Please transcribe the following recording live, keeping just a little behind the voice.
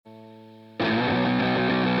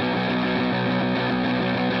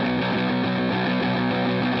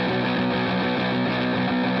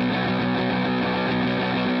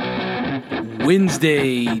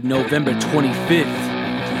Wednesday, November 25th.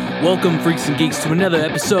 Welcome, Freaks and Geeks, to another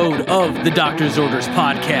episode of the Doctor's Orders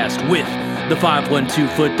podcast with the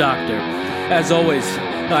 512 Foot Doctor. As always,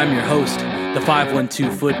 I'm your host, the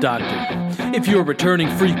 512 Foot Doctor. If you're a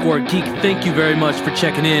returning freak or geek, thank you very much for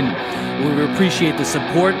checking in. We appreciate the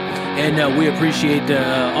support, and we appreciate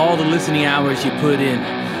all the listening hours you put in.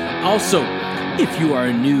 Also, if you are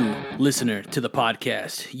a new listener to the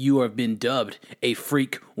podcast, you have been dubbed a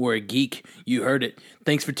freak or a geek. You heard it.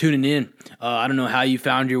 Thanks for tuning in. I don't know how you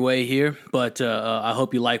found your way here, but I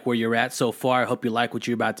hope you like where you're at so far. I hope you like what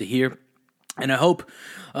you're about to hear. And I hope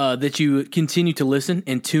that you continue to listen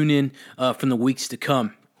and tune in from the weeks to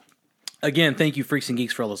come. Again, thank you, Freaks and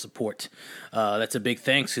Geeks, for all the support. That's a big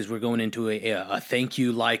thanks because we're going into a thank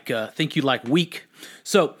you like week.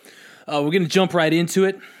 So we're going to jump right into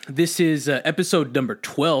it. This is episode number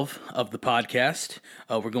 12 of the podcast.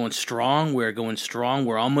 We're going strong. We're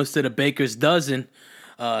almost at a baker's dozen.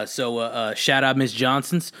 So shout out Miss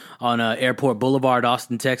Johnson's on Airport Boulevard,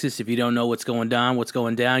 Austin, Texas. If you don't know what's going down,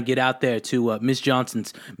 get out there to Miss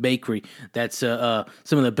Johnson's Bakery. That's some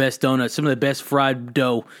of the best donuts, some of the best fried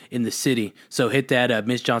dough in the city. So hit that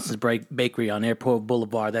Miss Johnson's Bakery on Airport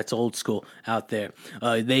Boulevard. That's old school out there.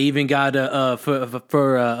 They even got for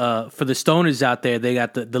the stoners out there, they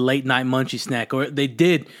got the late night munchie snack, or they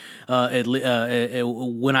did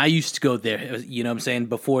when I used to go there. You know what I'm saying,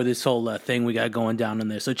 before this whole thing we got going down in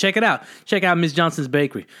there. So check it out. Check out Miss Johnson's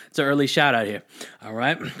Bakery. It's an early shout out here. All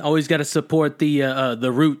right. Always got to support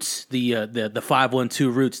the roots, the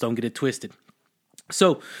 512 roots. Don't get it twisted.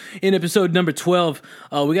 So, in episode number 12,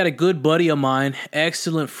 we got a good buddy of mine,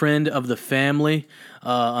 excellent friend of the family.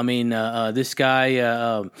 This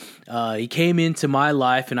guy, he came into my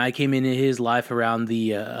life, and I came into his life around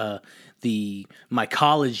my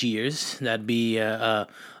college years. That'd be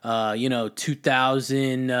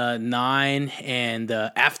 2009 and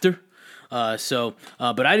after.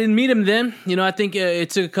 But I didn't meet him then. I think it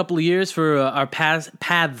took a couple of years for our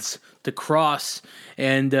paths to cross,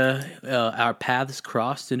 and our paths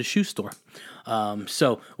crossed in a shoe store.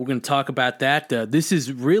 So we're going to talk about that. This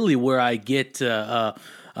is really where I get the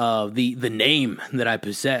name that I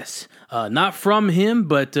possess. Not from him,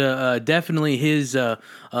 but definitely his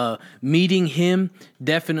meeting him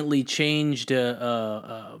definitely changed,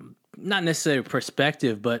 not necessarily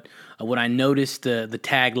perspective, but when I noticed the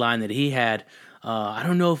tagline that he had. I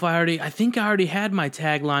don't know if I think I already had my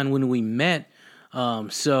tagline when we met.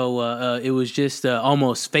 So it was just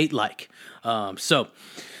almost fate-like. So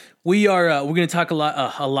we're going to talk a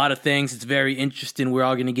lot of things. It's very interesting. We're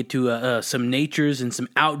all going to get to some natures and some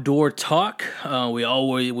outdoor talk. I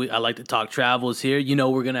like to talk travels here.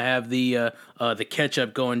 We're going to have the catch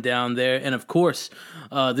up going down there, and of course,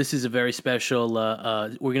 this is a very special.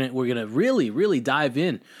 We're gonna really dive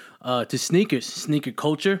in to sneaker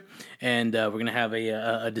culture, and we're gonna have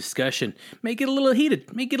a discussion. Make it a little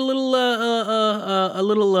heated, make it a little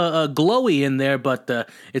glowy in there, but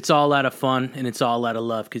it's all out of fun and it's all out of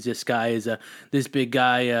love because this guy is this big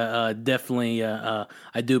guy. Definitely, I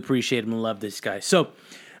do appreciate him and love this guy. So.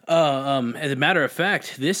 As a matter of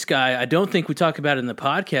fact, this guy, I don't think we talk about it in the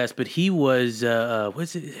podcast, but he was,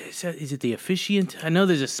 is it the officiant? I know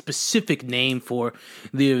there's a specific name for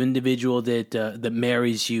the individual that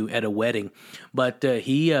marries you at a wedding, but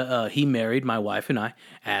he married my wife and I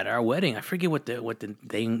at our wedding. I forget what the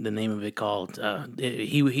name of it called.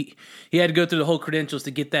 He had to go through the whole credentials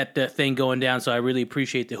to get that thing going down, so I really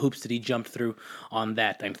appreciate the hoops that he jumped through on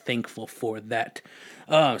that. I'm thankful for that.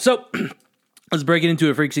 So... Let's break it into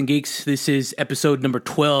it, Freaks and Geeks. This is episode number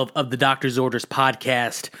 12 of the Doctor's Orders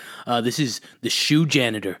podcast. This is the Shoe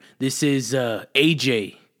Janitor. This is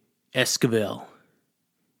AJ Esquivel.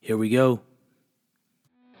 Here we go.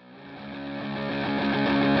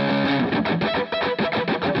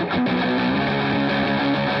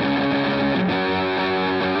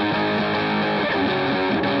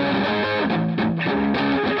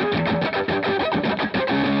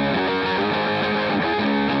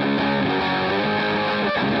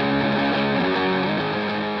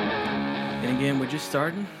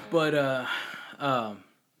 Starting, but what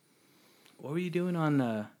were you doing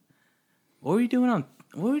on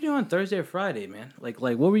Thursday or Friday, man? Like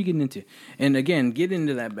what were you getting into? And again, get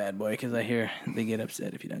into that bad boy because I hear they get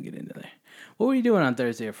upset if you don't get into there. What were you doing on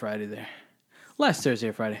Thursday or Friday there? Last Thursday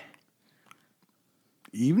or Friday?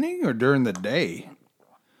 Evening or during the day?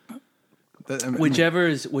 Whichever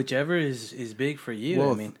is big for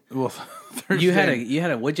you. Thursday, you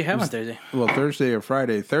had a what'd you have on Thursday? Well, Thursday or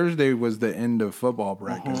Friday. Thursday was the end of football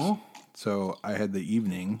practice, so I had the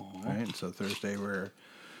evening. Right, so Thursday we're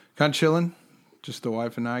kind of chilling, just the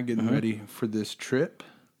wife and I getting ready for this trip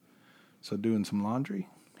So doing some laundry,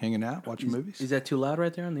 hanging out, watching movies. Is that too loud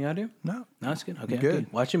right there on the audio? No. No, it's good. Okay, Good.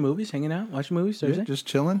 good. Watching movies, hanging out, watching movies Thursday. Yeah, just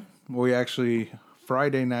chilling. We actually,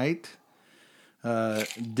 Friday night,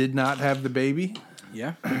 did not have the baby.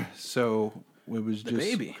 Yeah. So it was just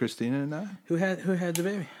baby. Christina and I. Who had the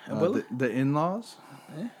baby? Abuela? The in-laws.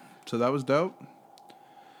 Yeah. So that was dope.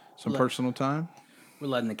 Some personal time. We're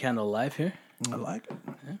lighting the candle of life here. I like it.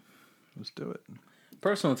 Yeah. Let's do it.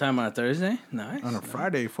 Personal time on a Thursday. Nice. On a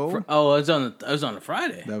Friday, fool. It was on a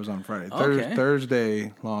Friday. That was on Friday. Okay.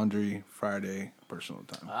 Thursday, laundry. Friday, personal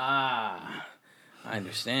time. Ah, I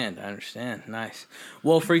understand. Nice.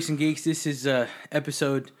 Well, Freaks and Geeks, this is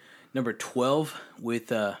episode number 12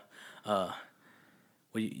 with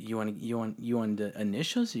you want the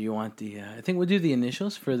initials, or you want the? I think we'll do the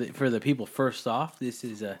initials for the people first off. This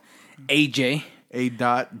is AJ.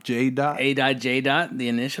 A.J. A.J. The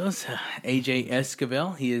initials. AJ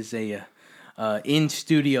Esquivel. He is a in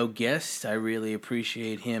studio guest. I really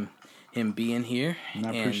appreciate him being here. And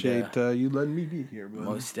I appreciate you letting me be here, brother.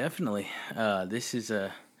 Most definitely. This is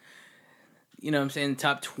you know what I'm saying,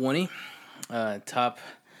 top 20.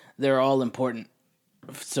 They're all important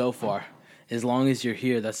so far. As long as you're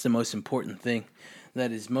here, that's the most important thing.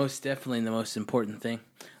 That is most definitely the most important thing.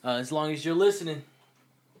 As long as you're listening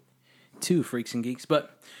to Freaks and Geeks.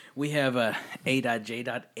 But we have A.J.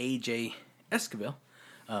 Esquivel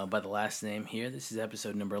by the last name here. This is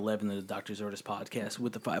episode number 11 of the Doctor's Orders podcast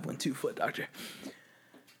with the 512 Foot Doctor.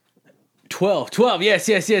 12. Yes.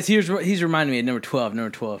 He's reminding me of number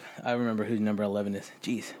 12. I remember who number 11 is.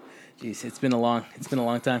 Jeez, it's been a long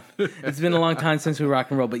time. It's been a long time since we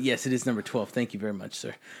rock and roll. But yes, it is number 12. Thank you very much,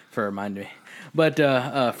 sir, for reminding me. But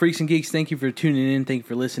Freaks and Geeks, thank you for tuning in. Thank you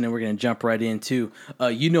for listening. We're going to jump right into,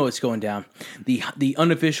 you know what's going down. The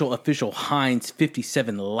unofficial, official Heinz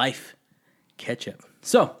 57 Life Ketchup.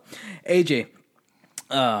 So, AJ,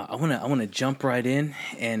 I want to jump right in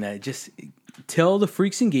and just tell the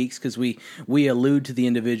Freaks and Geeks, because we allude to the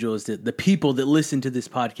individuals, the people that listen to this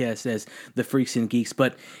podcast as the Freaks and Geeks.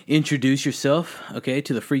 But introduce yourself, okay,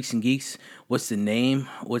 to the Freaks and Geeks. What's the name?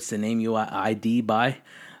 What's the name you ID by?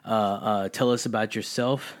 Tell us about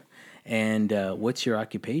yourself, and what's your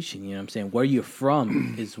occupation? You know what I'm saying? Where you're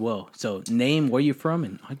from as well. So name, where you're from,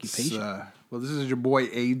 and occupation. Well, this is your boy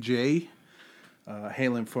AJ,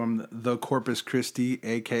 hailing from the Corpus Christi,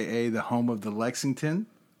 a.k.a. the home of the Lexington.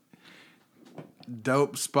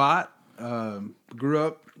 Dope spot. Grew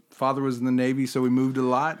up. Father was in the Navy, so we moved a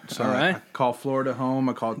lot. So all right. I call Florida home.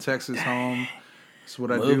 I call Texas home. That's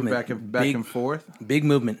what I do back and forth. Big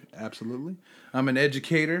movement. Absolutely. I'm an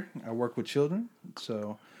educator. I work with children.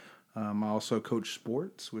 So I also coach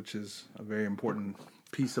sports, which is a very important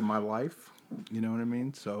piece of my life. You know what I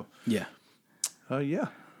mean? So yeah.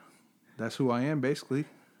 That's who I am, basically.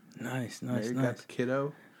 Nice. Got the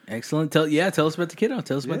kiddo. Excellent. Tell us about the kiddo.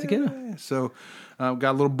 About the kiddo. So got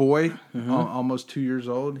a little boy, almost 2 years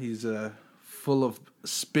old. He's full of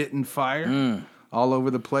spit and fire. All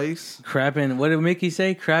over the place. Crapping, what did Mickey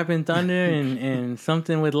say? Crapping thunder and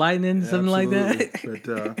something with lightning, something like that?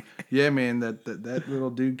 But yeah, man, that little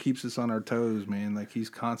dude keeps us on our toes, man. Like, he's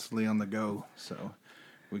constantly on the go. So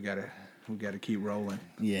we gotta keep rolling.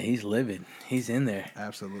 Yeah, he's livid. He's in there.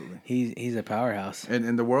 Absolutely. He's a powerhouse.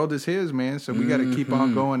 And the world is his, man. So we gotta keep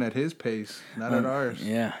on going at his pace, not at ours.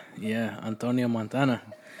 Yeah. Antonio Montana.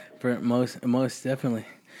 Most definitely.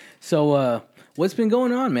 So what's been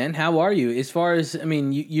going on, man? How are you? As far as, I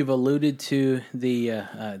mean, you've alluded to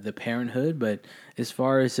the parenthood, but as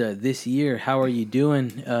far as this year, how are you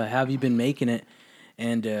doing? How have you been making it?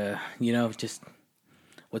 And just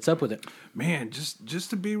what's up with it? Man, just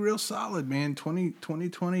to be real solid, man.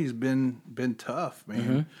 2020 has been tough,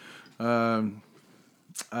 man. I'm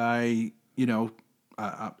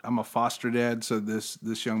a foster dad, so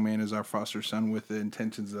this young man is our foster son with the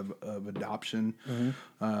intentions of adoption.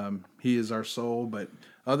 He is our soul, but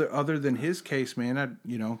other than his case, man,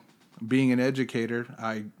 being an educator,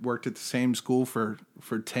 I worked at the same school for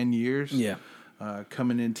 10 years. Yeah.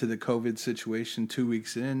 Coming into the COVID situation 2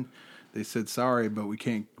 weeks in, they said, sorry, but we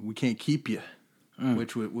can't keep you,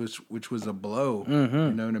 which was a blow.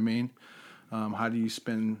 You know what I mean? How do you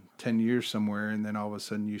spend 10 years somewhere and then all of a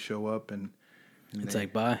sudden you show up and it's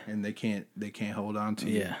like bye, and they can't hold on to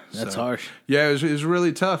you. Yeah, that's harsh. Yeah, it was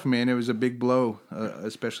really tough, man. It was a big blow,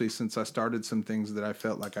 especially since I started some things that I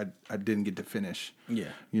felt like I didn't get to finish. Yeah,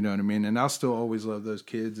 you know what I mean. And I'll still always love those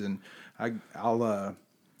kids, and I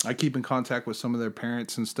keep in contact with some of their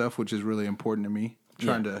parents and stuff, which is really important to me.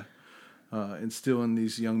 Trying to instill in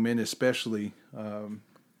these young men, especially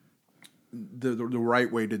the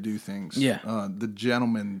right way to do things. Yeah. The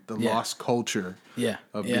gentleman, the lost culture. Yeah.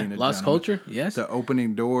 Of yeah. being a Lost gentleman. culture. Yes. The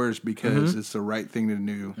opening doors because it's the right thing to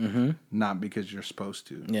do, not because you're supposed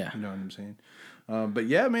to. Yeah. You know what I'm saying? But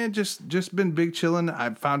yeah, man, just been big chilling.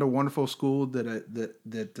 I found a wonderful school that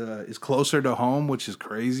is closer to home, which is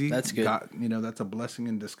crazy. That's good. That's a blessing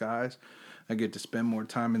in disguise. I get to spend more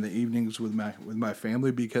time in the evenings with my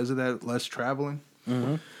family because of that, less traveling.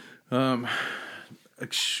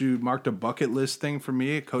 Shoot, marked a bucket list thing for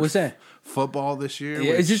me. Coached What's that? Football this year.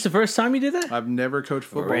 Yeah, is this the first time you did that? I've never coached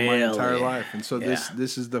football my entire Really? life, and so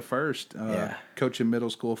this is the first. Coaching middle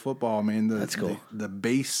school football, man. That's cool. The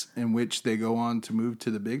base in which they go on to move to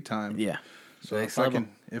the big time. Yeah. So Next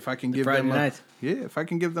if I can give Friday them nights. if I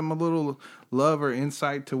can give them a little love or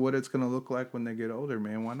insight to what it's going to look like when they get older,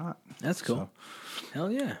 man, why not? That's cool. So,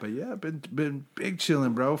 Hell yeah. but yeah, been big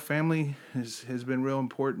chilling, bro. Family has been real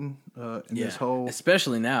important in this whole,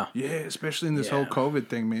 especially now. yeah, especially in this whole COVID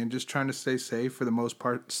thing, man. Just trying to stay safe for the most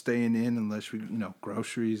part, staying in unless we,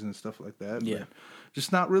 groceries and stuff like that. Yeah. But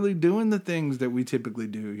just not really doing the things that we typically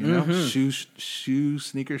do, you know,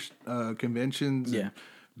 sneakers, conventions, and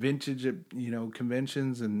vintage,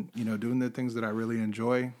 conventions, and doing the things that I really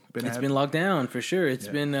enjoy. It's been locked down for sure. It's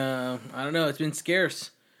been I don't know. It's been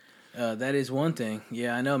scarce. That is one thing.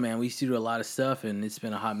 Yeah, I know, man. We used to do a lot of stuff, and it's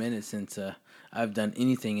been a hot minute since I've done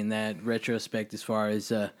anything in that retrospect as far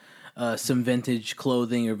as some vintage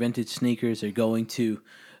clothing or vintage sneakers, or going to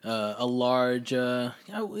a large,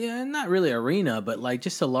 not really arena, but like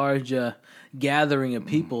just a large gathering of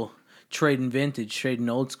people trading vintage, trading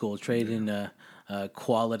old school, trading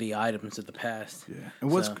quality items of the past. Yeah,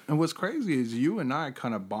 and what's crazy is you and I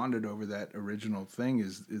kind of bonded over that original thing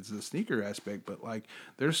is the sneaker aspect, but like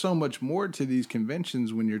there's so much more to these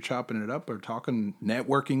conventions when you're chopping it up or talking,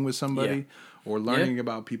 networking with somebody or learning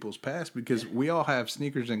about people's past, because we all have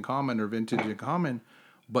sneakers in common or vintage in common,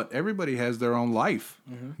 but everybody has their own life.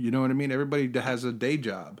 You know what I mean? Everybody has a day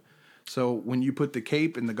job. So when you put the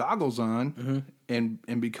cape and the goggles on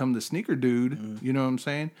and become the sneaker dude, you know what I'm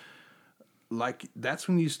saying? Like that's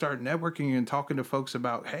when you start networking and talking to folks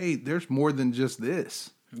about, hey, there's more than just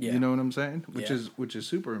this. You know what I'm saying? Which is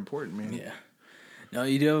super important, man. Yeah. No,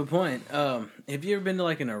 you do have a point. Have you ever been to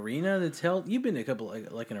like an arena that's held? You've been to a couple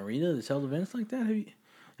like an arena that's held events like that. Have you?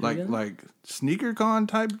 Like sneaker con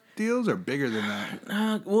type deals are bigger than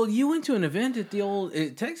that. Well, you went to an event at the old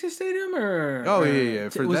Texas Stadium, or yeah.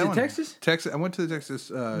 For was that it one, Texas? Texas. I went to the Texas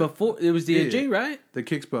Before it was the OG, right? The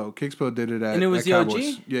Kickspo. Kickspo did it at and it was at the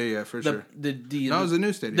Cowboys. OG. Yeah, for sure. No, it was the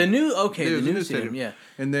new stadium. The new the new stadium. Yeah.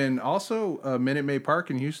 And then also Minute Maid Park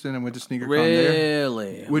in Houston. I went to SneakerCon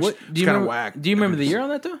really? there. Which is kind of whack. Do you remember the year on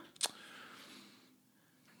that though?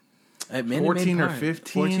 At 14 or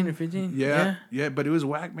 15. 14 or 15? Yeah, but it was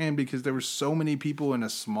whack, man, because there were so many people in a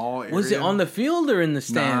small area. Was it on the field or in the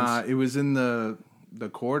stands? Nah, it was in the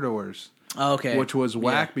corridors. Oh, okay. Which was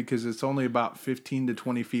whack because it's only about 15 to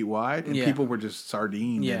 20 feet wide, and people were just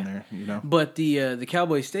sardined in there, you know? But the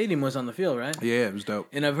Cowboys Stadium was on the field, right? Yeah, it was dope.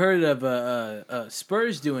 And I've heard of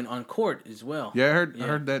Spurs doing on court as well. Yeah, I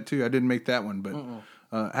heard that too. I didn't make that one, but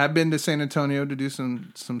I've been to San Antonio to do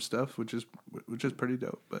some stuff, which is pretty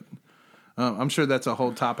dope, but... I'm sure that's a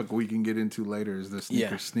whole topic we can get into later, is the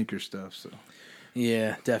sneaker stuff. So,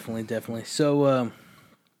 yeah, definitely. So,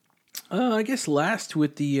 I guess last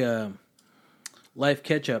with the life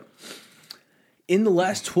catch up. In the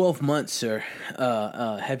last 12 months, sir,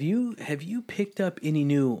 have you picked up any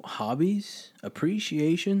new hobbies,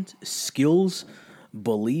 appreciations, skills,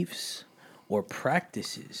 beliefs, or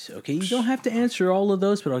practices? Okay, you don't have to answer all of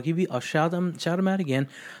those, but I'll shout them out again.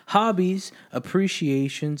 Hobbies,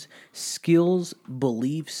 appreciations, skills,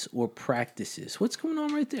 beliefs, or practices. What's going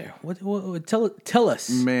on right there? What tell us.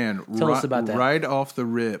 Man, tell us about that. Right off the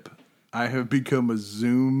rip, I have become a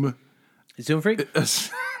Zoom freak?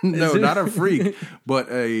 No, not a freak, but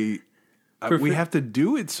we have to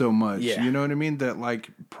do it so much. Yeah. You know what I mean? That like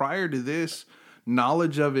prior to this,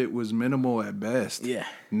 knowledge of it was minimal at best. Yeah.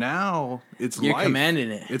 Now it's You're life. commanding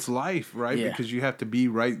it. It's life, right? Yeah. Because you have to be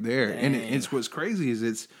right there. Dang. And it's what's crazy is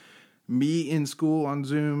it's me in school on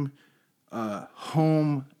Zoom,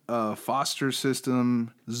 home foster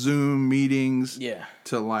system Zoom meetings. Yeah.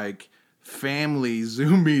 To like family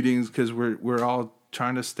Zoom meetings because we're all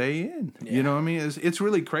trying to stay in. Yeah. You know what I mean? It's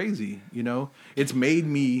really crazy. You know, it's made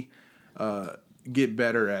me get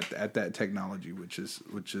better at that technology, which is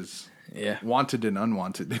Yeah. wanted and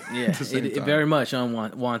unwanted. Yeah, at the same it time. very much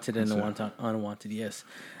wanted and unwanted. Yes,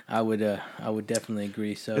 I would definitely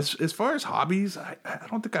agree. So As far as hobbies, I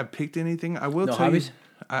don't think I picked anything. I will No tell hobbies? you.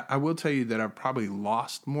 I will tell you that I've probably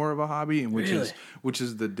lost more of a hobby, and Really? which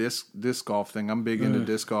is the disc golf thing. I'm big into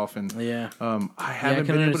disc golf, and Yeah. I I haven't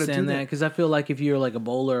can been able to understand do that that. because I feel like if you're like a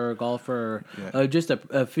bowler or a golfer, or just a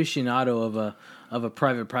aficionado of a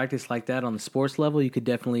private practice like that on the sports level, you could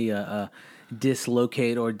definitely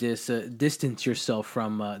dislocate or distance yourself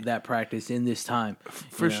from that practice in this time.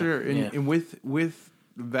 For you know? sure, and, Yeah. and with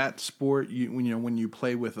that sport, when you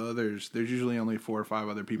play with others, there's usually only 4 or 5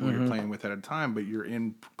 other people you're playing with at a time, but you're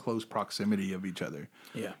in close proximity of each other.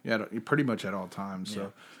 Yeah. Pretty much at all times.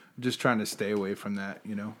 So, just trying to stay away from that.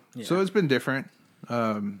 Yeah. So it's been different.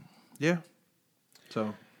 Yeah.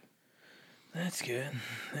 So That's good.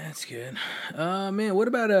 That's good. Man, what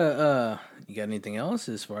about you got anything else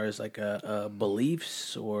as far as like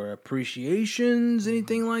beliefs or appreciations,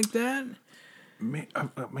 anything like that?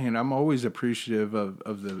 man, I'm always appreciative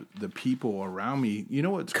of the people around me. You know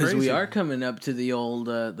what's Because crazy? we are coming up to the old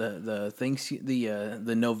the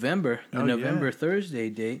November Thursday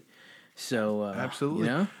date. So Absolutely. you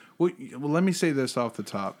know? Well, let me say this off the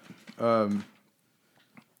top.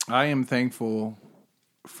 I am thankful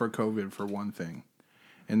for COVID for one thing,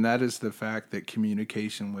 and that is the fact that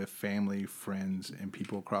communication with family, friends, and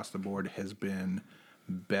people across the board has been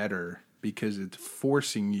better because it's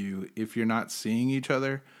forcing you, if you're not seeing each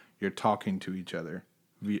other, you're talking to each other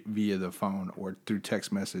via the phone or through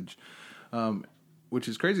text message, which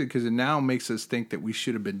is crazy because it now makes us think that we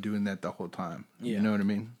should have been doing that the whole time. Yeah. You know what I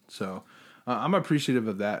mean? So I'm appreciative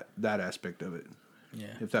of that aspect of it.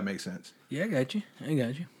 Yeah. If that makes sense. Yeah, I got you.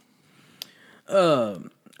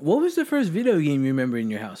 What was the first video game you remember in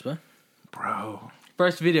your house, bud? Bro.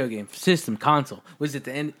 First video game, system, console. Was it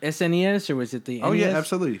the SNES or was it the NES? Oh, yeah,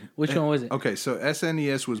 absolutely. Which one was it? Okay, so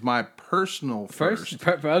SNES was my personal first.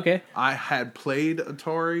 Okay. I had played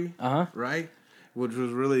Atari, right? Which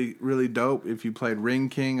was really, really dope if you played Ring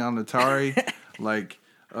King on Atari. Like,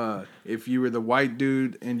 if you were the white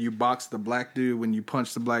dude and you boxed the black dude, when you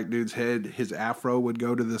punched the black dude's head, his afro would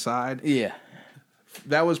go to the side. Yeah.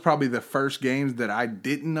 That was probably the first games that I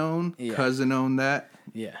didn't own. Yeah. Cousin owned that.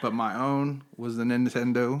 Yeah. But my own was the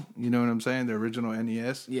Nintendo. You know what I'm saying? The original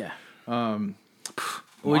NES. Yeah. Mario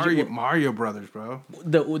Brothers, bro.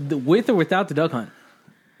 The with or without the Duck Hunt?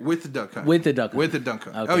 With the Duck Hunt. With the Duck Hunt. With the Duck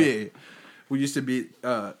Hunt. Okay. Oh, yeah. We used to be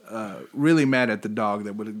really mad at the dog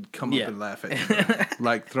that would come up and laugh at you. Bro.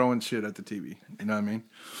 Like throwing shit at the TV. You know what I mean?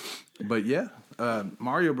 But yeah,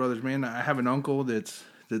 Mario Brothers, man, I have an uncle that's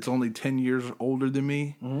only 10 years older than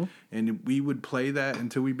me, and we would play that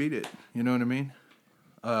until we beat it. You know what I mean?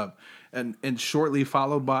 And shortly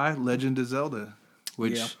followed by Legend of Zelda,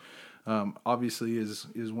 which obviously is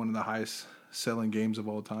one of the highest selling games of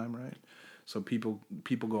all time, right? So people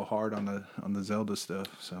go hard on the Zelda stuff.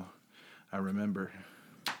 So I remember.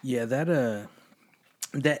 Yeah, that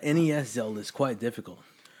NES Zelda is quite difficult.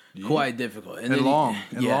 Yeah. Quite difficult. And long.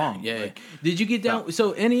 Yeah. Like, did you get down?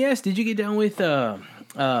 So NES, did you get down with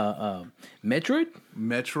Metroid?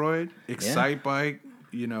 Metroid, Excite Bike,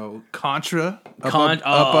 Contra,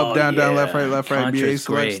 up, down, left, right, BA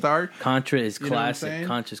select start. Contra is You know what I'm classic. saying?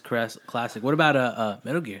 Contra's classic. What about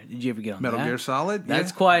Metal Gear? Did you ever get on Metal that? Gear Solid.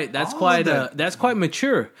 That's yeah. quite that. that's quite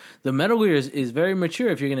mature. The Metal Gear is very mature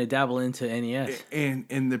if you're going to dabble into NES.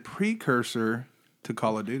 And the precursor to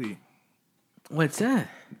Call of Duty. What's that?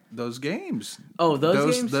 Those games. Oh,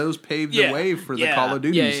 those games? Those paved the way for the Call of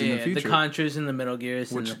Duties in the future. The Contras and the Metal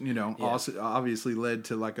Gears. Which, also obviously led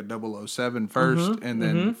to like a 007 first, and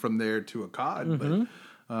then from there to a COD.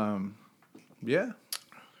 But, yeah.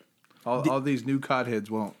 All these new COD heads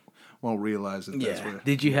won't realize that that's where...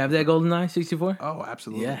 Did you have that GoldenEye 64? Oh,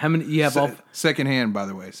 absolutely. Yeah. How many? You have all... Second hand, by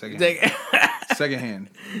the way. Second hand.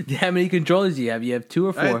 How many controllers do you have? You have 2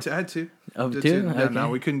 or 4? I had 2. Oh, Did 2? No, Okay. no,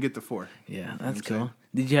 we couldn't get the 4. Yeah, that's cool.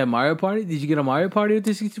 Did you have Mario Party? Did you get a Mario Party with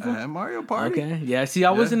the 64? I had Mario Party. Okay. Yeah. See,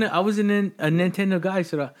 I wasn't a Nintendo guy,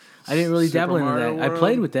 so I didn't really dabble into Mario that. World. I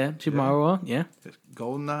played with that Super Mario World. Yeah.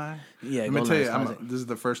 GoldenEye. Yeah. Let me tell you, GoldenEye's this is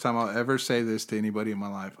the first time I'll ever say this to anybody in my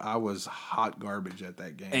life. I was hot garbage at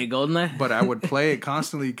that game. Hey, GoldenEye. But I would play it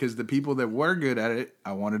constantly because the people that were good at it,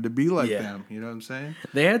 I wanted to be like Yeah. them. You know what I'm saying?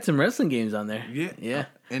 They had some wrestling games on there. Yeah. Yeah.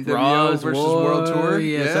 NWO Raw's versus War, World Tour.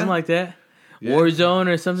 Yeah, something like that. Yeah. Warzone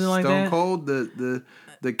or something like Stone that. Cold, the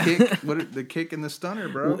The kick, the kick and the stunner,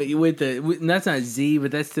 bro. That's not Z,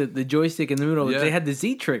 but that's the joystick in the middle. Yeah. They had the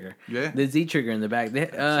Z trigger. Yeah. The Z trigger in the back.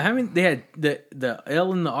 They had the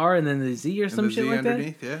L and the R and then the Z or some shit like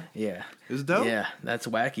underneath, that. Yeah. It's dope. Yeah, that's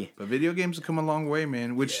wacky. But video games have come a long way,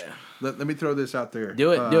 man. Which let me throw this out there.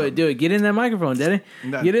 Do it. Get in that microphone, Daddy.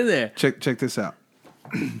 Get in there. Check this out.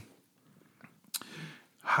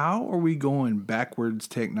 How are we going backwards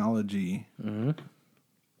technology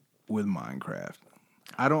with Minecraft?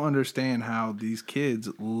 I don't understand how these kids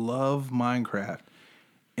love Minecraft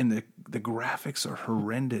and the graphics are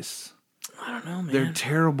horrendous. I don't know, man. They're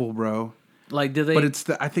terrible, bro. Like, do they?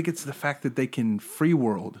 But I think it's the fact that they can free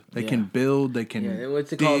world. They can build. They can. Yeah,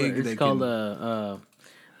 what's it dig, called? It's called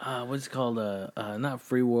what's it called? Not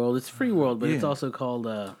free world. It's free world, but it's also called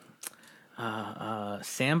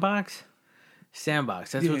sandbox.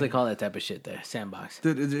 Sandbox. That's what they call that type of shit there. Sandbox.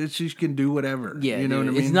 It's you can do whatever. Yeah, you know what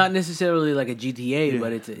I mean. It's not necessarily like a GTA,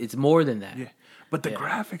 but it's more than that. Yeah. But the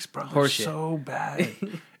graphics, bro, are Horseshit. so bad.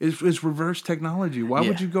 It's reverse technology. Why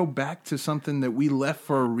would you go back to something that we left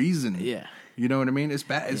for a reason? Yeah. You know what I mean? It's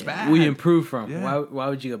bad. It's bad. We improved from. Yeah. Why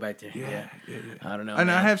would you go back there? Yeah. I don't know. And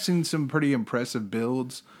man. I have seen some pretty impressive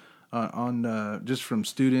builds on just from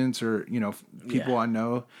students or people I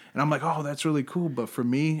know, and I'm like, oh, that's really cool. But for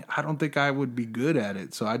me, I don't think I would be good at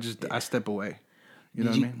it, so I step away. You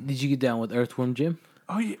know what I mean? Did you get down with Earthworm Jim?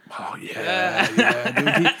 Oh yeah,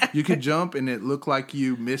 dude. You could jump and it looked like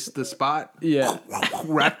you missed the spot. Yeah,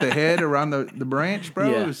 wrap the head around the branch, bro.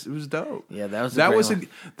 Yeah. It was dope. Yeah, that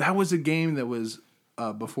was a game that was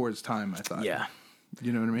before its time. I thought. Yeah,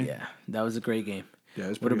 you know what I mean. Yeah, that was a great game.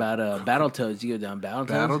 Yeah, what about Battletoads? You go down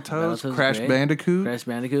Battletoads. Crash Bandicoot. Crash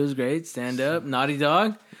Bandicoot is great. Stand up, Naughty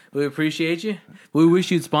Dog. We appreciate you. We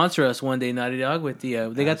wish you'd sponsor us one day, Naughty Dog. With the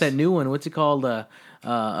they got that new one. What's it called?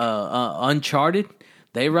 Uncharted.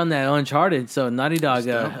 They run that Uncharted. So Naughty Dog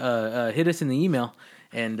hit us in the email,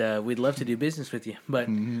 and we'd love to do business with you. But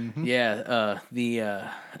the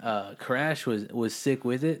Crash was sick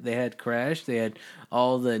with it. They had Crash. They had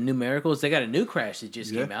all the numericals. They got a new Crash that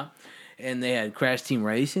just came out. And they had Crash Team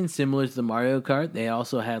Racing, similar to the Mario Kart. They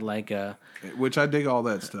also had which I dig all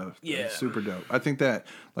that stuff. Yeah, it's super dope. I think that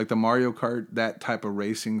like the Mario Kart, that type of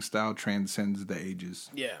racing style transcends the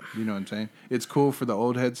ages. Yeah, you know what I'm saying. It's cool for the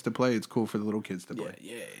old heads to play. It's cool for the little kids to play.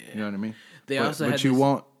 Yeah. You know what I mean. But you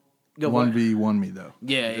won't 1v1 me though.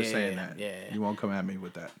 Yeah, just saying that. Yeah, you won't come at me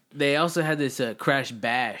with that. They also had this Crash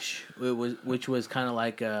Bash, which was kind of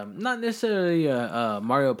like not necessarily a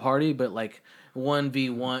Mario Party, but like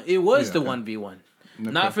 1v1. It was the 1v1. Okay.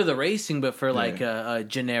 Not for the racing, but for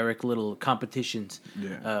generic little competitions.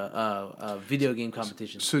 Yeah. Video game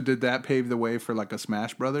competitions. So did that pave the way for like a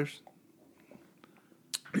Smash Brothers?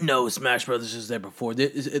 No, Smash Brothers was there before.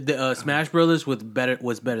 Smash Brothers was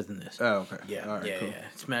better than this. Oh, okay. Yeah, all right, cool. Yeah.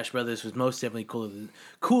 Smash Brothers was most definitely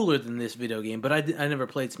cooler than this video game. But I never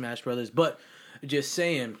played Smash Brothers. But just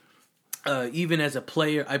saying, even as a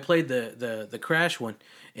player, I played the Crash one,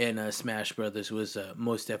 and Smash Brothers was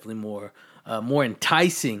most definitely more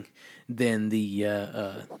enticing than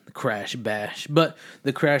the Crash Bash. But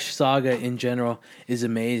the Crash saga in general is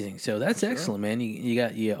amazing. So that's excellent, man.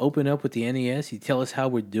 You open up with the NES. You tell us how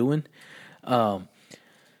we're doing.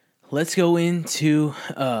 Let's go into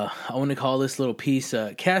I want to call this little piece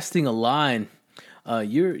casting a line.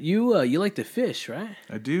 You like to fish, right?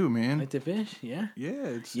 I do, man. Like to fish, yeah.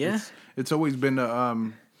 Yeah, it's always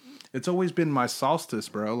been it's always been my solstice,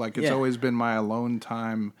 bro. Like it's always been my alone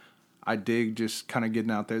time. I dig just kind of getting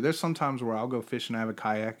out there. There's some times where I'll go fishing. I have a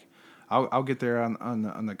kayak. I'll get there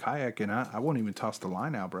on the kayak and I won't even toss the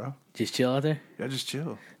line out, bro. Just chill out there. Yeah, just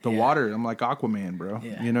chill. The water. I'm like Aquaman, bro.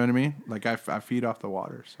 Yeah. You know what I mean? Like I feed off the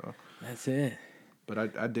water. So that's it.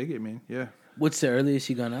 But I dig it, man. Yeah. What's the earliest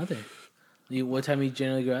you gone out there? What time you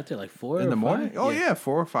generally go out there? Like 4 in the morning? 5? Oh yeah,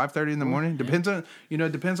 4 or 5:30 in the morning. Depends on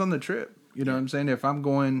depends on the trip. You know what I'm saying? If I'm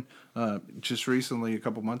going, just recently, a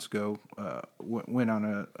couple months ago, went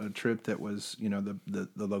on a trip that was, the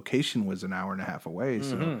location was an hour and a half away.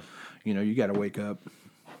 So, you got to wake up,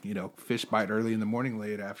 fish bite early in the morning,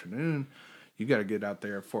 late afternoon. You got to get out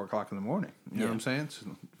there at 4 o'clock in the morning. You know what I'm saying? So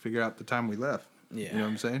figure out the time we left. Yeah. You know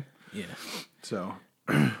what I'm saying? Yeah. So,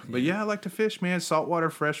 but yeah, I like to fish, man. Saltwater,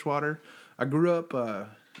 freshwater. I grew up,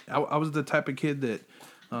 I was the type of kid that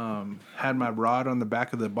had my rod on the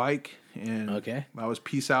back of the bike, and I was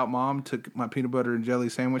peace out mom, took my peanut butter and jelly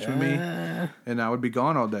sandwich with me, and I would be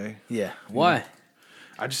gone all day. Yeah. Why?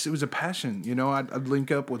 It was a passion. I'd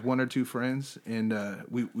link up with one or two friends, and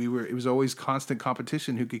it was always constant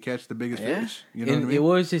competition who could catch the biggest fish. You know what I mean? It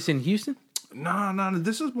was this in Houston? No,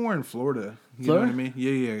 this is more in Florida. You know what I mean?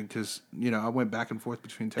 Yeah, because, I went back and forth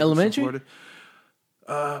between Texas Elementary? and Florida.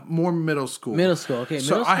 More middle school. Middle school, okay.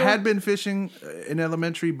 So Middle I school? had been fishing in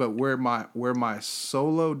elementary, but where my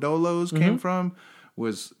solo dolos came from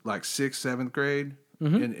was like 6th, 7th grade.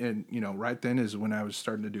 And right then is when I was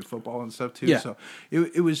starting to do football and stuff too. Yeah. So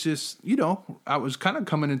it was just, I was kind of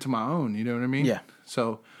coming into my own, you know what I mean? Yeah.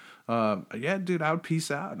 So, dude, I would peace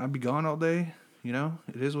out and I'd be gone all day. It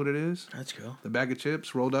is what it is. That's cool. The bag of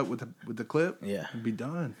chips rolled up with the clip. Yeah. It'd be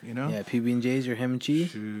done, Yeah, PB&J's or ham and cheese.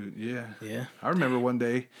 Shoot, yeah. Yeah. I remember one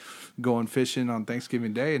day going fishing on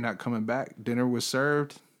Thanksgiving Day and not coming back. Dinner was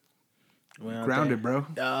served. Well, Grounded, bro.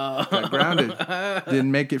 Oh, Got grounded.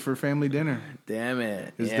 Didn't make it for family dinner. damn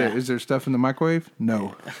it. Is there stuff in the microwave?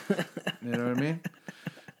 No. You know what I mean?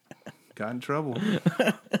 Got in trouble.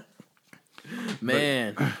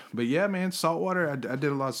 Man. But yeah, man, saltwater. I did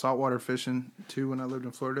a lot of saltwater fishing too when I lived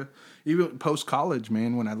in Florida. Even post college,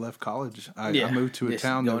 man. When I left college, I moved to a Just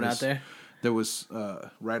town going out there. that was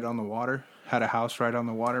right on the water. Had a house right on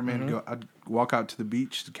the water, man. I'd walk out to the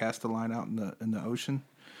beach to cast the line out in the ocean.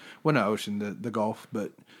 Well, not ocean, the Gulf,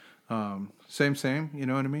 but same. You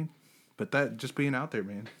know what I mean? But that just being out there,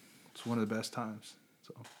 man, it's one of the best times.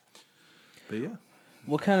 So, but yeah.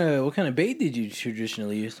 What kind of bait did you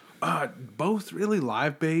traditionally use? Both really,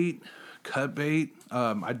 live bait, cut bait.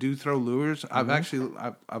 I do throw lures.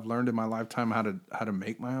 I've learned in my lifetime how to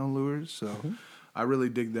make my own lures. So I really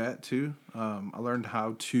dig that too. I learned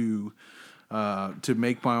how to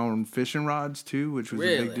make my own fishing rods too, which was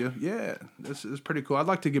a big deal. Yeah, this is pretty cool. I'd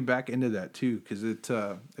like to get back into that too because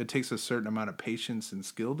it takes a certain amount of patience and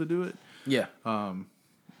skill to do it. Yeah.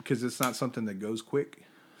 Because it's not something that goes quick.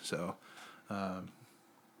 So,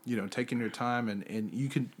 taking your time and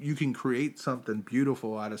you can create something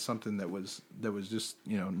beautiful out of something that was just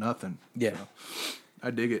nothing. Yeah. So,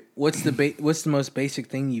 I dig it. What's the most basic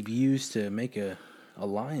thing you've used to make a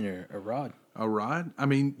line or a rod? A rod? I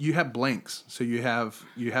mean, you have blanks, so you have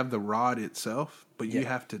the rod itself, but you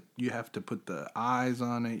have to put the eyes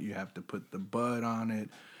on it. You have to put the bud on it.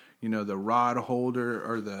 The rod holder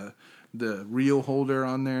or the reel holder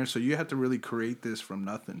on there. So you have to really create this from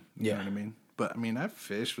nothing. You know what I mean? But I mean, I've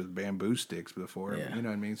fished with bamboo sticks before. Yeah. You know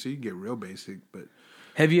what I mean? So you get real basic, but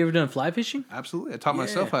Have you ever done fly fishing? absolutely, I taught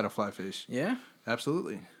myself how to fly fish. Yeah.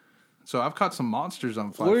 Absolutely. So I've caught some monsters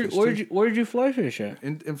on fly fish too. Where'd you fly fish at?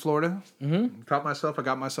 In Florida. Mm-hmm. I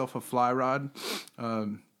got myself a fly rod,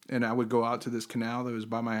 and I would go out to this canal that was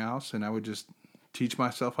by my house, and I would just teach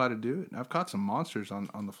myself how to do it. And I've caught some monsters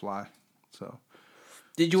on the fly. So,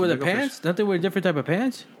 Did you wear the pants? Don't they wear a different type of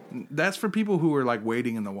pants? that's for people who are like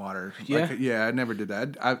wading in the water. Yeah, I never did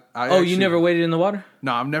that. You never waded in the water?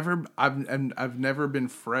 No, I've never been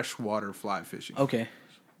freshwater fly fishing. Okay.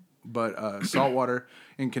 But saltwater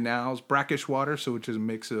in canals, brackish water, so which is a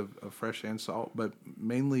mix of fresh and salt, but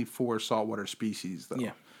mainly for saltwater species, though.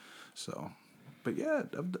 Yeah. So, but yeah,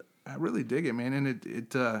 I really dig it, man,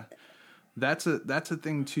 and that's a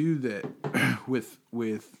thing too that with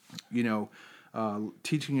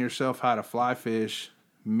teaching yourself how to fly fish,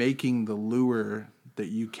 making the lure that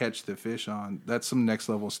you catch the fish on. That's some next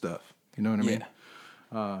level stuff. You know what I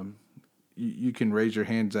mean? You can raise your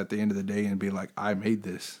hands at the end of the day and be like, I made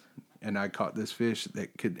this and I caught this fish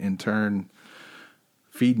that could in turn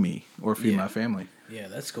feed me or feed my family. Yeah,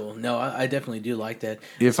 that's cool. No, I definitely do like that.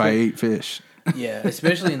 If I ate fish. Yeah,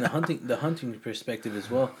 especially in the hunting perspective as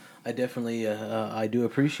well. I definitely I do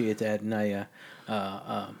appreciate that, and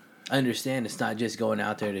I understand it's not just going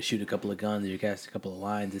out there to shoot a couple of guns or cast a couple of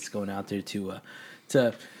lines. It's going out there to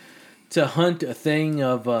hunt a thing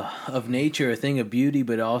of nature, a thing of beauty,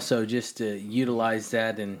 but also just to utilize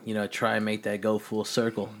that and try and make that go full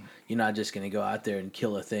circle. You're not just going to go out there and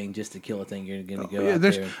kill a thing just to kill a thing. You're going to go out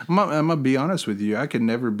there. I'm gonna be honest with you. I could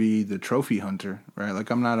never be the trophy hunter, right? Like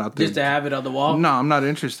I'm not out there Just to have it on the wall. No, I'm not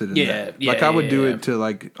interested in that. Like I would do it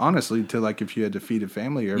to honestly if you had to feed a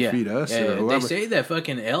family or feed us or whoever. They say that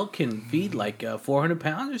fucking elk can feed 400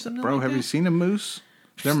 pounds or something. Bro, like have that. you seen a moose?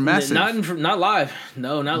 They're massive. Not live.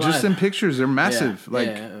 No, not live. Just in pictures, they're massive.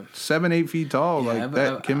 7, 7-8 feet tall.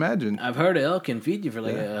 That. Can imagine. I've heard an elk can feed you for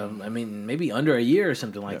maybe under a year or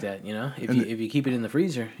something like that. If you keep it in the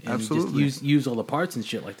freezer and absolutely. just use all the parts and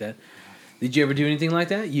shit like that. Did you ever do anything like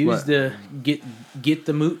that? Use get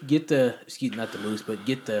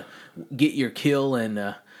your kill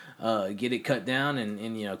and get it cut down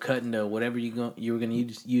and cut into whatever you were going to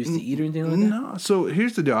use to eat or anything like that? No. So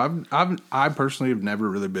here's the deal. I personally have never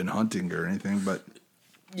really been hunting or anything, but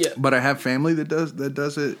I have family that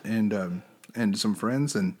does it and some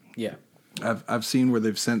friends and I've seen where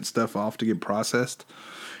they've sent stuff off to get processed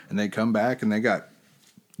and they come back and they got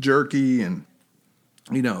jerky and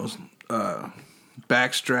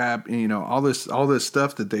backstrap, you know, all this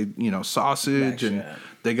stuff that they, you know, sausage, and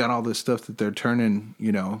they got all this stuff that they're turning,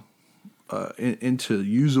 you know, into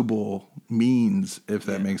usable means, if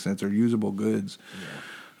that makes sense, or usable goods. Yeah.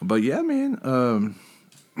 But yeah, man,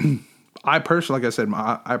 I personally, like I said,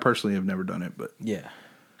 I personally have never done it, but yeah.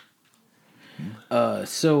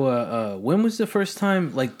 So when was the first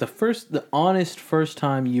time, like the honest first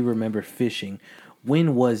time you remember fishing?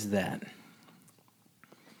 When was that?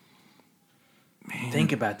 Man.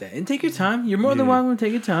 Think about that and take your time. You're more than welcome to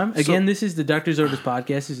take your time. Again, this is the Doctor's Orders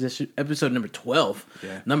podcast. This is episode number 12.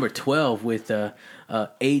 Yeah. Number 12 with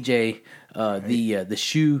AJ, the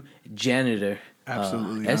shoe janitor.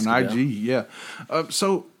 Absolutely on IG. Yeah.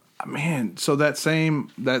 So that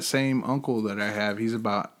same uncle that I have, he's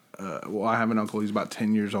about. I have an uncle. He's about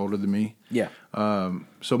 10 years older than me. Yeah.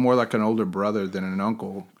 So more like an older brother than an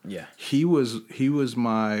uncle. Yeah. He was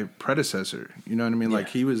my predecessor. You know what I mean? Yeah.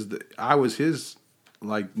 Like I was his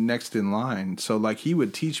like next in line. So like he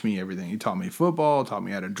would teach me everything. He taught me football, taught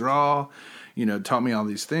me how to draw, you know, taught me all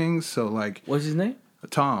these things. So like, what's his name?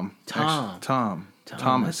 Tom. Thomas.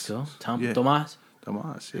 That's cool. Yeah. Tomas.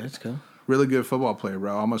 Yeah. That's cool. Really good football player,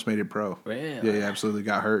 bro. Almost made it pro. Really? Yeah, absolutely.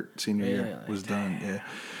 Got hurt senior year. Was done. Yeah.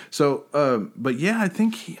 So, but yeah, I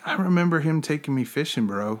think I remember him taking me fishing,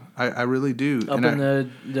 bro. I really do.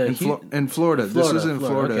 In Florida. This was in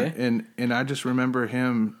Florida, okay. and I just remember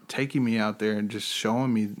him taking me out there and just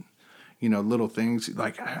showing me, you know, little things.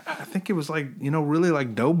 Like I think it was like, you know, really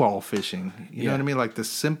like dough ball fishing. You know what I mean? Like the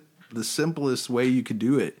simplest way you could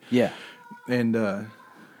do it. Yeah. And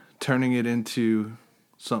turning it into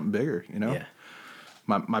something bigger. You know. Yeah.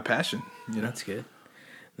 My passion. You know.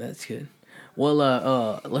 That's good. Well,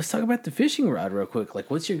 let's talk about the fishing rod real quick.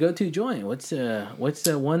 Like, what's your go-to joint? What's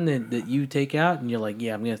the one that you take out and you're like,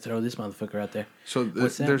 yeah, I'm gonna throw this motherfucker out there? So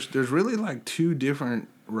there's really like two different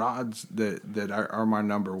rods that are my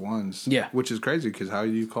number ones. Yeah, which is crazy because how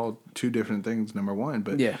do you call two different things number one?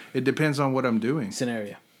 But yeah, it depends on what I'm doing.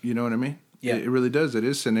 Scenario. You know what I mean? Yeah, it really does. It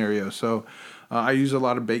is scenario. So I use a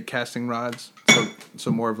lot of bait casting rods.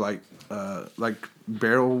 So more of like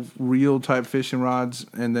barrel reel type fishing rods,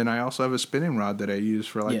 and then I also have a spinning rod that I use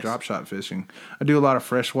for like drop shot fishing. I do a lot of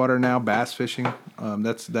freshwater now, bass fishing.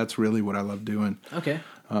 That's really what I love doing. Okay.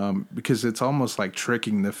 Because it's almost like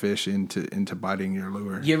tricking the fish into biting your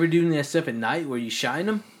lure. You ever do that stuff at night where you shine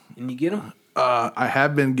them and you get them? I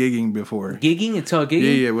have been gigging before. Gigging? It's all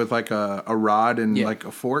gigging? Yeah, with like a rod and like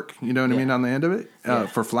a fork, you know what I mean, on the end of it,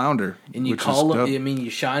 for flounder. And you call them, I mean, you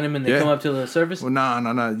shine them and they come up to the surface? Well,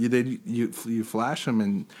 no. You flash them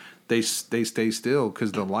and they stay still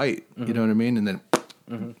because the light, you know what I mean, and then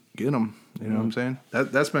get them. You know what I'm saying?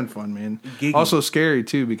 That's been fun, man. Gigging. Also scary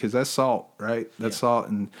too because that's salt, right? That's salt,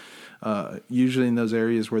 and usually in those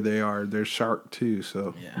areas where there's shark too.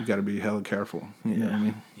 So you got to be hella careful. You know what I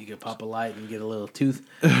mean? You could pop a light and get a little tooth,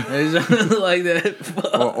 like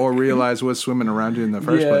that, or realize what's swimming around you in the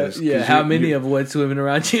first place. Yeah, how many of what's swimming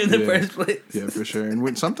around you in the first place? Yeah, for sure.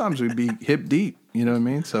 And sometimes we'd be hip deep. You know what I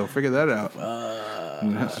mean? So figure that out.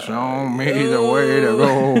 Show me the way to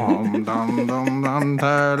go home. I'm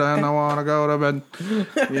tired and I want to go to bed.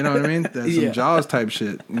 You know what I mean? That's some Jaws type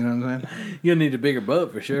shit. You know what I'm saying? You'll need a bigger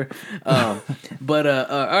boat for sure. But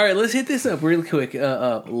all right, let's hit this up real quick.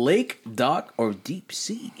 Lake, dock, or deep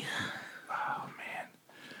sea? Oh, man.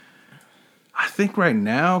 I think right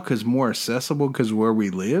now, because more accessible because where we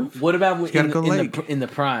live. What about in the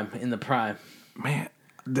prime? Man.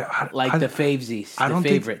 The favesies,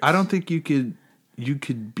 favorites. I don't think you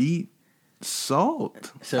could beat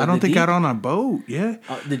salt. So I don't think out on a boat. Yeah,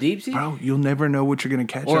 the deep sea, bro. You'll never know what you're gonna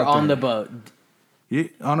catch. Or out on there. The boat. Yeah,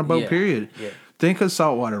 on a boat. Period. Yeah. Think of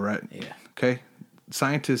saltwater, right? Yeah. Okay.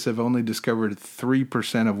 Scientists have only discovered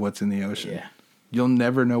 3% of what's in the ocean. Yeah. You'll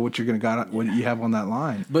never know what you're gonna what you have on that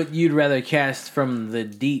line. But you'd rather cast from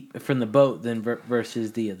the boat than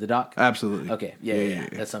versus the dock. Absolutely. Okay. Yeah.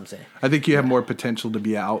 That's what I'm saying. I think you have more potential to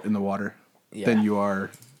be out in the water than you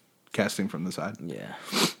are casting from the side. Yeah.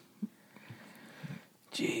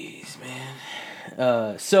 Jeez,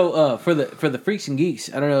 man. So for the Freaks and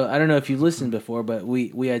Geeks, I don't know if you've listened before, but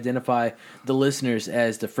we identify the listeners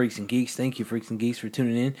as the Freaks and Geeks. Thank you, Freaks and Geeks, for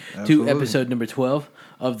tuning in to episode number 12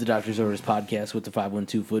 of the Doctor's Orders podcast with the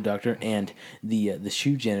 512 Foot Doctor and the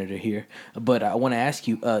shoe janitor here. But I want to ask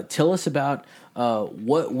you, tell us about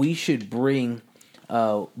what we should bring,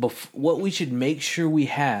 what we should make sure we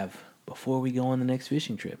have before we go on the next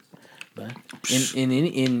fishing trip. But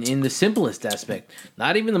in the simplest aspect,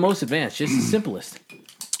 not even the most advanced, just the simplest.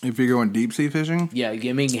 If you're going deep sea fishing, I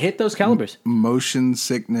mean, hit those calibers. Motion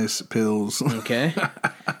sickness pills. Okay.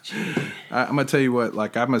 I'm gonna tell you what.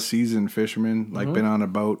 Like, I'm a seasoned fisherman. Like, been on a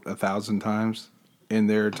boat 1,000 times. and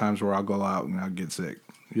there are times where I'll go out and I'll get sick.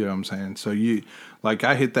 You know what I'm saying? So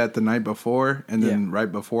I hit that the night before, and then right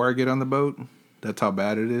before I get on the boat, that's how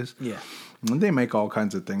bad it is. Yeah. And they make all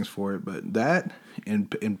kinds of things for it, but that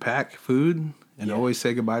and pack food and always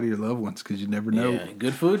say goodbye to your loved ones because you never know. Yeah.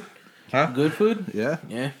 Good food. Huh? Good food. Yeah.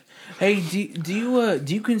 Yeah. Hey, do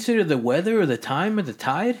you consider the weather or the time or the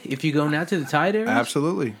tide if you go out to the tide areas?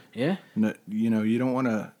 Absolutely. Yeah. No, you don't want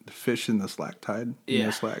to fish in the slack tide.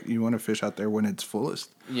 Yeah. You want to fish out there when it's fullest.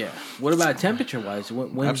 Yeah. What about temperature wise?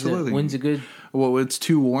 Absolutely. When's a good? Well, it's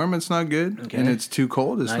too warm, it's not good, Okay. and it's too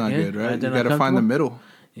cold, it's not good, right? Right, You got to find the middle.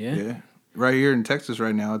 Yeah. Yeah. Right here in Texas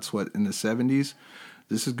right now, it's in the 70s.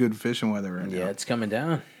 This is good fishing weather right now. Yeah, it's coming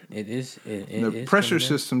down. It is. The pressure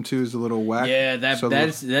system too is a little whack. Yeah, that's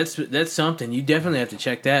something. You definitely have to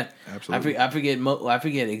check that. Absolutely. I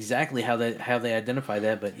forget exactly how they identify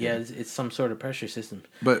that, but yeah, it's some sort of pressure system.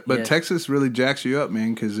 But Texas really jacks you up,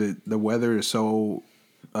 man, because the weather is so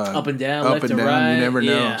up and down, up left and and down. right. You never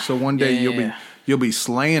know. Yeah. So one day you'll be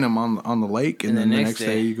slaying them on the lake, and then the next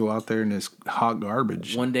day you go out there and it's hot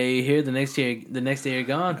garbage. One day you're here, the next day you're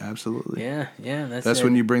gone. Absolutely. Yeah. That's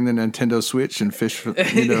when you bring the Nintendo Switch and fish,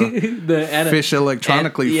 fish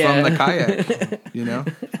electronically from the kayak.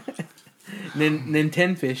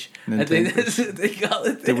 Nintendo fish. I think that's what they call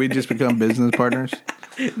it. Did we just become business partners?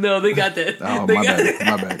 No, they got that. Oh,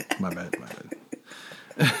 my bad.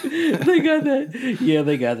 They got that. Yeah,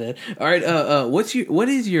 they got that. All right. What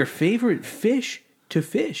is your favorite fish to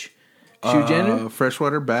fish?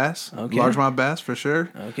 Freshwater bass. Okay. Largemouth bass for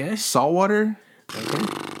sure. Okay. Saltwater. Okay.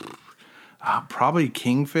 Probably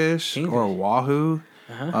kingfish or wahoo.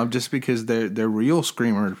 Just because they're real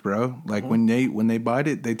screamers, bro. Like when they bite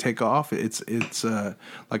it, they take off. It's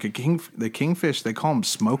like the kingfish. They call them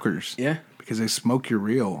smokers. Yeah. Because they smoke your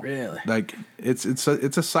reel. Really? Like it's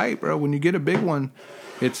a sight, bro. When you get a big one,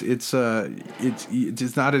 it's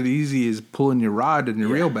not as easy as pulling your rod and your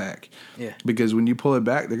reel back. Yeah. Because when you pull it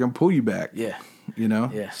back, they're gonna pull you back. Yeah.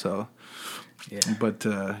 Yeah. So. Yeah. But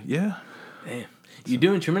yeah. Damn. You're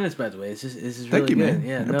doing tremendous, by the way. This is really Thank you, good. man.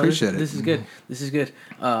 Yeah, I appreciate it. This is good. This is good.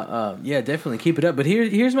 Yeah, definitely keep it up. But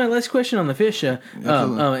here's my last question on the fish.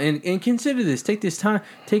 And consider this. Take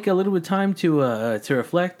a little bit of time to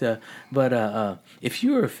reflect. But if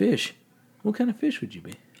you were a fish, what kind of fish would you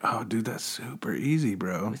be? Oh, dude, that's super easy,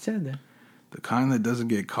 bro. What's that then? The kind that doesn't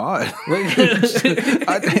get caught.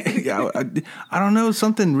 I don't know,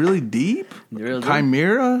 something really deep.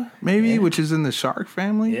 Chimera, maybe, which is in the shark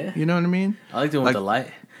family. Yeah. You know what I mean? I like the one with the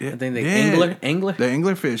light. Yeah. I think the angler. The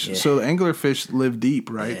anglerfish. Yeah. So the anglerfish live deep,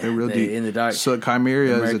 right? Yeah, they're real deep in the dark. So chimera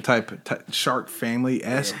is a type shark family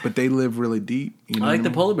esque, but they live really deep. You know I like the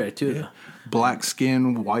polar bear too. Yeah. Black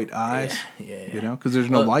skin, white eyes. Yeah. You know, because there's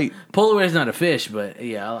no light. Polar bear's not a fish, but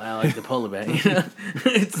yeah, I like the polar bear.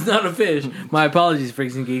 It's not a fish. My apologies,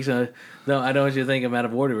 freaks and geeks. I don't want you to think I'm out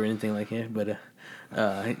of order or anything like that. But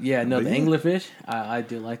the anglerfish, I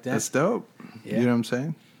do like that. That's dope. Yeah. You know what I'm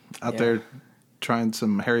saying? Out there trying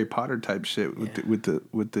some Harry Potter type shit with the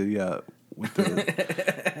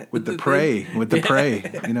prey.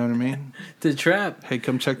 You know what I mean? To trap. Hey,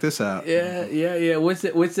 come check this out. Yeah. What's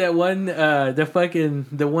that one?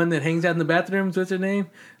 The one that hangs out in the bathrooms. What's her name?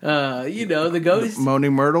 The ghost.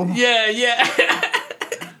 Moaning Myrtle. Yeah.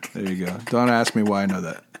 There you go. Don't ask me why I know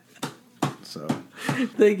that. So.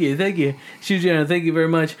 Thank you, Shoot, thank you very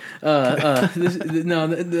much. That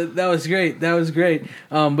was great.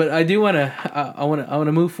 But I do I want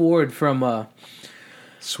to move forward from.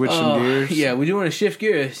 Switch some gears. Yeah, we do want to shift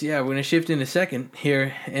gears. Yeah, we're going to shift in a second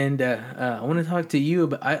here, and I want to talk to you.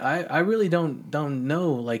 But I really don't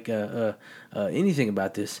know anything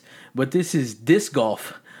about this. But this is disc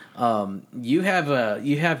golf. You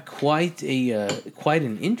have quite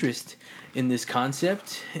an interest in this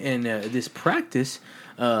concept and this practice.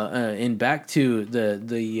 And back to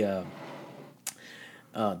the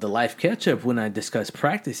life catch-up when I discuss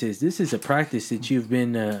practices. This is a practice that you've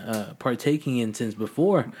been partaking in since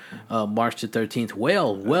before March the 13th.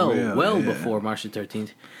 Well before March the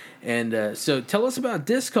 13th. And so tell us about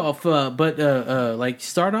disc golf.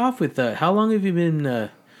 Start off with how long have you been...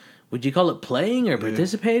 would you call it playing or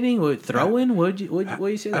participating or throwing? What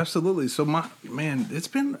you say? Absolutely. So it's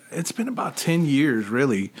been about 10 years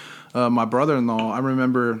really. My brother-in-law, I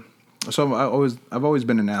remember. So I've always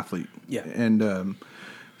been an athlete. Yeah. And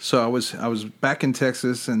so I was back in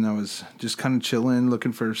Texas and I was just kind of chilling,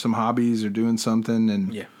 looking for some hobbies or doing something.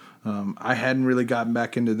 And I hadn't really gotten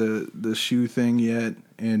back into the shoe thing yet.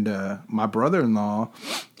 And my brother-in-law,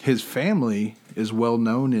 his family is well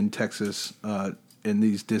known in Texas. In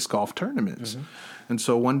these disc golf tournaments. Mm-hmm. And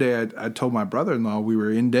so one day I told my brother-in-law, we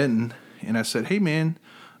were in Denton, and I said, hey man,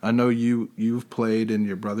 I know you've played and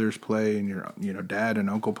your brothers play and your dad and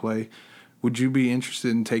uncle play. Would you be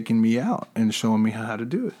interested in taking me out and showing me how to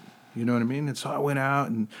do it? You know what I mean? And so I went out,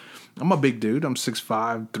 and I'm a big dude. I'm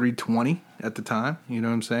 6'5", 320 at the time. You know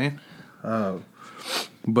what I'm saying?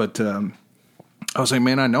 But I was like,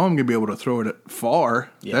 man, I know I'm going to be able to throw it far.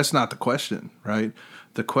 Yeah. That's not the question, right?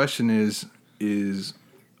 The question is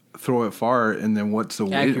throw it far, and then what's the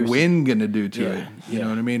wind going to do to it? You know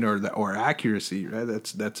what I mean? Or accuracy, right?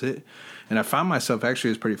 That's it. And I found myself,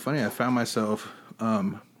 actually, it's pretty funny. I found myself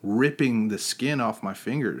ripping the skin off my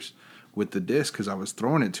fingers with the disc because I was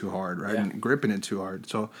throwing it too hard, right, and gripping it too hard.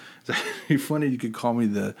 So it's actually funny. You could call me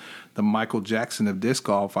the Michael Jackson of disc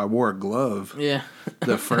golf. I wore a glove. Yeah.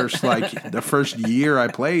 the first year I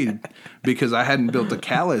played because I hadn't built a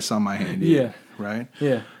callus on my hand yet. Yeah. Right.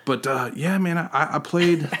 Yeah. But man, I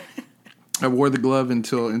played. I wore the glove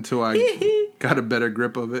until I got a better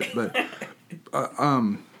grip of it, but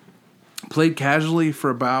played casually for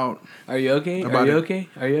about. Are you okay? Are you okay?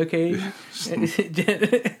 Are you okay?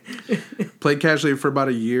 Played casually for about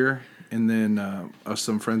a year, and then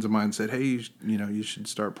some friends of mine said, "Hey, you should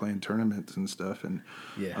start playing tournaments and stuff." And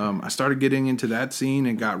I started getting into that scene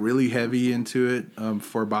and got really heavy into it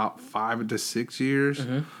for about 5 to 6 years.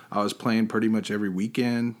 Mm-hmm. I was playing pretty much every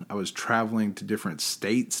weekend. I was traveling to different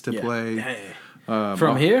states to play. Hey.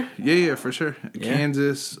 From here? Yeah, for sure. Yeah.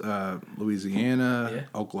 Kansas, Louisiana,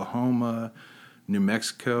 Oklahoma, New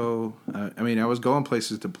Mexico. I was going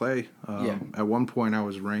places to play. At one point, I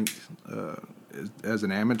was ranked as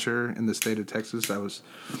an amateur in the state of Texas. I was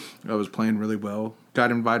playing really well.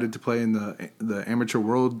 Got invited to play in the Amateur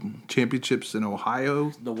World Championships in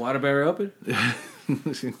Ohio. The Waterbury Open?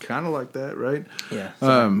 Kind of like that, right? Yeah.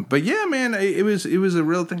 But yeah, man, it was a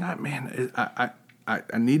real thing.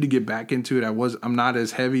 I need to get back into it. I'm not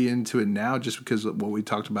as heavy into it now just because of what we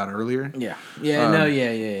talked about earlier. Yeah.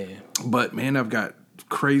 Yeah. But man, I've got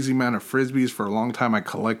crazy amount of Frisbees. For a long time I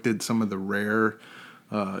collected some of the rare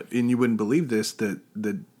and you wouldn't believe this that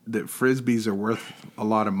Frisbees are worth a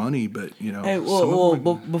lot of money, but Hey, well,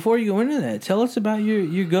 before you go into that, tell us about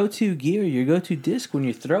your go-to gear, your go-to disc when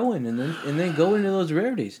you're throwing, and then go into those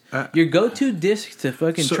rarities. Your go-to disc to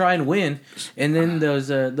fucking try and win, and then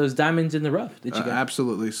those diamonds in the rough that you got.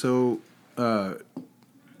 Absolutely. So I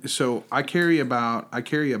carry a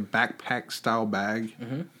backpack style bag,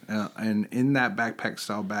 and in that backpack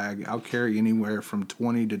style bag, I'll carry anywhere from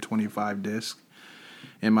 20 to 25 discs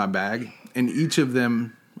in my bag, and each of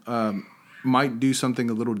them might do something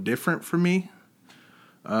a little different for me.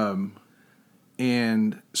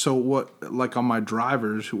 And so like on my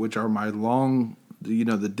drivers, which are my long,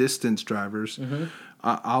 the distance drivers,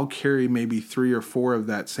 I'll carry maybe 3 or 4 of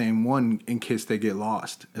that same one in case they get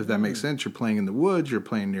lost. If that makes sense, you're playing in the woods, you're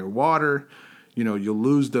playing near water, you'll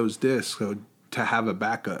lose those discs. So to have a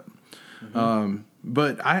backup.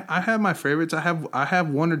 But I have my favorites. I have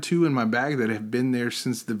 1 or 2 in my bag that have been there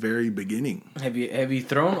since the very beginning. Have you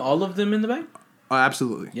thrown all of them in the bag? Oh,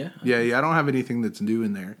 absolutely. Yeah. Yeah. I don't have anything that's new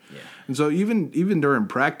in there. Yeah. And so even during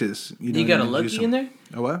practice, you got a lucky in there?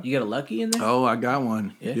 Oh, what? You got a lucky in there? Oh, I got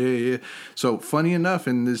one. Yeah. So funny enough,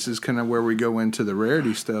 and this is kind of where we go into the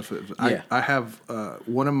rarity stuff. I have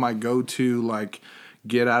one of my go-to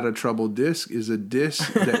get out of trouble disc is a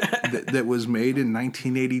disc that was made in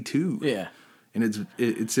 1982. Yeah. And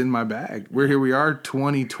it's in my bag. Here we are,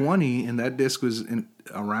 2020, and that disc was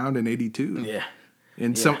around in 82. Yeah.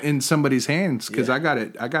 In somebody's hands because I got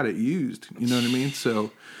it used. You know what I mean?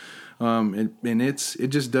 So, it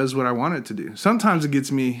just does what I want it to do. Sometimes it gets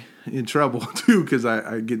me in trouble too because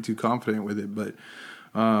I get too confident with it. But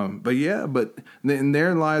then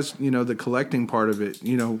there lies the collecting part of it.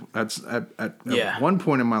 At one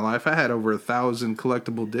point in my life I had over 1,000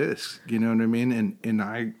 collectible discs. You know what I mean? And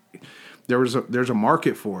there's a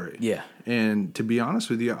market for it. Yeah. And to be honest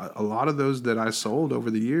with you, a lot of those that I sold over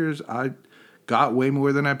the years, I got way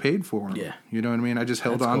more than I paid for them. Yeah. You know what I mean? I just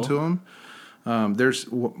held on to them. There's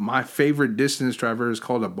my favorite distance driver is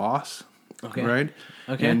called a Boss. Okay. Right.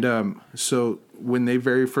 Okay. And so when they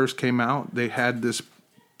very first came out, they had this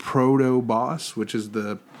Proto Boss, which is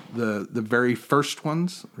the very first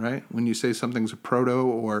ones. Right. When you say something's a proto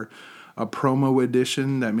or a promo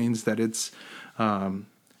edition, that means that it's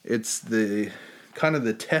the kind of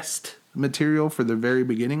the test material for the very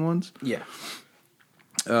beginning ones. Yeah.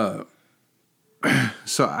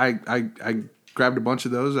 So I grabbed a bunch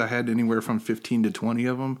of those. I had anywhere from 15 to 20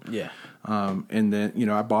 of them. Yeah. And then,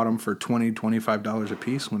 I bought them for $20, $25 a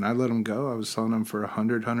piece. When I let them go, I was selling them for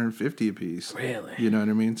 $100, $150 a piece. Really? You know what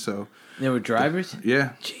I mean? So they were drivers?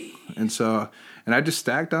 Yeah. Jeez. And I just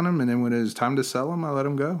stacked on them. And then when it was time to sell them, I let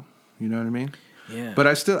them go. You know what I mean? Yeah. But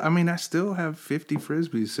I still have 50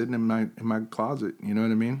 Frisbees sitting in my closet. You know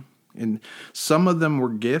what I mean? And some of them were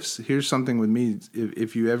gifts. Here's something with me: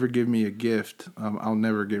 if you ever give me a gift, I'll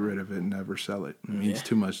never get rid of it and never sell it. It means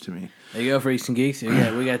too much to me. There you go, Freaks and Geeks.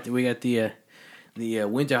 Yeah, we got the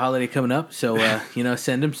winter holiday coming up, so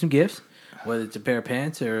send them some gifts, whether it's a pair of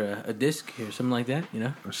pants or a disc or something like that.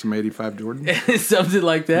 Or some 85 Jordan. Something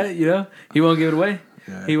like that. He won't give it away.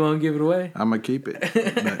 Yeah. He won't give it away. I'm gonna keep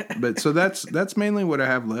it. But so that's mainly what I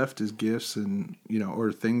have left is gifts and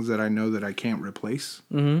or things that I know that I can't replace.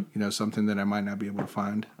 Mm-hmm. Something that I might not be able to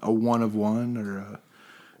find, a one of one, or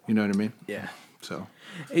you know what I mean? Yeah. So,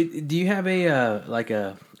 do you have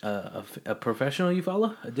a professional you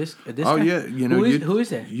follow? A disc oh guy? yeah, who is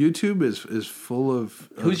that? YouTube is full of.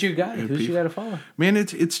 Who's your guy? Who's your guy to follow? Man,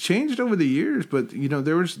 it's changed over the years, but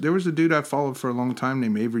there was a dude I followed for a long time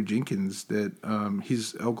named Avery Jenkins that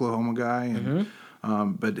he's an Oklahoma guy, and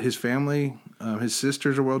but his family, his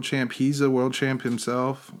sister's a world champ. He's a world champ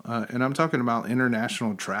himself, and I'm talking about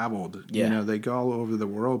international traveled. Yeah. They go all over the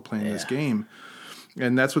world playing this game,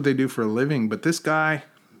 and that's what they do for a living. But this guy,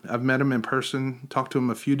 I've met him in person, talked to him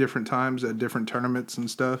a few different times at different tournaments and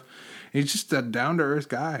stuff. He's just a down-to-earth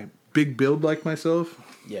guy, big build like myself.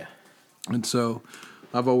 Yeah. And so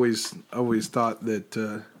I've always thought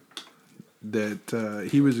that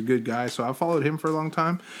he was a good guy, so I followed him for a long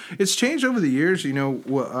time. It's changed over the years.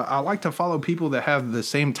 I like to follow people that have the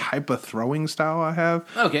same type of throwing style I have.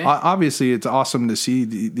 Okay. Obviously, it's awesome to see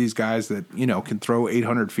these guys that, can throw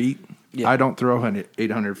 800 feet. Yeah. I don't throw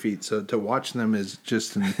 800 feet, so to watch them is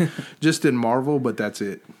just in marvel, but that's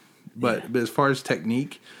it. But as far as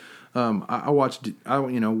technique, I watch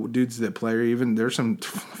dudes that play. Or even there's some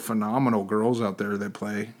phenomenal girls out there that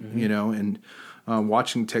play. And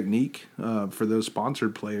watching technique for those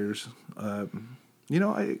sponsored players,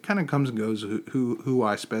 it kind of comes and goes who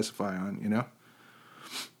I specify on.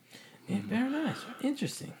 Yeah, very nice,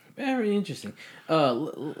 interesting. Very interesting.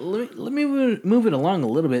 Let me move it along a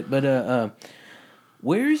little bit, but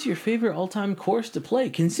where is your favorite all-time course to play?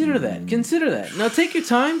 Consider that. Now, take your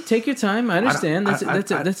time. I understand.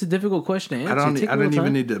 That's a difficult question to answer. I don't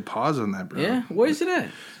even need to pause on that, bro. Yeah, where's it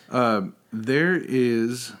at? There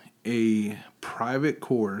is a private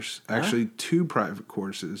course, actually 2 private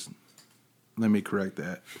courses. Let me correct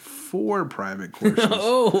that. 4 private courses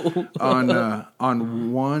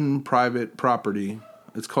on one private property.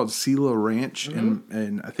 It's called Sela Ranch,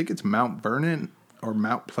 and I think it's Mount Vernon or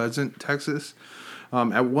Mount Pleasant, Texas.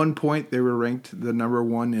 At one point, they were ranked the number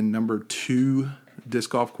 1 and number 2 disc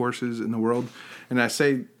golf courses in the world. And I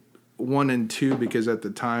say 1 and 2 because at the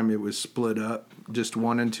time it was split up, just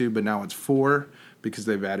 1 and 2, but now it's 4 because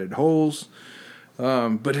they've added holes.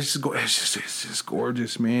 But it's just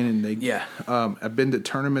gorgeous, man. And I've been to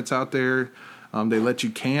tournaments out there. They let you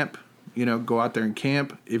camp, go out there and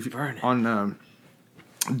camp on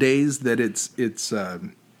days that it's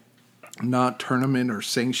not tournament or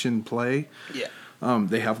sanctioned play. Yeah.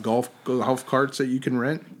 They have golf carts that you can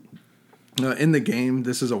rent. In the game,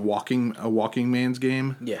 this is a walking man's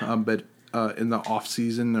game. Yeah. But in the off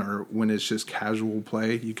season or when it's just casual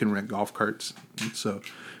play, you can rent golf carts. So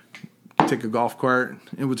take a golf cart,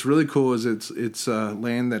 and what's really cool is it's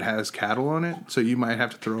land that has cattle on it, so you might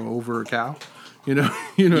have to throw over a cow. You know what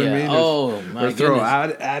I mean? Oh, my goodness. Or throw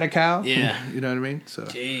at a cow. Yeah. You know what I mean? So.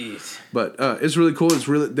 Jeez. But it's really cool. It's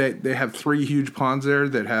really they have 3 huge ponds there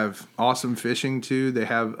that have awesome fishing too. They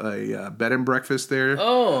have a bed and breakfast there.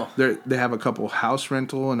 Oh. They have a couple house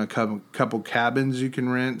rental and a couple cabins you can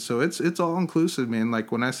rent. So it's all inclusive, man.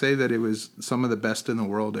 Like when I say that it was some of the best in the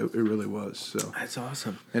world, it really was. So that's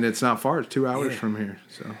awesome. And it's not far. It's 2 hours from here.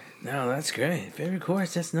 So. No, that's great. Favorite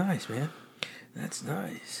course. That's nice, man. That's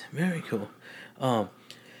nice. Very cool.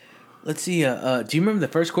 Let's see. Do you remember the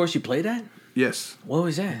first course you played at? Yes. What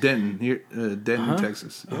was that? Denton,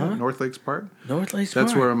 Texas. Yeah, North Lakes Park. North Lakes Park.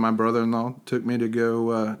 That's where my brother-in-law took me to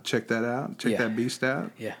go check that out, that beast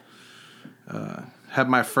out. Yeah. Had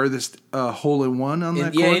my furthest hole-in-one on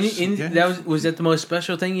that course. That was that the most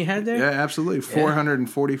special thing you had there? Yeah, absolutely.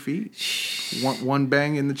 440 feet. One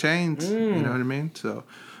bang in the chains. You know what I mean? So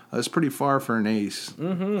it's pretty far for an ace.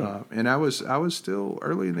 Mm-hmm. And I was still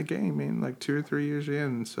early in the game, man, like 2 or 3 years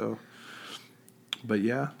in. So, but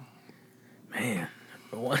yeah. Man.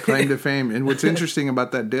 Claim to fame. And what's interesting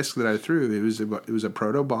about that disc that I threw, it was a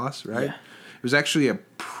Proto Boss, right? Yeah. It was actually a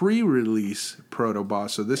pre-release Proto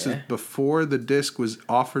Boss. So this is before the disc was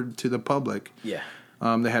offered to the public. Yeah.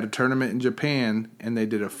 They had a tournament in Japan, and they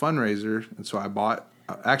did a fundraiser. And so I bought...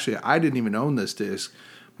 Actually, I didn't even own this disc.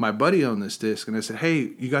 My buddy owned this disc, and I said,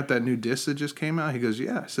 "Hey, you got that new disc that just came out?" He goes,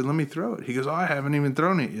 "Yeah." I said, "Let me throw it." He goes, "Oh, I haven't even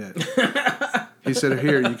thrown it yet." He said,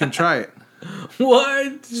 "Here, you can try it."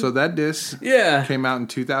 What? So that disc Yeah. came out in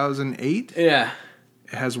 2008. Yeah.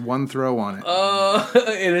 It has one throw on it.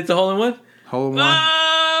 And it's a hole-in-one? Hole in one.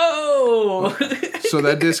 Oh! So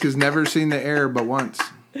that disc has never seen the air but once.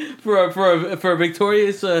 for a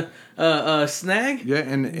victorious snag? Yeah,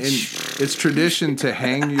 and it's tradition to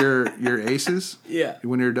hang your aces Yeah.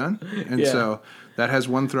 when you're done. And so that has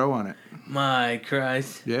one throw on it. My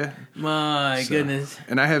Christ. Yeah. My goodness.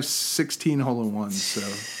 And I have 16 hole-in-ones, so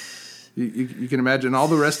you can imagine all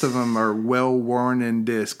the rest of them are well-worn in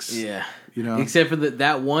discs. Yeah. You know, except for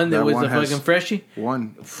that one that was one the fucking freshie.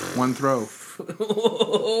 One throw.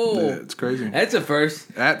 Yeah, it's crazy. That's a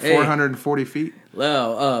first At 440 feet.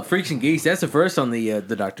 Well, Freaks and Geeks. That's the first on the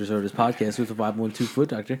Doctor's Orders podcast with the 512 Foot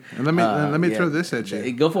Doctor. And let me throw this at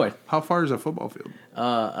you. Go for it. How far is a football field?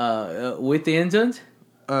 With the end zones.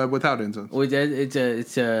 Without end zones. With that,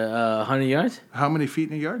 it's 100 yards. How many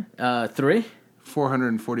feet in a yard? 3.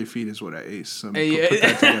 440 feet is what I ace. So put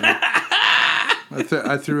that together.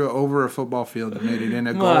 I threw it over a football field and made it in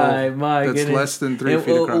a goal My that's goodness. less than 3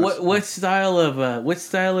 feet across. What style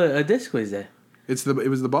of disc was that? It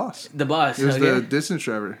was the boss. The boss. It was the distance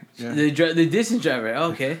driver. Yeah. The distance driver.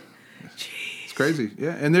 Okay. It's crazy.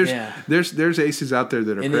 Yeah, and there's aces out there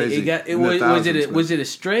that are crazy. Was it a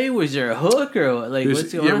stray? Was there a hook or like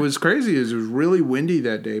what's going on? It was crazy. It was really windy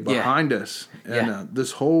that day behind us, and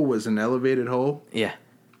this hole was an elevated hole. Yeah.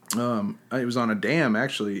 It was on a dam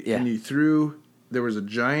actually, Yeah. and there was a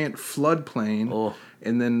giant floodplain,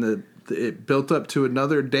 and then it built up to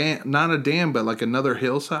another dam, not a dam, but like another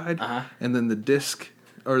hillside, and then the disc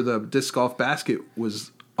golf basket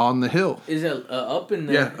was on the hill. Is it up and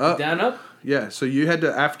up. down up? Yeah, so you had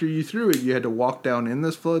to, after you threw it, you had to walk down in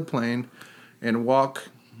this floodplain and walk,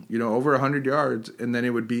 over 100 yards, and then it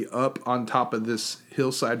would be up on top of this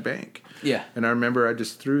hillside bank. Yeah. And I remember I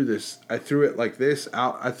just threw this. I threw it like this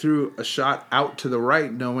out. I threw a shot out to the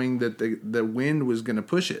right, knowing that the wind was going to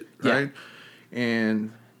push it, right? Yeah.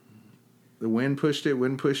 And the wind pushed it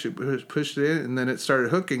in, and then it started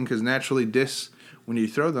hooking because naturally discs, when you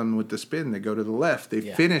throw them with the spin, they go to the left. They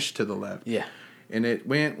finish to the left. Yeah. And it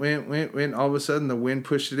went. All of a sudden, the wind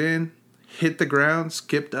pushed it in, hit the ground,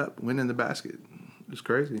 skipped up, went in the basket. It was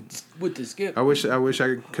crazy. With the skip. I wish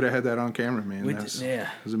I could have had that on camera, man. It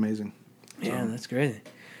was amazing. Yeah, that's crazy.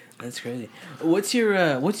 That's crazy. What's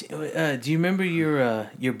your do you remember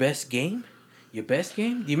your best game? Your best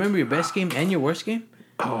game? Do you remember your best game and your worst game?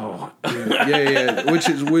 Oh, yeah.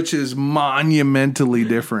 Which is monumentally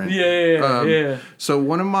different. Yeah. So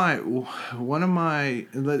one of my,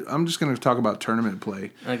 I'm just going to talk about tournament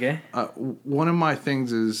play. Okay. One of my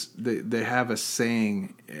things is they have a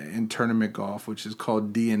saying in tournament golf, which is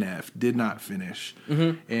called DNF, did not finish.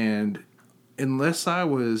 Mm-hmm. And unless I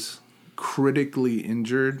was critically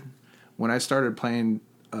injured, when I started playing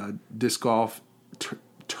disc golf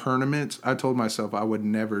tournaments, I told myself I would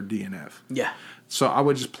never DNF. Yeah. So I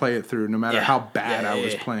would just play it through no matter how bad I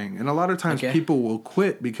was playing. And a lot of times people will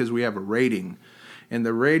quit because we have a rating. And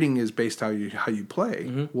the rating is based on how you play.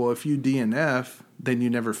 Mm-hmm. Well, if you DNF, then you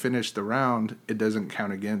never finish the round. It doesn't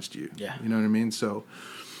count against you. Yeah. You know what I mean? So,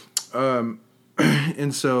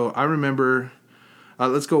 and so I remember,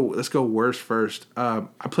 let's go worse first. I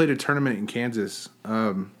played a tournament in Kansas,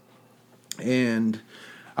 and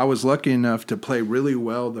I was lucky enough to play really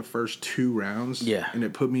well the first 2 rounds. Yeah. And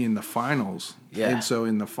it put me in the finals. Yeah. And so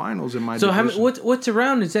in the finals in my division, what's a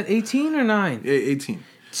round? Is that 18 or 9? 18.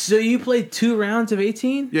 So you played 2 rounds of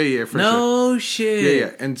 18? Yeah, for sure. No shit.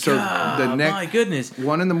 Yeah. And so the next, my goodness,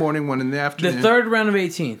 1 in the morning, 1 in the afternoon. The third round of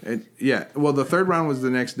 18. Well, the third round was the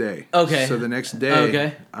next day. Okay. So the next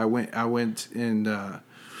day, I went and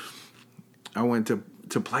I went to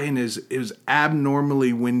play, and it was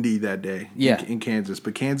abnormally windy that day. In Kansas,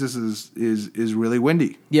 but Kansas is really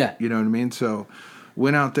windy. Yeah. You know what I mean? So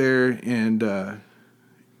went out there and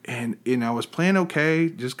I was playing okay,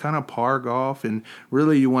 just kind of par golf, and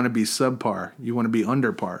really you want to be subpar, you want to be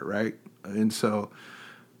under par, right? And so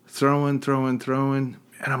throwing, and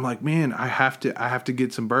I'm like, man, I have to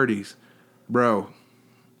get some birdies, bro.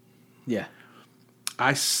 Yeah,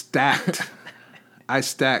 I stacked.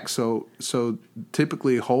 So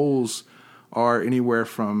typically holes are anywhere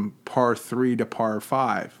from par 3 to par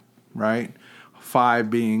 5, right? 5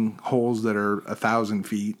 being holes that are 1,000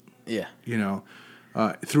 feet. Yeah,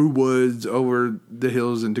 through woods, over the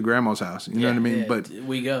hills, into grandma's house. You know what I mean? But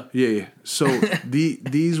we go. Yeah. So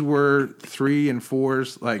these were 3 and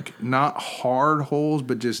 4s, like not hard holes,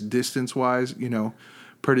 but just distance wise,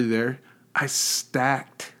 pretty there. I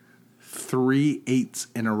stacked 3 8s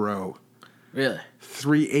in a row. Really?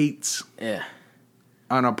 3 8s. Yeah.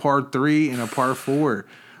 On a par 3 and a par 4,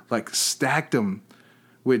 like stacked them.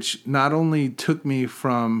 which not only took me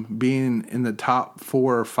from being in the top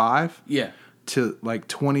 4 or 5 to like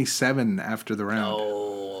 27 after the round.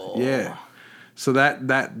 Oh. Yeah. So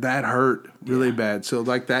that hurt really bad. So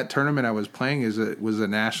like that tournament I was playing was a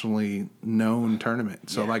nationally known tournament.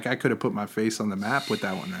 So like I could have put my face on the map with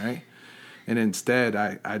that one, right? And instead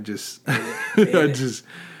I just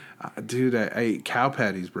dude, I ate cow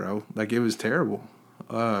patties, bro. Like it was terrible.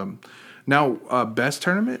 Now best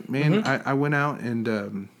tournament, man. I went out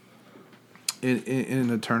and in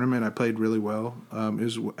a tournament I played really well. It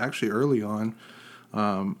was actually early on.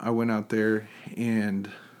 I went out there and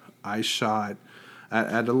I shot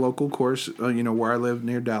at a local course, where I live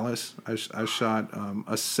near Dallas. I shot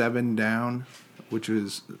a 7 down, which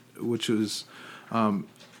was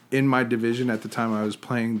in my division at the time. I was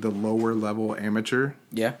playing the lower level amateur.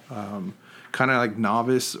 Yeah. Kind of like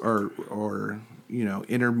novice or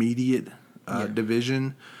intermediate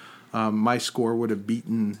division. My score would have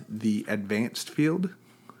beaten the advanced field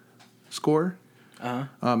score.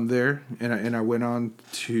 There, and I went on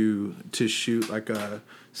to shoot like a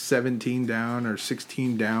 17 down or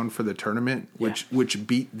 16 down for the tournament, which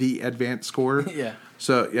beat the advanced score. Yeah.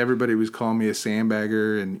 So everybody was calling me a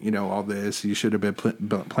sandbagger and all this. You should have been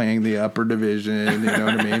playing the upper division. You know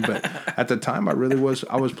what I mean? But at the time, I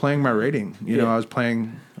was playing my rating. I was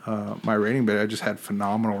playing my rating, but I just had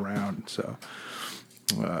phenomenal round. So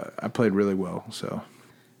I played really well. So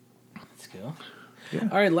let's go. Yeah.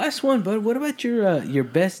 All right, last one. But what about your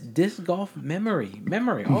best disc golf memory?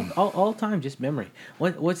 All time, just memory.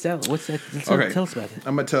 What's that? Okay. Tell us about it.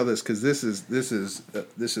 I'm gonna tell this because this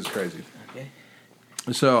is crazy. Okay.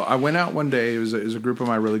 So I went out one day. It was a group of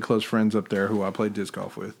my really close friends up there who I played disc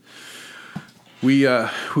golf with. We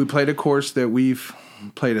played a course that we've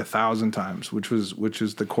played 1,000 times, which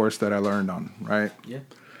is the course that I learned on, right? Yeah.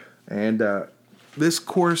 And this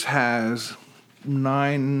course has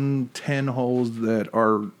 9-10 holes that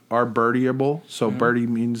are birdieable. So birdie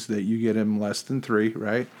means that you get in less than 3,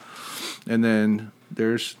 right? And then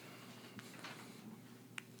there's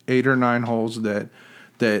 8 or 9 holes that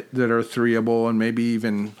are threeable and maybe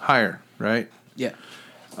even higher, right? Yeah.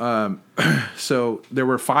 So there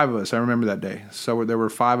were 5 of us. I remember that day. So there were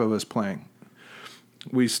 5 of us playing.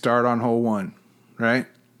 We start on hole 1, right?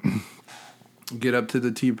 Get up to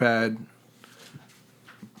the tee pad.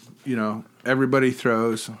 Everybody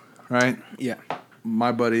throws, right? Yeah.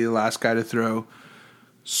 My buddy, the last guy to throw.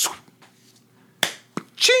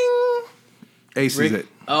 Ching! Aces it.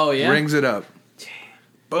 Oh, yeah? Rings it up.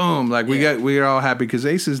 Boom. Like we're all happy because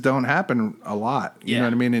aces don't happen a lot. You know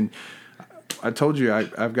what I mean? And I told you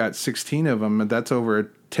I've got 16 of them, and that's over a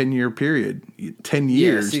 10-year period. 10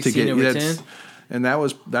 years to get over 10. And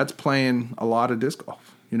that's playing a lot of disc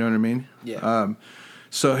golf. You know what I mean? Yeah.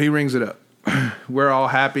 So he rings it up. We're all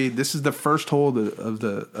happy. This is the first hole of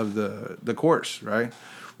the course, right?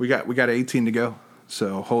 We got 18 to go.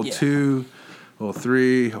 So hole 2, hole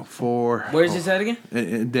 3, hole 4. Where's this at again?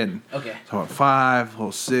 In Denton. Okay. So hole 5,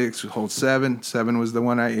 hole 6, hole 7. 7 was the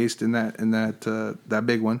one I aced in that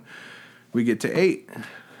big one. We get to 8,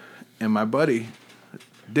 and my buddy,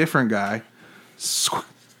 different guy,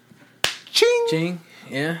 ching,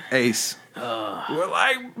 yeah, ace. We're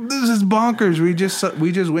like, this is bonkers. We just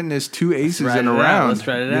witnessed 2 aces in a round. Let's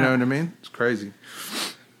try it out. You know what I mean? It's crazy.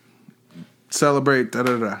 Celebrate.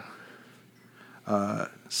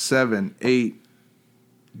 7, 8.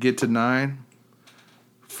 Get to 9.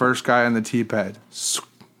 First guy on the tee pad.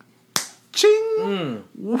 Ching.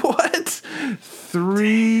 What?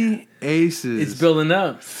 3 aces. It's building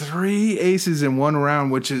up. 3 aces in one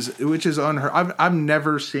round, which is unheard. I've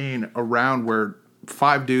never seen a round where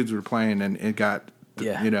 5 dudes were playing and it got,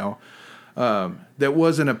 that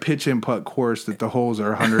wasn't a pitch and putt course that the holes are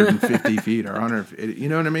 150 feet or 100. You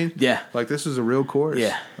know what I mean? Yeah. Like this is a real course.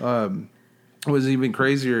 Yeah. What was even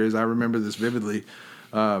crazier is I remember this vividly.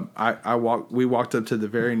 We walked up to the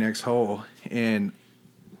very next hole and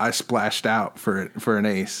I splashed out for an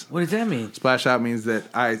ace. What does that mean? Splash out means that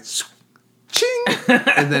I ching,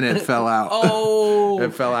 and then it fell out. Oh,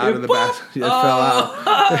 it fell out of the basket. It fell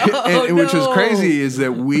out. And which was crazy is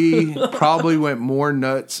that we probably went more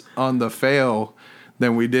nuts on the fail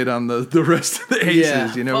than we did on the rest of the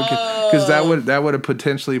aces. Yeah. Because that would have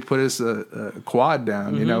potentially put us a quad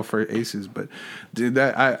down, for aces. But dude,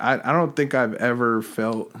 that I don't think I've ever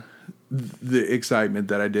felt the excitement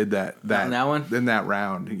that I did that one in that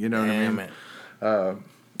round. You know what I mean?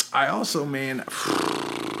 I also, man,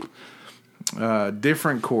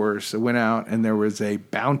 different course. I went out and there was a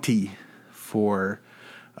bounty for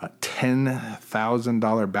a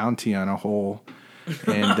 $10,000 bounty on a hole,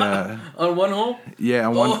 and on one hole. Yeah,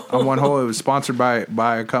 on one hole. It was sponsored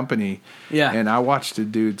by a company. Yeah, and I watched a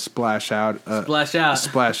dude splash out, and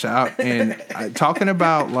talking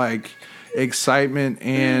about like excitement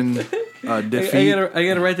and defeat. I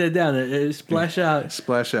gotta write that down. Splash out.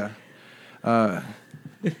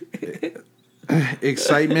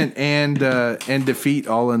 Excitement and defeat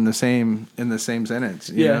all in the same sentence.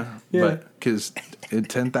 You know? But because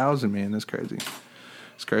 10,000, man, that's crazy.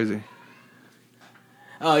 It's crazy.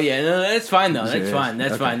 Oh yeah, no, that's fine though. That's fine.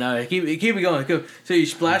 That's fine. No, keep it going. Cool. So you're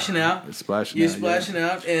splashing out. You're splashing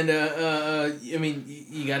out, and I mean,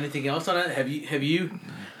 you got anything else on it? Have you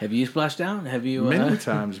splashed out? Have you? Many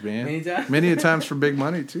times, man. Many times for big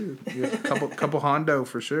money too. Yeah, couple hondo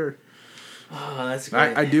for sure. Oh, that's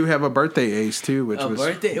great. I do have a birthday ace too, which was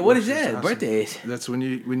birthday. What is that? Awesome. Birthday ace. That's when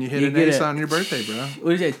you hit an ace on your birthday, bro.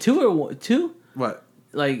 What is that? 2 or 2? What?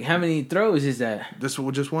 Like how many throws is that? This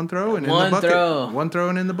just one throw and one in the bucket. Throw. One throw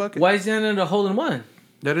and in the bucket. Why is that not a hole in one?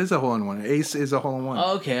 That is a hole in one. Ace is a hole in one.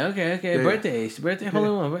 Oh, okay. Yeah, birthday ace, birthday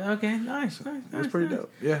hole in one. Okay, nice. That's pretty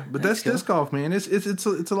dope. Yeah, but that's cool. Disc golf, man. It's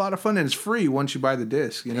a lot of fun and it's free once you buy the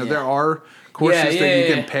disc. You know, there are courses that you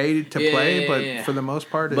can pay to play, but for the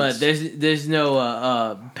most part, but there's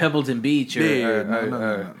no Pebbleton Beach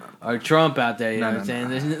or Trump out there. You know what I'm saying?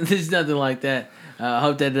 There's nothing like that. I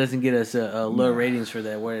hope that doesn't get us low ratings for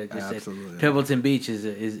that. Where it just said Pebbleton Beach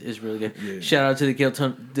is really good. Yeah. Shout out to the Kill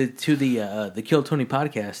Tony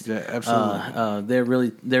podcast. Yeah,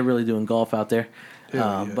 absolutely. They're really doing golf out there,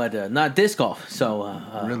 but not disc golf. So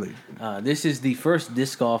really, this is the first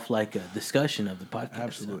disc golf discussion of the podcast.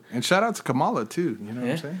 Absolutely, and shout out to Kamala too. You know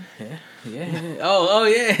what I'm saying? Yeah. Oh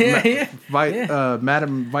yeah.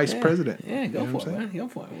 Madam Vice President. Yeah, go for it, man. Go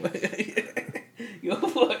for it. Go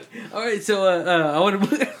for it. All right, so I want to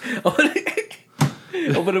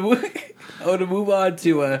move on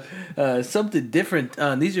to something different.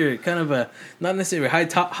 These are kind of not necessarily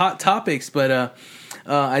hot topics, but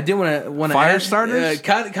I did want to fire starters,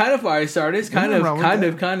 kind of fire starters, kind of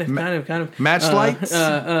match lights,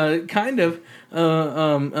 kind of.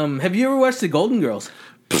 Have you ever watched the Golden Girls?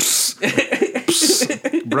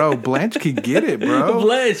 Bro, Blanche could get it, bro.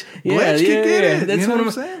 Blanche could get it. That's you know one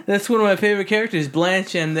of my, that's one of my favorite characters,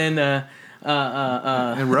 Blanche, and then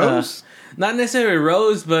and Rose. Not necessarily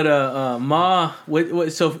Rose, but Ma.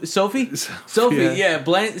 Sophie? Sophie, yeah.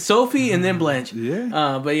 Blanche, Sophie, and then Blanche.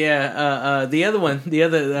 Yeah. But the other one,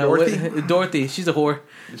 Dorothy. She's a whore.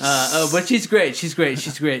 But she's great. She's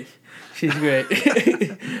great.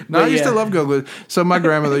 No, I used to love Go. So my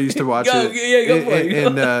grandmother used to watch it. Yeah, go for it.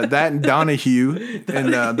 And that and Donahue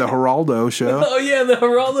and the Geraldo show. Oh yeah, the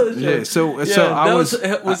Geraldo show. Yeah, so I was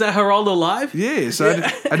that Geraldo live? Yeah, so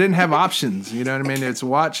I didn't have options. You know what I mean? It's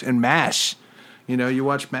watch and MASH. You know, you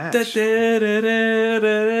watch MASH. You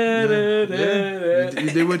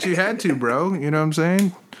did what you had to, bro. You know what I'm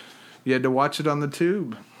saying? You had to watch it on the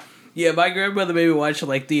tube. Yeah, my grandmother made me watch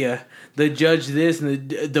like the Judge this and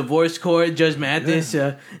the divorce court, Judge Mathis,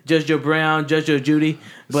 Judge Joe Brown, Judge Joe Judy,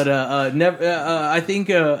 but never. I think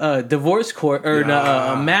divorce court or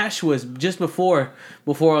MASH was just before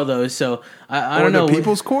all those. So I don't know.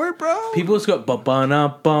 People's Court, bro. People's Court. Bump.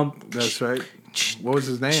 That's right. What was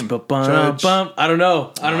his name? Judge. I don't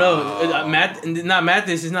know. Not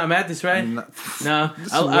Mathis. It's not Mathis, right? No.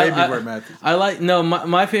 This is way before Mathis. I like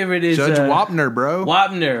my favorite is Judge Wapner, bro.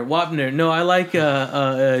 Wapner. No, I like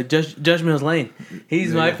Judge Mills Lane.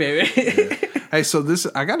 He's my favorite. Yeah. Hey, so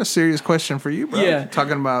I got a serious question for you, bro. Yeah.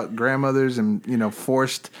 Talking about grandmothers and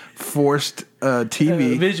forced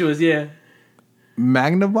TV visuals. Yeah.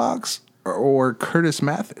 Magnavox or Curtis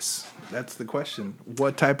Mathis? That's the question.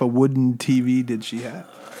 What type of wooden TV did she have?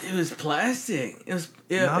 It was plastic. It was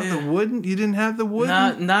the wooden. You didn't have the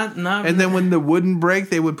wooden. Not. And then when the wooden break,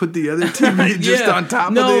 they would put the other TV just on top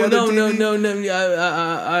of the other TV. No.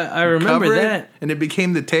 I remember that. And it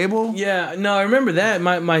became the table. Yeah, no, I remember that.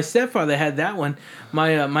 My stepfather had that one.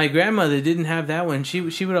 My grandmother didn't have that one. She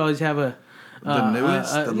would always have the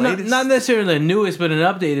latest. Not necessarily the newest, but an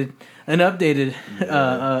updated a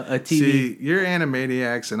TV. See, you're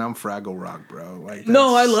Animaniacs and I'm Fraggle Rock, bro.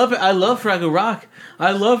 No, I love it. I love Fraggle Rock.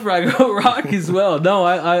 I love Fraggle Rock as well. No,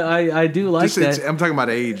 I do like that. I'm talking about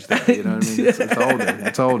age, though, you know what I mean? It's older.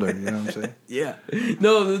 It's older, you know what I'm saying? Yeah.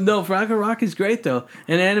 No, Fraggle Rock is great, though.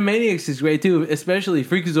 And Animaniacs is great, too, especially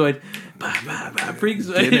Freakazoid.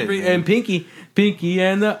 Freakazoid and Pinky. Pinky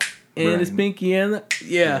and it's Pinky and the...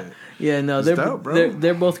 Yeah, no,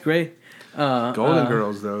 they're both great. Golden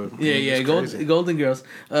Girls, though. Golden Girls.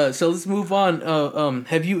 So let's move on.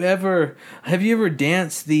 Have you ever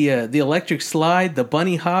danced the electric slide, the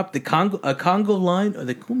bunny hop, the congo line, or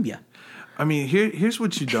the cumbia? I mean, here's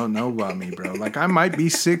what you don't know about me, bro. Like, I might be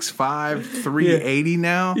 6'5", 380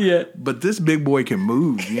 now. Yeah. But this big boy can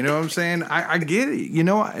move. You know what I'm saying? I get it. You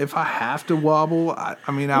know, if I have to wobble,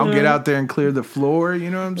 I'll get out there and clear the floor. You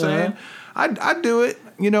know what I'm saying? I do it,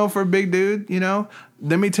 you know, for a big dude, you know.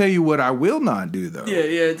 Let me tell you what I will not do, though.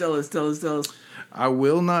 Yeah. Tell us. I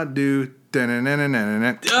will not do... Don't Oh,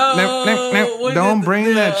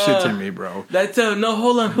 bring that shit to me, bro. That's no,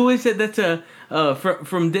 hold on. Who is it? That's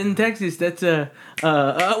from Denton, Texas. That's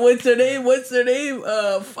what's her name? What's her name?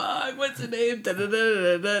 What's her name?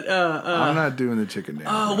 I'm not doing the chicken dance.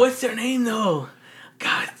 Oh, what's her name though?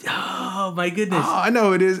 God, oh my goodness. Oh, I know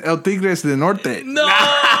who it is. El Tigres del Norte. No,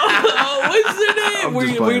 what's their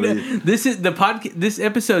name? This is the podcast. This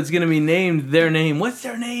episode's gonna be named their name. What's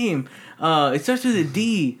their name? It starts with a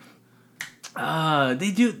D.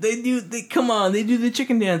 They do come on, they do the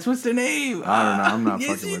chicken dance. What's their name? I don't know. I'm not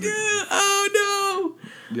yes, fucking with do. it. Oh no.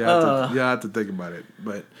 You have to think about it,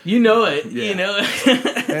 but you know it. Yeah. You know.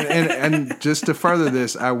 and just to further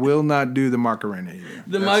this, I will not do the Macarena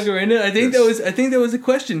either. Macarena. I think that was a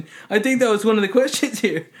question. I think that was one of the questions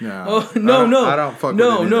here. No. Oh no. I don't fuck with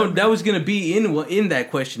No. that, That was gonna be in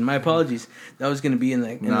that question. My apologies. That was gonna be in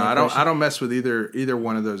that. I don't mess with either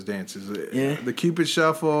one of those dances. Yeah. The Cupid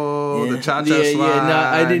Shuffle, the Cha Cha Slide. Yeah. No,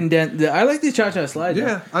 I didn't dance. I like the Cha Cha Slide. Though.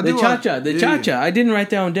 Yeah, I do. The Cha Cha. I didn't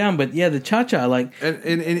write that one down, but yeah, the Cha Cha. Like,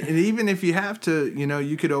 and even if you have to, you know,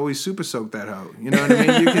 you could always super soak that hoe. You know what I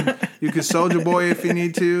mean? You could Soldier Boy if you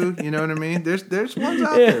need to. You know what I mean? There's ones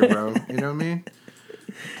out there, bro. You know what I mean?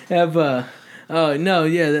 Oh no,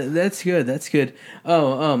 yeah, that's good. That's good.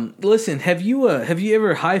 Oh, listen, have you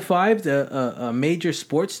ever high-fived a major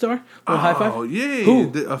sports star? Or high five? Oh yeah,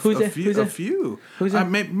 Who's that? A few. Who's that?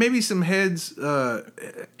 Maybe some heads.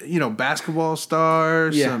 You know, basketball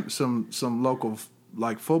stars. Yeah. Some local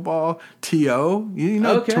like football. T.O. You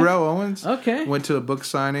know, Okay. Terrell Owens. Okay. Went to a book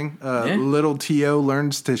signing. Yeah. Little T.O.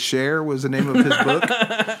 Learns to Share was the name of his book.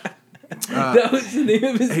 That was the name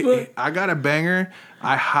of his book. I got a banger.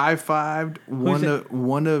 I high-fived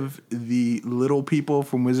one of the little people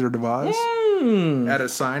from Wizard of Oz at a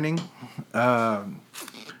signing. Blake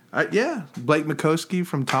Mycoskie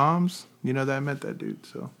from Tom's. You know that I met that dude.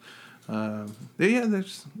 So,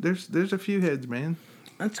 there's a few heads, man.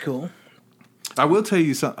 That's cool. I will tell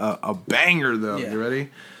you a banger though. Yeah. You ready?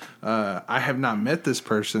 I have not met this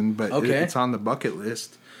person, but it's on the bucket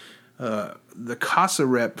list. The CASA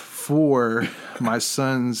rep for my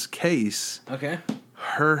son's case. Okay.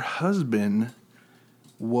 Her husband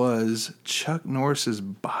was Chuck Norris's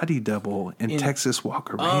body double in Texas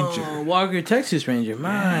Walker Ranger. Oh, Walker Texas Ranger.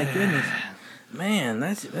 My goodness, man,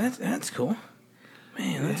 that's cool.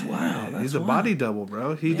 Man, that's wild. He's a body double,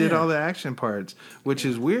 bro. He did all the action parts, which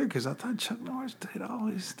is weird because I thought Chuck Norris did all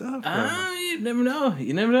his stuff, bro. You never know.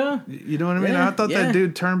 You never know. You know what I mean? Yeah, I thought that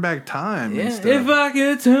dude turned back time and stuff. If I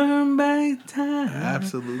could turn back time.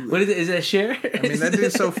 Absolutely. What is it? Is that Cher? I mean, that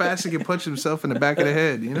dude's so fast he can punch himself in the back of the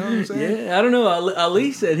head. You know what I'm saying? Yeah, I don't know.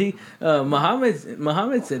 Ali said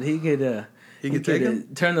Muhammad said he could. He could take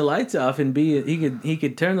him? Turn the lights off and be. He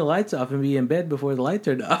could turn the lights off and be in bed before the light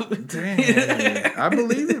turned off. Damn, I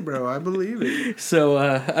believe it, bro. I believe it. So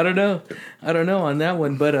I don't know on that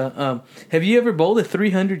one. But have you ever bowled a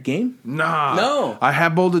 300 game? Nah, No. I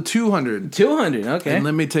have bowled a 200. 200. Okay. And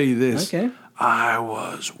let me tell you this. Okay. I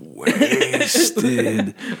was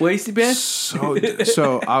wasted. Wasted, man.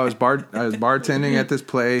 So I was bartending at this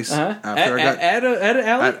place after I got at an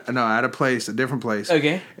alley. at a place, a different place.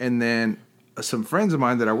 Okay. And then some friends of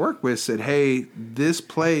mine that I work with said, "Hey, this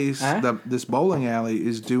place, this bowling alley,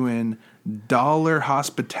 is doing dollar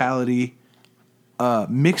hospitality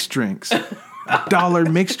mixed drinks."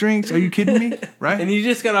 $1 mixed drinks? Are you kidding me? Right? And you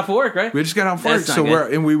just got off work, right? We just got off work, That's not so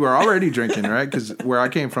good. we were already drinking, right? Because where I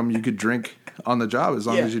came from, you could drink on the job as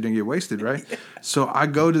long as you didn't get wasted, right? So I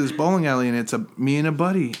go to this bowling alley, and it's me and a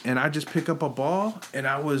buddy, and I just pick up a ball, and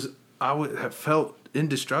I have felt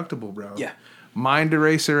indestructible, bro. Yeah. Mind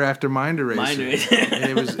eraser after mind eraser, Mind eraser.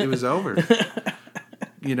 and it was over.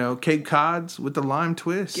 You know, Cape Cods with the lime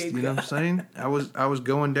twist. You know what I'm saying? I was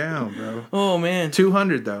going down, bro. Oh man,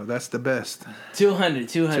 200 though. That's the best.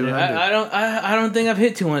 200. I don't think I've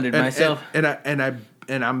hit 200 myself.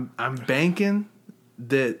 And I'm banking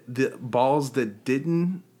that the balls that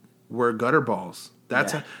didn't were gutter balls.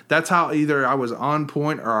 That's how either I was on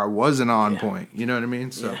point or I wasn't on point. You know what I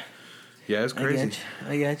mean? So yeah, it's crazy.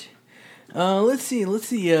 I got you. Let's see.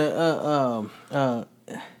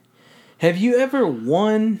 Have you ever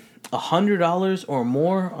won $100 or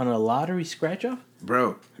more on a lottery scratch off?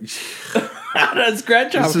 Bro,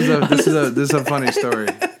 Scratch off. this is a funny story.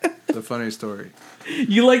 The a funny story.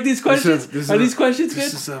 You like these questions? Are these questions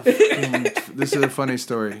good? This is a funny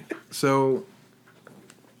story. So,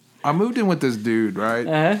 I moved in with this dude,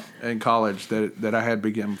 right? In college that I had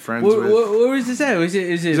become friends with. Where was this at?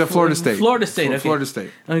 Is it at Florida State. Florida State, okay. Florida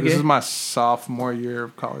State. Okay. This is my sophomore year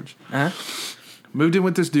of college. Moved in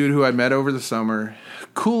with this dude who I met over the summer.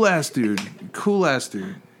 Cool ass dude.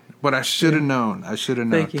 But I should have known.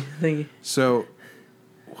 Thank you. So,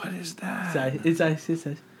 what is that? It's ice.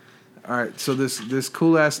 All right, so this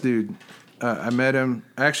cool ass dude, I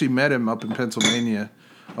actually met him up in Pennsylvania.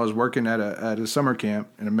 I was working at a summer camp,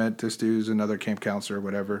 and I met this dude who's another camp counselor or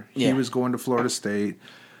whatever. Yeah. He was going to Florida State.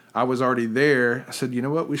 I was already there. I said, you know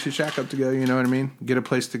what, we should shack up together, you know what I mean? Get a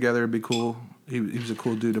place together, it'd be cool. He was a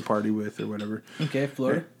cool dude to party with or whatever. Okay,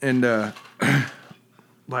 Florida. And,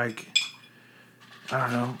 like, I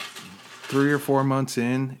don't know, 3 or 4 months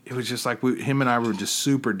in, it was just like him and I were just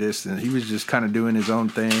super distant. He was just kind of doing his own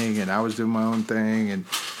thing, and I was doing my own thing. And,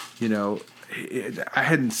 you know, I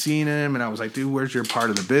hadn't seen him, and I was like, dude, where's your part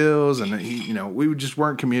of the bills? And he, you know, we just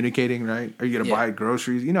weren't communicating, right? Are you going to buy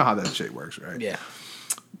groceries? You know how that shit works, right? Yeah.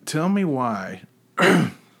 Tell me why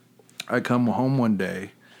I come home one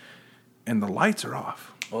day, and the lights are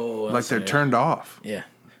off. Oh, like they're turned off. Yeah.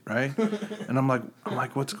 Right? And I'm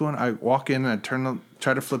like, what's going on? I walk in and I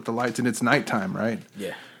try to flip the lights, and it's nighttime, right?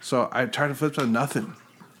 Yeah. So I try to flip to nothing.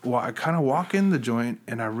 Well, I kind of walk in the joint,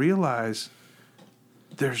 and I realize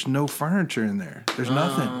there's no furniture in there. There's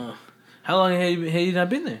nothing. How long had you not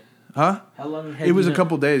been there? Huh? How long had it was a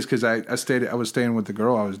couple days because I was staying with the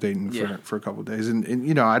girl I was dating for a couple days, and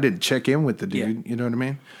you know, I didn't check in with the dude. You know what I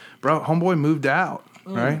mean? Bro, homeboy moved out,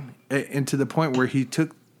 right? And to the point where he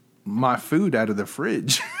took my food out of the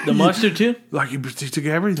fridge. The mustard too? Like he took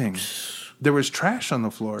everything. There was trash on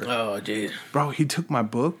the floor. Oh, dude. Bro, he took my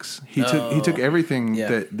books. He took everything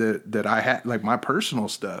that I had, like my personal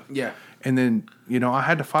stuff. Yeah. And then, you know, I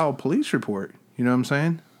had to file a police report. You know what I'm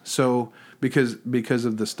saying? So because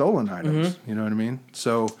of the stolen items, you know what I mean?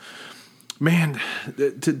 So, man,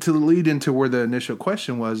 to lead into where the initial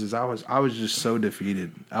question was I was just so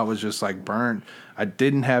defeated. I was just like burnt. I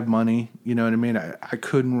didn't have money. You know what I mean? I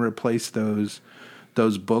couldn't replace those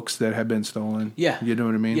books that had been stolen. Yeah. You know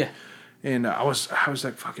what I mean? Yeah. And I was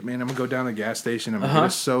like, fuck it, man. I'm going to go down to the gas station. I'm going to get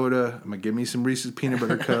a soda. I'm going to get me some Reese's Peanut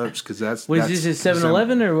Butter Cups because that's... Was this a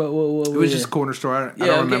 7-Eleven or what it was just a corner store. I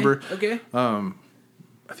don't remember. Okay. I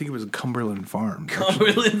think it was Cumberland Farms.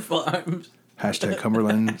 Cumberland Farms. Hashtag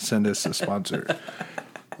Cumberland, send us a sponsor.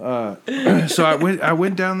 So I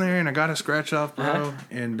went down there and I got a scratch off, bro.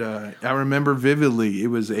 And I remember vividly, it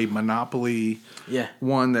was a Monopoly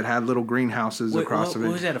one that had little greenhouses across of it.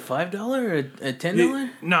 What was that, a $5 or a $10?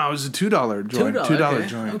 No, it was a $2 joint. $2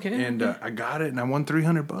 joint. Okay. And I got it and I won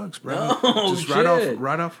 $300, bro. Oh, just shit.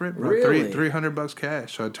 right off rip, bro. Really? $300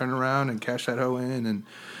 cash. So I turned around and cashed that hoe in, and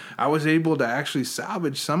I was able to actually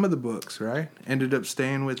salvage some of the books, right? Ended up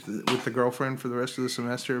staying with the girlfriend for the rest of the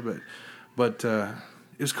semester, but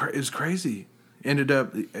it was crazy. Ended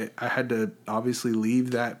up, I had to obviously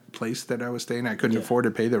leave that place that I was staying. I couldn't afford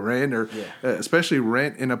to pay the rent, or especially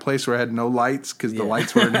rent in a place where I had no lights because the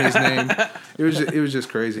lights were in his name. It was just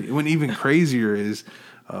crazy. When even crazier is,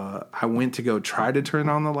 I went to go try to turn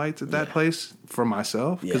on the lights at that place for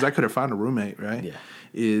myself because I could have found a roommate. Right? Yeah.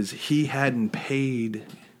 Is he hadn't paid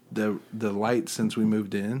the light since we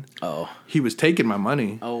moved in. Oh. He was taking my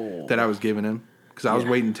money that I was giving him because I was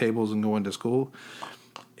waiting tables and going to school.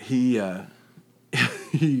 He had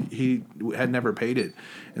never paid it.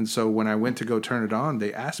 And so when I went to go turn it on,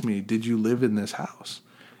 they asked me, "Did you live in this house?"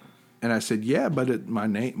 And I said, "Yeah, but my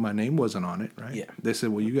name wasn't on it, right?" Yeah. They said,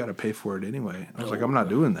 "Well, you got to pay for it anyway." I was like, "I'm not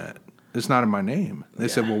doing that. It's not in my name." They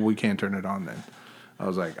said, "Well, we can't turn it on then." I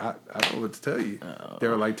was like, I don't know what to tell you. They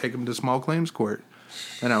were like, "Take him to small claims court."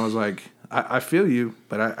 And I was like, I feel you,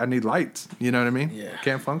 but I need lights. You know what I mean? Yeah.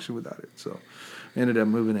 Can't function without it. So ended up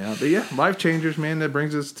moving out. But yeah, life changers, man. That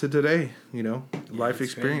brings us to today. You know, life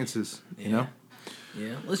experiences. Great. You know.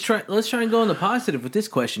 Yeah. Let's try and go on the positive with this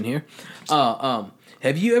question here.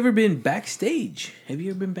 Have you ever been backstage?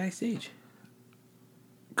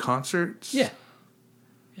 Concerts? Yeah.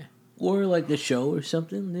 Or like a show or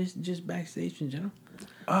something. There's just backstage in general.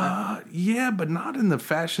 Yeah, but not in the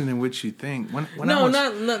fashion in which you think. Not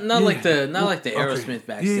like the Aerosmith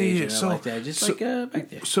backstage like that. Just back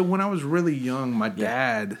there. So when I was really young, my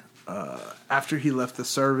dad, after he left the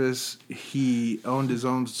service, he owned his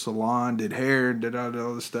own salon, did hair, did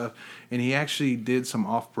all this stuff, and he actually did some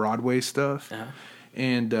off-Broadway stuff. Uh-huh.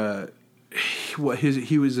 And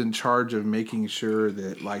he was in charge of making sure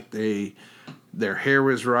that like they their hair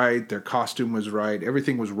was right, their costume was right,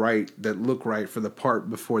 everything was right that looked right for the part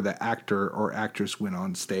before the actor or actress went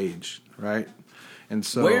on stage, right? And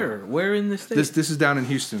so where in the state? This is down in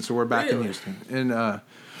Houston, so we're back in Houston, and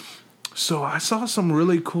so I saw some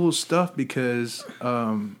really cool stuff because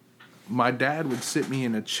my dad would sit me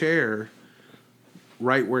in a chair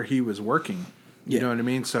right where he was working. You know what I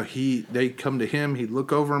mean? So they'd come to him, he'd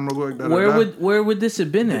look over him real quick. Where would this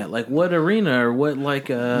have been at? Like what arena or what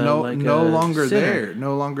no longer there.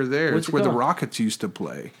 No longer there. What's it's where the Rockets used to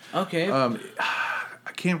play. Okay.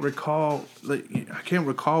 I can't recall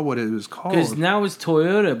what it was called. Because now it's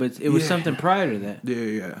Toyota, but it was something prior to that.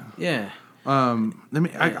 Yeah.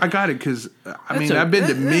 I got it because I've been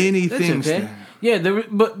to many things. Okay. Yeah,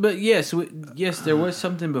 but yes, there was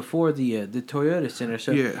something before the Toyota Center.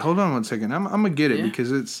 So hold on one second. I'm gonna get it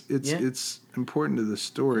because it's important to the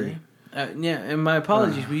story. And my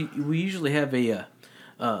apologies. We usually have a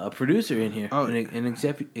producer in here, an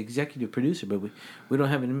executive producer, but we don't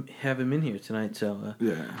have him in here tonight. So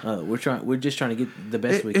we're just trying to get the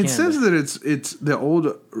best we can. It says that it's the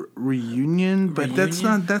old reunion, but that's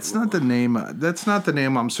not the name. That's not the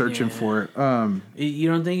name I'm searching for. You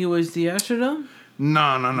don't think it was the Astrodome?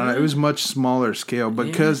 No. It was much smaller scale,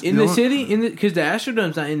 because in the city, because the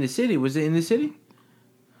Astrodome's not in the city. Was it in the city?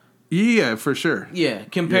 Yeah, for sure. Yeah,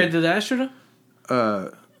 compared to the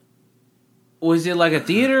Astrodome. Was it like a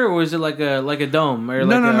theater or was it like a dome or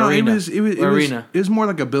like an arena? It was more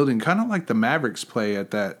like a building, kind of like the Mavericks play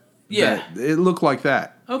at that. Yeah, it looked like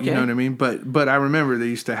that. Okay, you know what I mean. But I remember they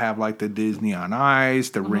used to have like the Disney on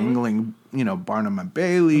Ice, the Ringling, Barnum and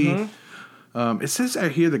Bailey. It says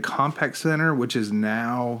out here the Compaq Center, which is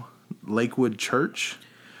now Lakewood Church.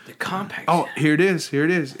 The Compaq. Oh, here it is.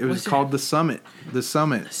 It was called the Summit. The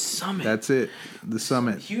Summit. That's it. The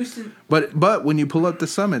Summit. Houston. But when you pull up the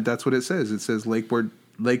Summit, that's what it says. It says Lakewood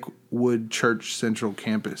Church Central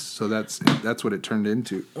Campus. So that's what it turned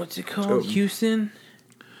into. What's it called? Houston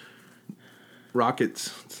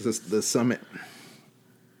Rockets. It's the Summit.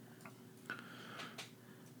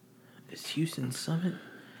 It's Houston Summit.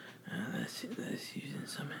 That's Houston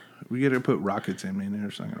Summit. We got to put Rockets in, man.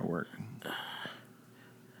 It's not gonna work.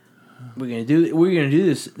 We're gonna do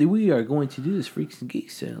this. We are going to do this Freaks and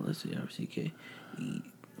Geeks. Let's see, RCK.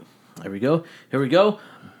 There we go.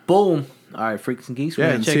 Boom. All right, Freaks and Geeks.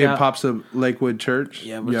 And check out. It pops up Lakewood Church.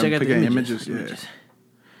 Yeah, we'll check out the images. Yeah.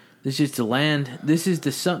 This is the land. This is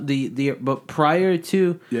the but prior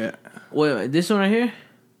to. Yeah. Wait, this one right here.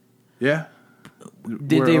 Yeah.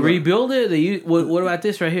 Did they rebuild it? What about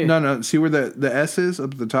this right here? No. See where the S is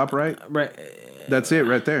up at the top right? Right. That's it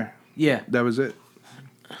right there. Yeah. That was it.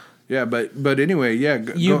 Yeah, but anyway, yeah.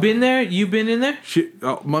 You've been there? You've been in there?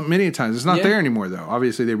 Many times. It's not there anymore, though.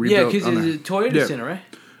 Obviously, they rebuilt. Yeah, because it's a Toyota Center, right?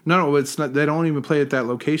 No, it's not. They don't even play at that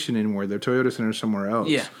location anymore. Their Toyota Center is somewhere else.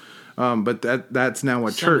 Yeah. But that's now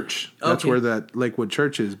a church. That's where that Lakewood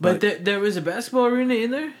Church is. But there was a basketball arena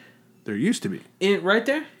in there? There used to be. Right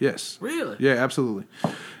there? Yes. Really? Yeah, absolutely.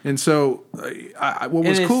 And so, what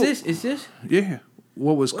was cool? Is this? Yeah.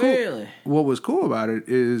 What was cool? Really? What was cool about it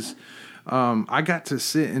is, I got to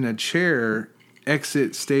sit in a chair,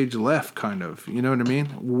 exit stage left, kind of. You know what I mean?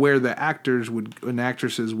 Where the actors and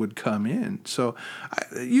actresses would come in. So,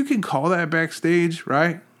 you can call that backstage,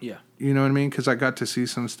 right? Yeah. You know what I mean? Because I got to see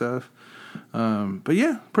some stuff. But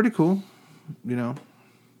yeah, pretty cool. You know.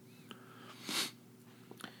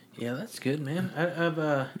 Yeah, that's good, man.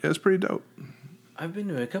 Yeah, it's pretty dope. I've been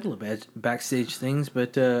to a couple of backstage things,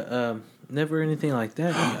 but never anything like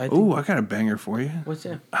that. I got a banger for you. What's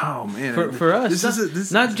that? Oh man, for us,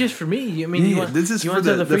 this not just for me. I mean, this is for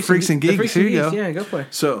the Freaks and Geeks. Here you go. Yeah, go for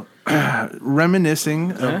it. So,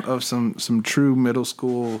 reminiscing of some true middle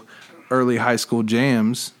school, early high school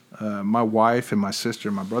jams. My wife and my sister,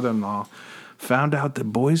 and my brother-in-law, found out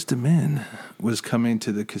that Boyz II Men was coming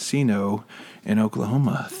to the casino in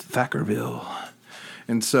Oklahoma, Thackerville.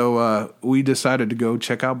 And so we decided to go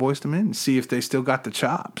check out Boyz II Men and see if they still got the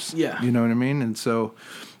chops. Yeah. You know what I mean? And so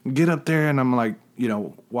get up there and I'm like,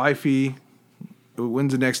 wifey,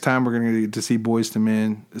 when's the next time we're going to get to see Boyz II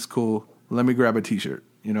Men? It's cool. Let me grab a T-shirt.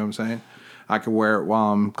 You know what I'm saying? I could wear it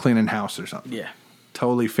while I'm cleaning house or something. Yeah.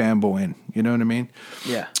 Totally fanboying. You know what I mean?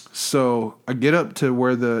 Yeah. So I get up to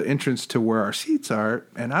where the entrance to where our seats are,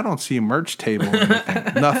 and I don't see a merch table or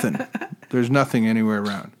anything. Nothing. There's nothing anywhere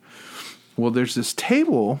around. Well, there's this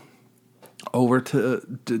table over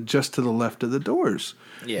to just to the left of the doors.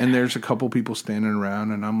 Yeah. And there's a couple people standing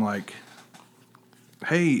around, and I'm like,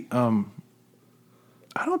 hey, I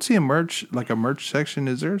don't see a merch section.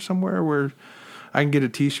 Is there somewhere where I can get a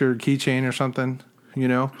T-shirt or keychain or something?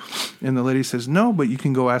 And the lady says, no, but you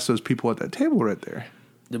can go ask those people at that table right there.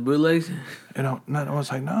 The bootlegs? And I was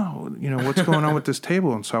like, no, what's going on with this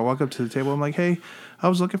table? And so I walk up to the table. I'm like, hey, I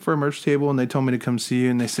was looking for a merch table, and they told me to come see you.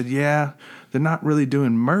 And they said, yeah, they're not really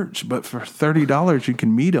doing merch, but for $30 you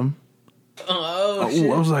can meet them. Oh, shit.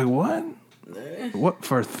 I was like, what? What,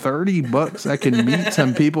 for $30 I can meet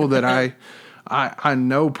some people that I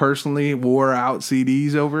know personally wore out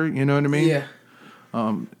CDs over? You know what I mean? Yeah.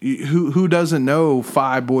 Who doesn't know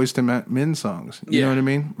 5 Boyz II Men songs? You know what I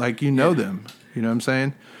mean? Like, them. You know what I'm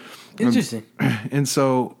saying? Interesting. And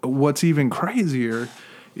so what's even crazier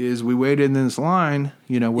is we waited in this line,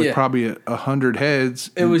 with probably 100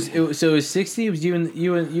 heads. It was 60. It was you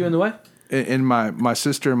and the wife. And my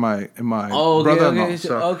sister and my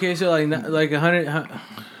brother-in-law. Okay, so like 100.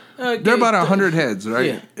 They're about 100 heads,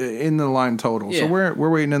 right? Yeah. In the line total. Yeah. So we're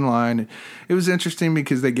waiting in line. It was interesting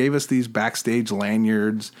because they gave us these backstage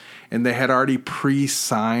lanyards, and they had already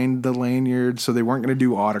pre-signed the lanyards, so they weren't going to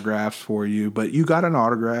do autographs for you. But you got an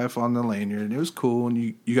autograph on the lanyard, and it was cool, and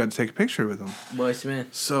you got to take a picture with them. Boys, man.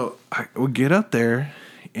 So we get up there,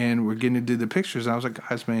 and we're getting to do the pictures. And I was like,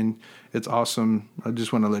 guys, man, it's awesome. I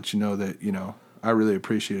just want to let you know that, I really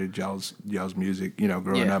appreciated y'all's music,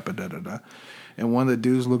 growing up and da-da-da. And one of the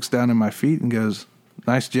dudes looks down at my feet and goes,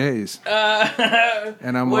 "Nice J's."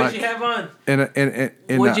 And I'm what'd you have on? And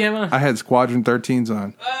what'd you have on? I had Squadron 13s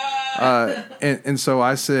on. And so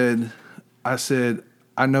I said,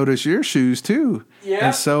 I noticed your shoes too. Yeah.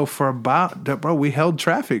 And so we held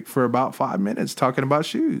traffic for about 5 minutes talking about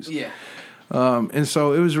shoes. Yeah. And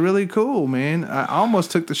so it was really cool, man. I almost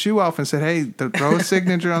took the shoe off and said, "Hey, throw a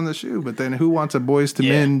signature on the shoe." But then who wants a Boyz II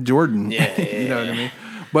Men Jordan? Yeah, you know what I mean?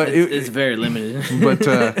 But it's very limited.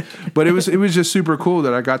 but it was just super cool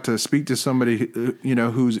that I got to speak to somebody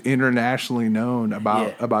who's internationally known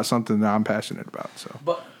about something that I'm passionate about. So,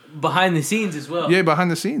 but behind the scenes as well. Yeah,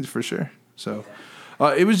 behind the scenes for sure. So,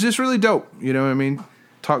 it was just really dope. You know what I mean?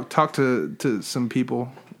 Talk to some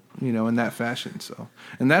people, in that fashion. So,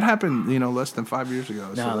 and that happened, less than 5 years ago.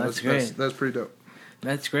 No, so that's great. That's pretty dope.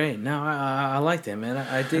 That's great. No, I like that, man.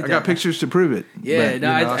 I think I got pictures to prove it. Yeah, but,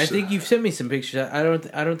 I think you've sent me some pictures. I don't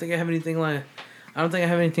think I have anything like. I don't think I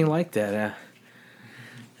have anything like that.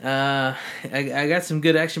 I got some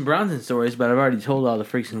good Action Bronson stories, but I've already told all the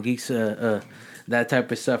freaks and geeks that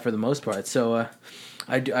type of stuff for the most part. So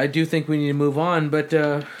I do think we need to move on. But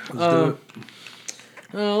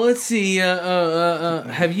let's see.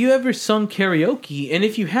 Have you ever sung karaoke? And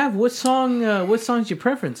if you have, what song's your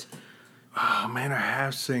preference? Oh man, I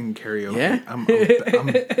have sing karaoke. Yeah?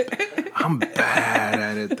 I'm bad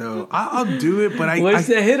at it though. I'll do it, but what's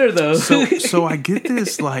the hitter though? So I get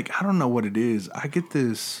this, like, I don't know what it is. I get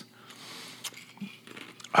this.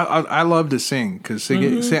 I love to sing because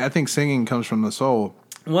I think singing comes from the soul.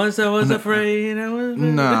 Once I was afraid.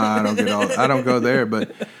 No, I don't go there.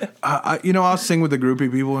 But I'll sing with a group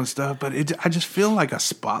of people and stuff. But I just feel like a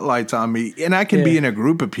spotlight's on me, and I can be in a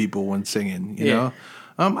group of people when singing. You know.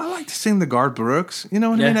 I like to sing the Garth Brooks. You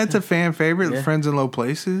know what I mean? That's a fan favorite. Yeah. Friends in Low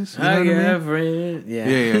Places. You know what I mean?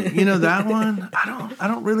 Yeah. You know that one? I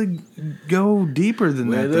don't really go deeper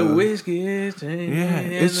than that. The whiskey is changing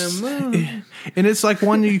and it's like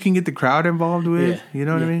one that you can get the crowd involved with. Yeah. You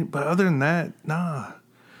know what I mean? But other than that, nah.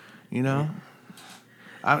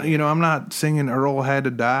 I'm not singing Earl Had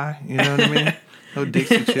to Die. You know what I mean? No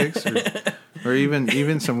Dixie Chicks or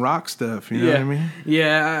even some rock stuff. You know what I mean?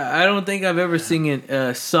 Yeah, I don't think I've ever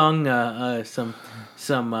sung some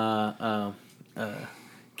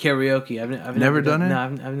karaoke. I've never done it. No,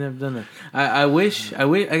 I've never done that. I wish. I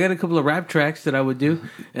got a couple of rap tracks that I would do,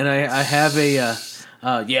 and I have a.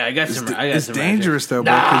 I got some. It's dangerous though,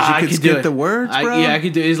 bro, because you could skip the words, bro. I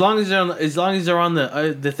could do it as long as they're on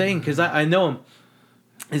the thing, because I know them.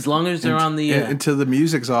 As long as they're on the until the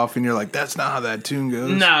music's off and you're like, that's not how that tune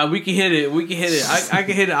goes. Nah, we can hit it. I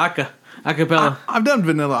can hit it acapella. I've done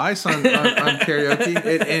Vanilla Ice on karaoke.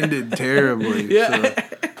 It ended terribly. Yeah.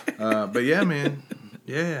 So, but yeah, man.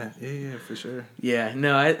 Yeah, for sure. Yeah,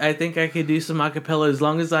 no, I think I could do some acapella as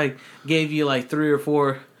long as I gave you like 3 or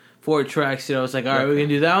 4 tracks. It's like, all right, we're gonna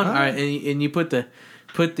do that one. All right, and you put the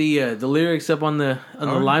lyrics up on the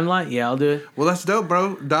limelight. Yeah, I'll do it. Well, that's dope,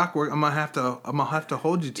 bro. Doc, I'm gonna have to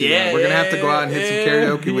hold you to that. We're gonna have to go out and hit some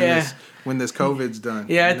karaoke when this COVID's done.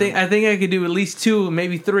 Yeah, I think I could do at least 2,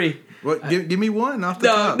 maybe 3. What? Give me one off the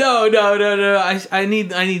top. No. I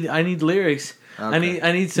need lyrics. Okay.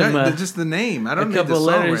 I need some. Just the name. I don't need the song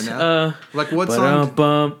letters. Right now. Like what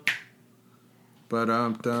song?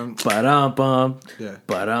 Ba-dum-bum. Yeah.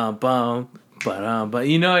 Ba-dum-bum. But I'll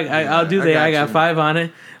do that. I got 5 on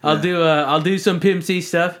it. I'll do some Pimp C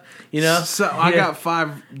stuff. So I got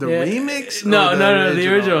 5. The remix? No, the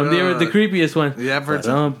original, the creepiest one. Yeah, I've heard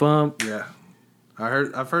some. Yeah.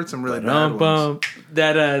 I've heard some really bad ones.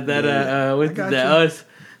 With got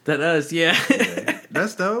that us, yeah.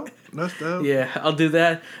 That's dope. That's dope. Yeah, I'll do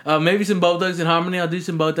that. Maybe some Bone Thugs and Harmony. I'll do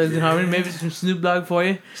some Bone Thugs and Harmony. Maybe some Snoop Dogg for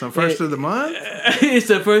you. Some first of the month. It's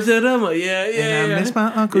the first of the month. Yeah. And I miss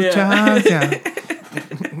my Uncle Charles. Yeah.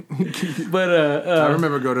 But I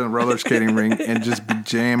remember going to the roller skating rink and just be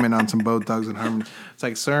jamming on some Bone Thugs and Harmony. It's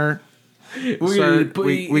like, sir,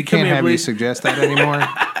 we can't have you suggest that anymore.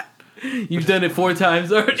 You've done it 4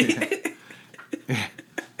 times already.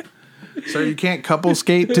 Sir, you can't couple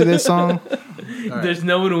skate to this song? Right. There's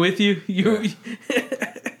no one with you.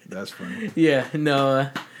 That's funny. Yeah, no,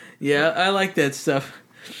 I like that stuff.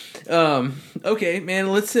 Okay, man,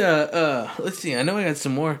 let's see. I know I got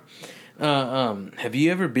some more. Have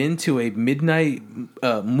you ever been to a midnight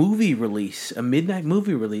movie release? A midnight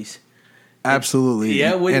movie release? Absolutely.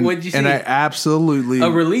 Yeah. What'd you see? And I absolutely a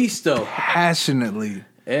release though. Passionately.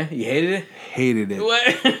 Yeah, you hated it. Hated it.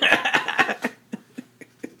 What?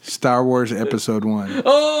 Star Wars Episode 1.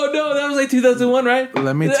 Oh no, that was like 2001, right?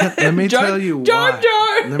 Let me tell you why. Jar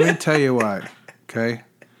Jar. Let me tell you why. Okay.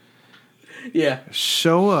 Yeah.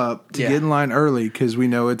 Show up to get in line early because we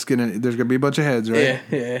know there's gonna be a bunch of heads, right?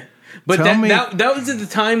 Yeah. But that was at the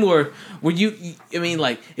time where you, I mean,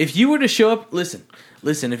 like, if you were to show up, listen,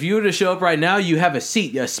 if you were to show up right now, you have a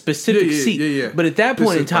seat, a specific seat. Yeah. But at that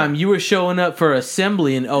point in time, you were showing up for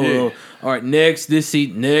assembly and, all right, next, this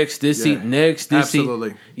seat, next, this seat, next, this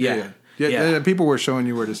Absolutely. seat. Yeah. People were showing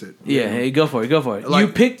you where to sit. Yeah, hey, go for it. Like,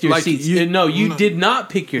 you picked your seats. You did not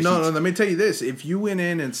pick your seats. No, let me tell you this. If you went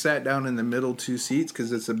in and sat down in the middle 2 seats,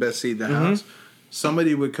 because it's the best seat in the house,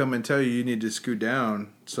 somebody would come and tell you need to scoot down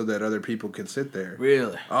so that other people could sit there.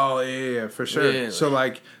 Really? Oh, yeah, for sure. Really? So,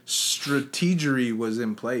 like, strategery was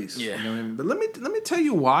in place. Yeah. You know what I mean? But let me tell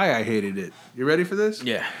you why I hated it. You ready for this?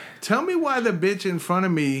 Yeah. Tell me why the bitch in front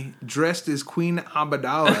of me dressed as Queen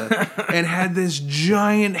Amidala and had this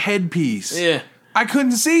giant headpiece. Yeah. I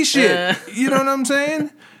couldn't see shit. You know what I'm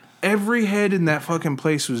saying? Every head in that fucking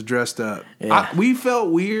place was dressed up. Yeah. We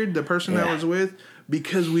felt weird, the person I was with,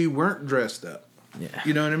 because we weren't dressed up. Yeah.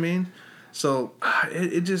 You know what I mean? So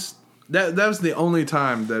it just that was the only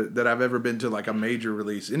time that I've ever been to like a major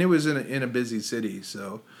release, and it was in a busy city.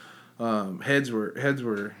 So heads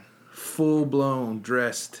were full blown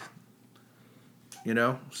dressed. You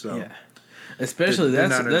know, so yeah. Especially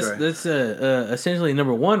that's essentially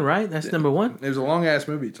number 1, right? That's number 1. It was a long ass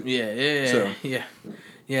movie too. Yeah. You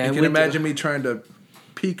can imagine me trying to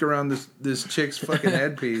peek around this chick's fucking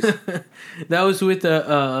headpiece. That was with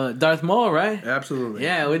Darth Maul, right? Absolutely.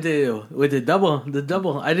 Yeah, with the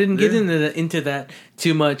double. I didn't get into that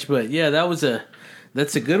too much, but yeah,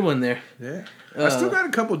 that's a good one there. Yeah. I still got a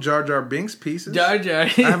couple Jar Jar Binks pieces. Jar Jar. I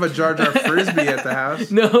have a Jar Jar Frisbee at the house.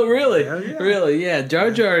 No, really? Hell yeah. Really, yeah. Jar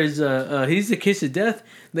Jar is he's the kiss of death.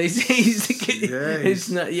 They say he's the kiss. Yeah, it's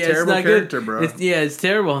not. Yeah, terrible it's not character, good. bro. It's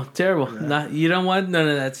terrible. Yeah. You don't want none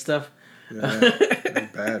of that stuff. Yeah,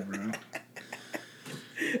 it's bad, bro.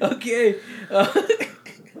 Okay.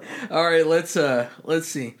 All right. Let's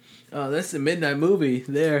see. That's the midnight movie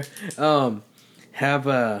there.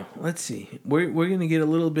 Let's see. We're gonna get a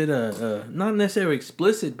little bit not necessarily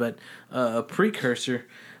explicit, but a precursor.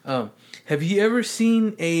 Have you ever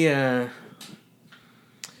seen a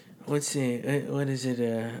let's see, what is it?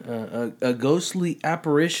 A ghostly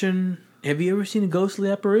apparition? Have you ever seen a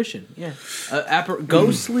ghostly apparition? Yeah,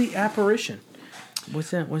 ghostly apparition.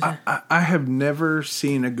 What's that? I have never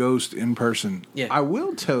seen a ghost in person. Yeah. I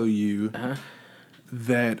will tell you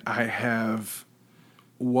that I have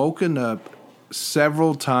woken up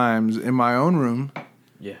several times in my own room.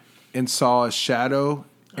 Yeah. And saw a shadow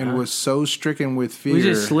and was so stricken with fear. Was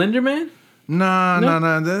it Slender Man?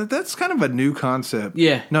 No. That's kind of a new concept.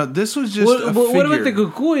 Yeah. No, this was just a figure. What about the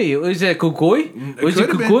Kukui? Was that Kukui? Was it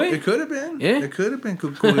Kukui? It could have been. Yeah. It could have been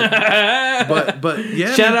Kukui. but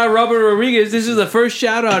yeah. Shout out Robert Rodriguez. This is the first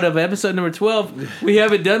shout out of episode number 12. We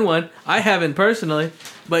haven't done one. I haven't personally.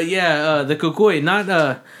 But yeah, the Kukui.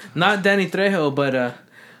 Not Danny Trejo, but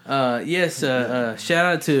yes, shout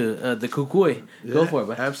out to the Kukui. Go for it,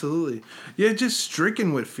 bro. Absolutely. Yeah, just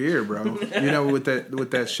stricken with fear, bro. You know, with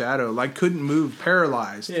that shadow, like couldn't move,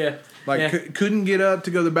 paralyzed. Yeah, like couldn't get up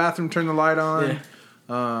to go to the bathroom, turn the light on.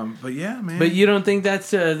 Yeah. But yeah, man. But you don't think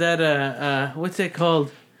that's what's that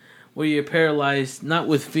called? Where you're paralyzed, not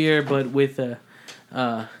with fear, but with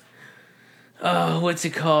what's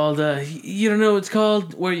it called? You don't know what it's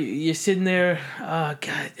called? Where you're sitting there. Oh,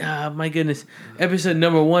 God. My goodness. Episode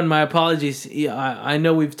number 1. My apologies. I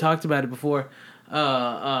know we've talked about it before.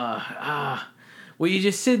 Where you're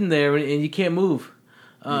just sitting there and you can't move.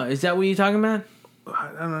 Is that what you're talking about?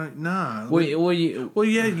 I don't know. Nah. Well,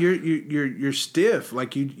 yeah, you're stiff.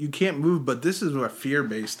 Like you can't move. But this is a fear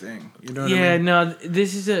based thing. You know what I mean? Yeah, no.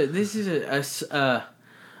 This is a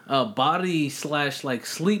body / like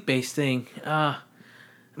sleep based thing.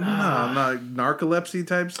 No, not narcolepsy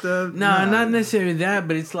type stuff. No, not necessarily that,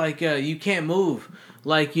 but it's like you can't move.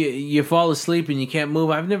 Like you fall asleep and you can't move.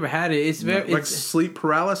 I've never had it. It's very like sleep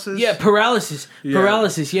paralysis. Yeah, paralysis. Yeah.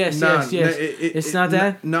 Paralysis. Yes, yes. It's not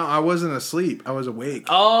that. No, I wasn't asleep. I was awake.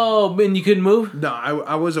 Oh, and you couldn't move? No,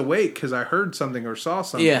 I was awake because I heard something or saw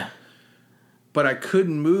something. Yeah. But I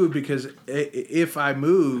couldn't move because if I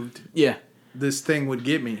moved, yeah, this thing would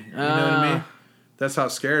get me. You know what I mean? That's how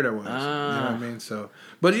scared I was. You know what I mean? So,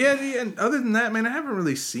 but yeah, and other than that, man, I haven't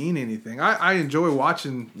really seen anything. I enjoy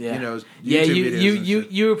watching, YouTube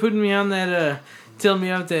videos. You were putting me on that, telling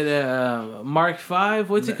me about that Mark V.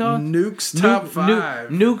 What's it called? Nuke's Top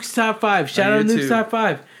 5. Nuke's Top 5. Shout out Nuke's Top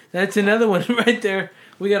 5. That's another one right there.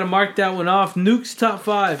 We got to mark that one off. Nuke's Top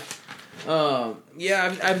 5.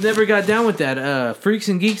 Yeah, I've never got down with that. Freaks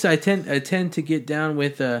and Geeks, I tend to get down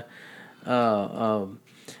with the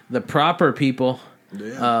proper people.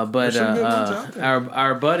 Yeah. But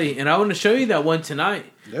our buddy, and I want to show you that one tonight.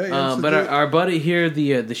 Yeah, but our buddy here,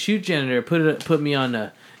 the shoot janitor, put me on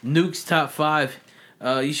Nuke's Top 5.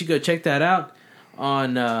 You should go check that out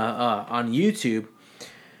on YouTube.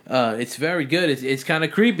 It's very good. It's kind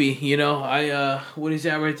of creepy, you know. What is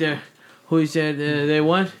that right there? Who is that? They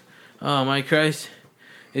won. Oh my Christ!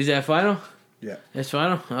 Is that final? Yeah, that's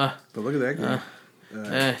final. But look at that game.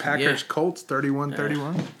 Packers Colts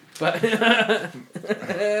 31-31. But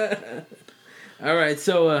all right,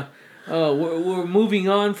 so we're moving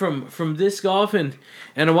on from disc golf, and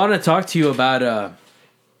I want to talk to you about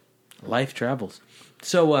life travels.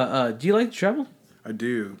 So, do you like to travel? I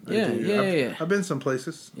do. Yeah. I've been some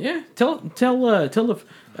places. Yeah. Tell the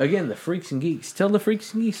freaks and geeks. Tell the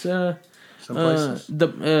freaks and geeks. Some places.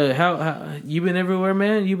 How you been everywhere,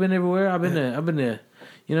 man? You've been everywhere. I've been to.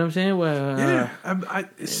 You know what I'm saying? Well,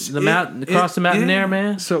 across the mountain there,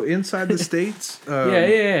 man. So inside the states,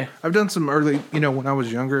 yeah. I've done some early. When I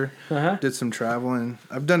was younger, did some traveling.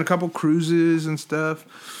 I've done a couple cruises and stuff.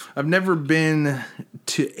 I've never been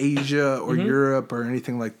to Asia or Europe or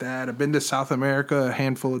anything like that. I've been to South America a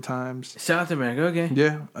handful of times. South America, okay.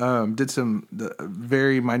 Yeah, did some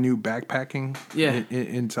very minute backpacking. Yeah.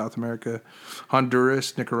 in South America,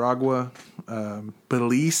 Honduras, Nicaragua,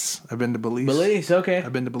 Belize. I've been to Belize. Belize, okay.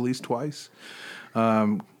 I've been to Belize twice.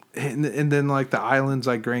 And then like the islands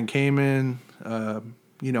like Grand Cayman,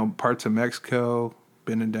 parts of Mexico.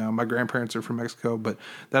 Been and down. My grandparents are from Mexico, but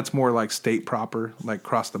that's more like state proper, like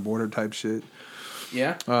cross the border type shit.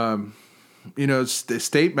 Yeah.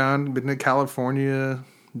 State bound. Been to California,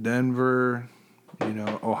 Denver,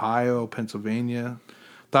 Ohio, Pennsylvania.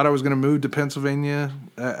 Thought I was going to move to Pennsylvania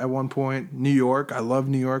at one point. New York. I love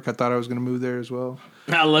New York. I thought I was going to move there as well.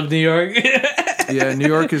 I love New York. Yeah, New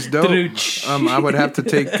York is dope. I would have to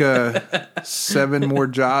take 7 more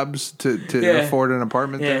jobs to afford an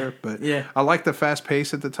apartment there. But I like the fast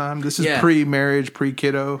pace at the time. This is pre-marriage,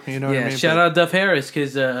 pre-kiddo. You know what I mean? Shout out Duff Harris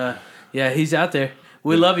because, he's out there.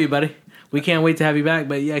 We love you, buddy. We can't wait to have you back.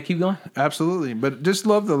 But keep going. Absolutely. But just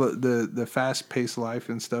love the fast-paced life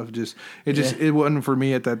and stuff. It wasn't for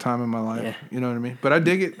me at that time in my life. Yeah. You know what I mean? But I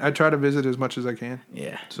dig it. I try to visit as much as I can.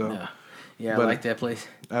 Yeah. So. No. Yeah, I like that place.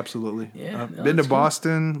 Absolutely. Yeah. Been to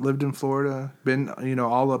Boston, lived in Florida, been,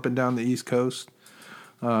 all up and down the East Coast.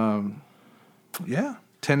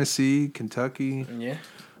 Tennessee, Kentucky. Yeah.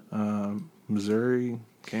 Missouri,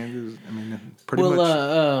 Kansas. I mean, pretty much.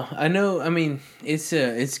 Well, I know. I mean, it's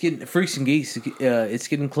getting Freaks and Geeks. It's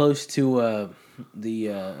getting close to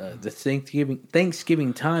the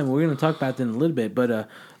Thanksgiving time. We're going to talk about that in a little bit, but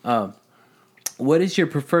what is your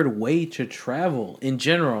preferred way to travel in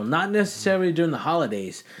general? Not necessarily during the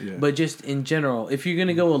holidays, but just in general. If you're going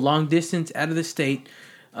to go a long distance out of the state,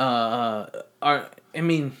 are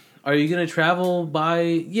you going to travel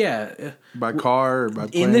by car or by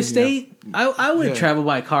plane? In the state? Yeah. I would travel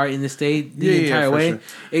by car in the state the entire way.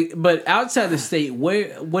 Sure. But outside the state,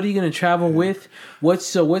 what are you going to travel with?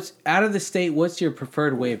 What's out of the state? What's your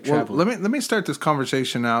preferred way of traveling? Well, let me start this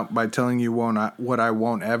conversation out by telling you what I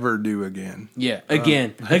won't ever do again. Yeah,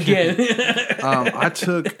 again. I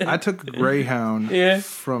took a Greyhound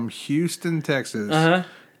from Houston, Texas.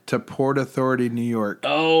 To Port Authority, New York.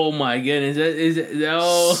 Oh my goodness!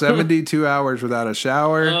 72 hours without a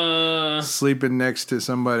shower, sleeping next to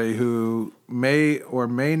somebody who may or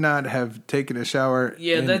may not have taken a shower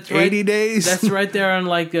in that's 80 days. That's right there on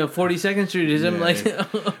like 42nd Street.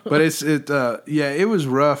 But it was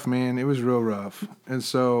rough, man. It was real rough, and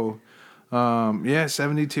so Yeah,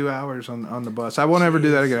 72 hours on the bus. I won't ever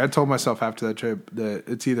do that again. I told myself after that trip that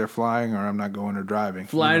it's either flying or I'm not going or driving.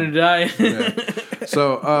 Flying or dying. Yeah.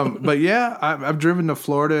 So, but yeah, I've driven to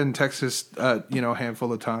Florida and Texas, a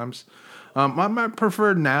handful of times. My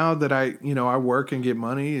preferred now that I work and get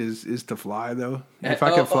money is to fly though. If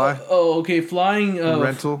I can fly. Okay. Flying.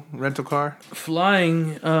 Rental car.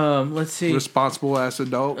 Flying. Let's see. Responsible ass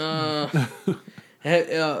adult.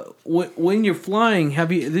 When you're flying,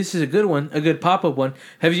 this is a good one, a good pop-up one.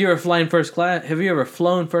 Have you ever flown first class?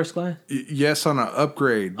 Yes, on an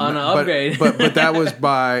upgrade. Upgrade. But that was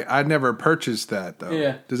I never purchased that though.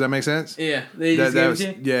 Yeah. Does that make sense? Yeah. They just gave it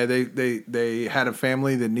to you? Yeah, they had a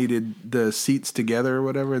family that needed the seats together or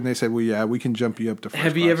whatever, and they said, well, yeah, we can jump you up to first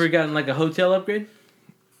Have you class. ever gotten like a hotel upgrade?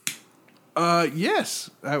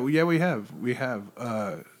 Yes. Yeah, we have. We have.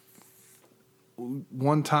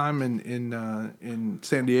 One time in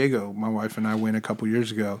San Diego, my wife and I went a couple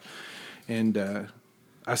years ago, and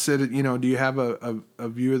I said, do you have a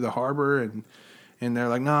view of the harbor? And they're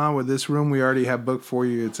like, nah, with this room we already have booked for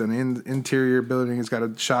you. It's an interior building. It's got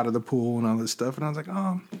a shot of the pool and all this stuff. And I was like,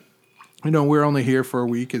 oh, we're only here for a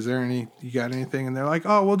week. Is there you got anything? And they're like,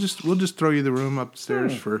 oh, we'll just throw you the room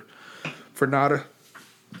upstairs for nada.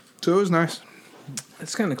 So it was nice.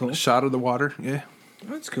 That's kind of cool. Shot of the water, yeah.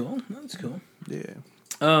 That's cool. Yeah.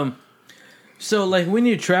 So like when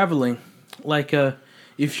you're traveling, like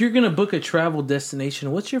if you're gonna book a travel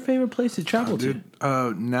destination, what's your favorite place to travel to?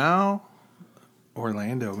 Now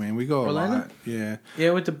Orlando, man. We go Orlando? a lot. Yeah.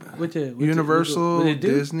 Yeah, with the Universal, with the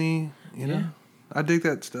Disney, Yeah. I dig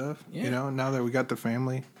that stuff. Yeah. Now that we got the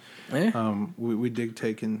family. Yeah. We dig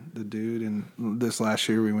taking the dude, and this last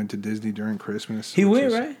year we went to Disney during Christmas. He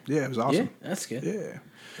went, right? Yeah, it was awesome. Yeah, that's good. Yeah.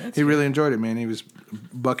 That's He really enjoyed it, man. He was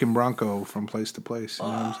bucking Bronco from place to place. You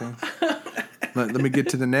know what I'm saying? Let me get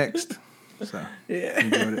to the next. So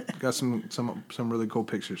enjoyed it. Got some really cool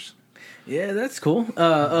pictures. Yeah, that's cool.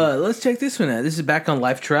 Let's check this one out. This is back on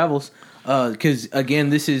Life Travels. Because again,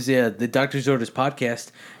 this is the Doctor's Orders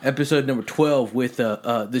podcast, episode number 12 with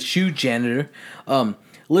the shoe janitor.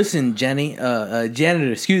 Listen,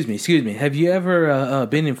 janitor, excuse me. Have you ever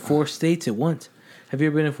been in 4 states at once? Have you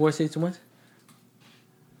ever been in 4 states at once?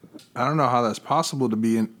 I don't know how that's possible to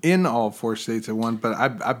be in all 4 states at once, but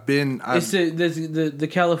I've been. It's the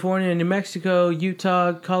California, New Mexico,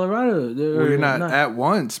 Utah, Colorado. Well, you're not at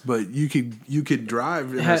once, but you could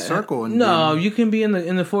drive in a circle. And you can be in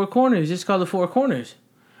the 4 corners. It's called the 4 corners.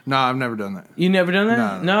 No, I've never done that. You never done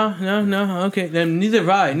that? No. Okay, then neither have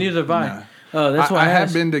I. No. That's why I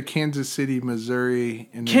have been to Kansas City, Missouri,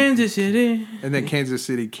 and then Kansas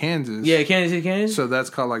City, Kansas. Yeah, Kansas City, Kansas. So that's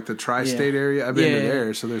called like the tri-state area. I've been to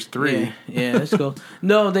there, so there's 3. Yeah, that's cool.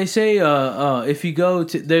 No, they say if you go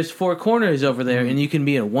to there's 4 corners over there, and you can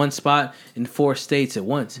be in one spot in 4 states at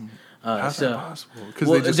once. How's that possible?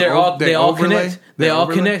 Because they all connect. They all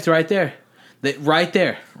connect right there. Right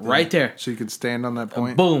there. So you could stand on that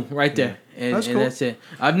point. Boom, right there. And that's cool. And that's it.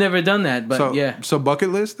 I've never done that, but So bucket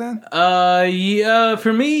list then? Yeah,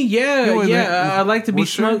 for me, yeah. I like to be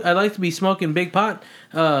sure. I like to be smoking big pot.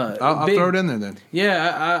 I'll throw it in there then.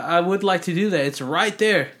 Yeah, I would like to do that. It's right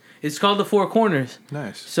there. It's called the 4 corners.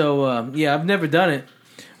 Nice. So I've never done it.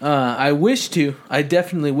 I wish to. I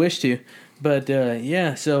definitely wish to. But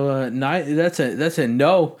so that's a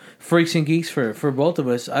no, Freaks and Geeks for both of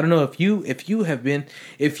us. I don't know if you've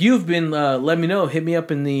been. Let me know. Hit me up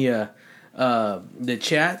in the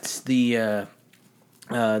chats, the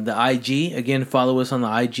IG. Again, follow us on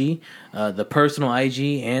the IG, the personal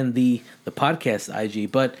IG and the podcast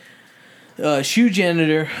IG. But shoe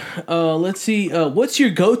janitor, let's see. What's your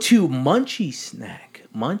go-to munchie snack?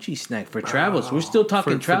 For travels. We're still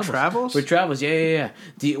talking travels. For travels? For travels, yeah.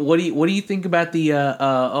 What do you think about the?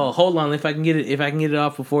 Hold on, if I can get it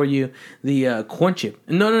off before you. The corn chip.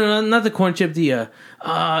 No, not the corn chip. The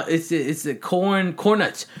it's the corn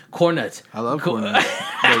nuts. Corn nuts. I love corn nuts.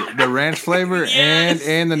 the ranch flavor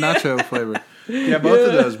and the nacho flavor. Yeah, both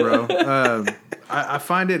of those, bro. I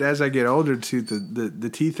find it as I get older too. The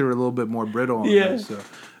teeth are a little bit more brittle on those, so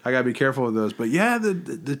I gotta be careful with those. But yeah,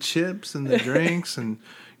 the chips and the drinks and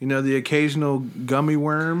the occasional gummy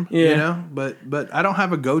worm. But I don't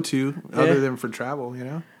have a go-to other than for travel.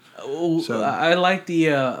 So I like the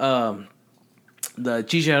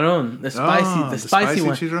chicharron, the spicy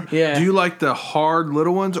one. Chicharron? Yeah. Do you like the hard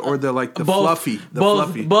little ones or the fluffy?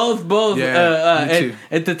 Both. Yeah, me too.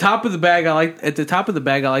 At the top of the bag, I like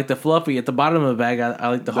the fluffy. At the bottom of the bag, I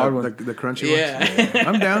like the hard one. The crunchy ones. Yeah.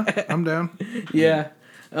 I'm down. Yeah.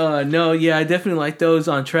 I definitely like those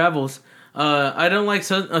on travels. I don't like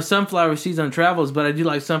sunflower seeds on travels, but I do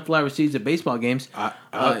like sunflower seeds at baseball games.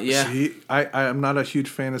 See, I'm not a huge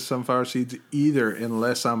fan of sunflower seeds either,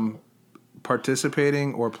 unless I'm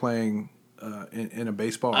participating or playing in a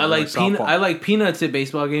baseball. I like I like peanuts at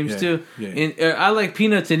baseball games too. Yeah. And I like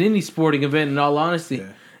peanuts at any sporting event. In all honesty,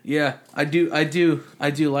 yeah, I do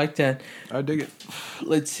like that. I dig it.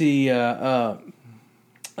 Let's see. Let's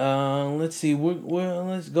see.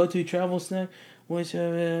 Let's go to travel snack. What's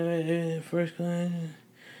first class?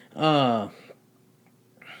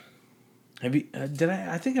 Have you? Did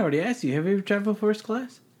I? I think I already asked you. Have you ever traveled first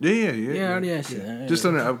class? Yeah. Yeah, I already asked you that. Just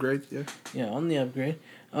on an upgrade. Yeah. Yeah, on the upgrade.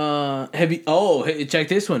 Have you? Oh, hey, check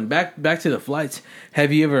this one. Back to the flights.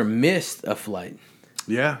 Have you ever missed a flight?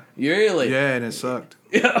 Yeah. Really? Yeah, and it sucked.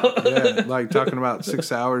 Yeah, like talking about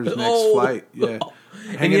 6 hours next flight. Yeah.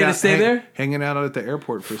 And you had to stay there? Hanging out at the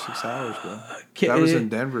airport for 6 hours, bro. That was in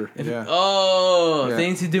Denver. Yeah.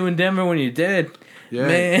 Things to do in Denver when you're dead. Yeah,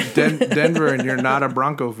 man. Denver, and you're not a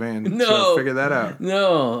Bronco fan. No. So figure that out.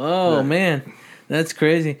 No. Man. That's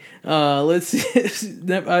crazy. Let's see.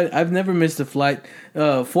 I've never missed a flight.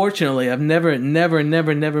 Fortunately, I've never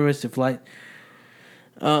missed a flight.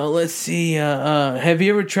 Let's see. Have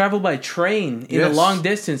you ever traveled by train in a long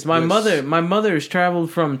distance? My mother has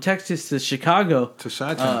traveled from Texas to Chicago. To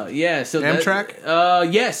Chi-Town. Yeah. So Amtrak?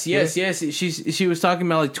 Yes. She was talking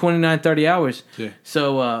about like 29, 30 hours. Yeah.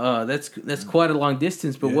 So that's quite a long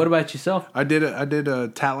distance. But what about yourself? I did a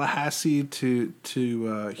Tallahassee to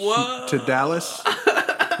Dallas.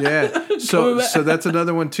 Yeah. So that's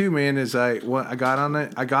another one too, man. Is I got on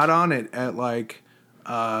it at like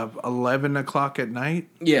 11 o'clock at night.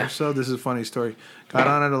 Yeah. So this is a funny story. Got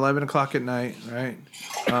on at 11 o'clock at night, right?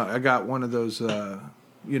 I got one of those,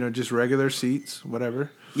 just regular seats,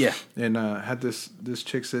 whatever. Yeah. And had this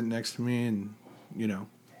chick sitting next to me, and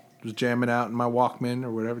was jamming out in my Walkman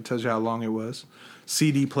or whatever. Tells you how long it was.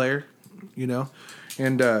 CD player,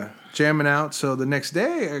 and jamming out. So the next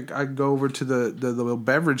day, I go over to the little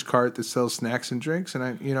beverage cart that sells snacks and drinks, and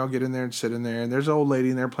I get in there and sit in there, and there's an old lady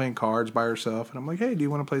in there playing cards by herself, and I'm like, hey, do you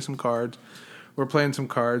want to play some cards? We're playing some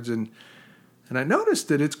cards, and I noticed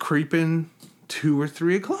that it's creeping 2 or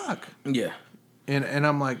 3 o'clock. Yeah. And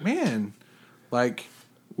I'm like, man, like,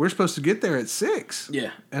 we're supposed to get there at 6.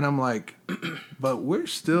 Yeah. And I'm like, but we're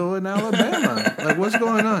still in Alabama. Like, what's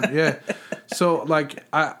going on? Yeah. So, like,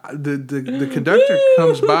 the conductor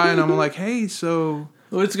comes by, and I'm like, hey, so...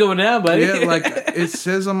 What's going on, buddy? Yeah, like, it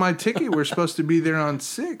says on my ticket we're supposed to be there on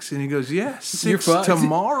 6. And he goes, yeah, 6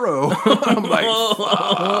 tomorrow. I'm like,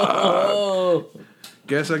 fuck.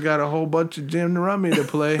 Guess I got a whole bunch of gin rummy to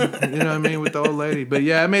play, with the old lady. But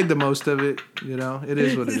yeah, I made the most of it. It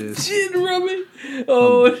is what it is. Gin rummy.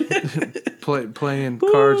 Oh, playing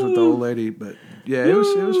cards with the old lady. But yeah, it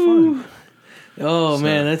was fun. Oh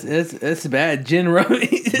man, that's bad. Gin rummy.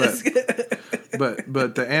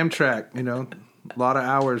 but the Amtrak, a lot of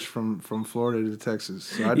hours from Florida to Texas.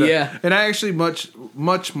 So and I actually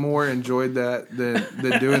much more enjoyed that than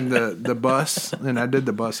doing the bus. And I did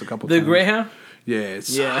the bus a couple times. The Greyhound. Yeah, it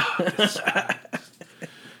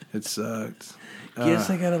sucked. Guess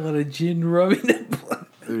I got a lot of gin rubbing.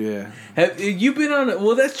 Yeah. Have you been on?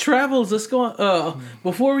 Well, that's travels. Let's go on.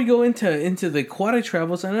 Before we go into the aquatic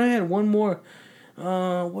travels, and I had one more.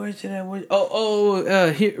 Where's it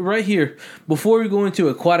at? Here, right here. Before we go into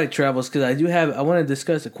aquatic travels, because I want to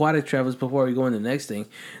discuss aquatic travels before we go into the next thing.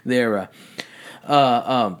 There,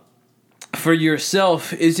 for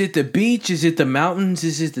yourself, is it the beach? Is it the mountains?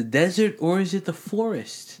 Is it the desert? Or is it the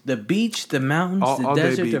forest? The beach, the mountains, the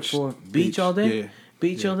desert, the forest. Beach all day? Yeah.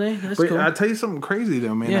 Beach all day? That's cool. I'll tell you something crazy,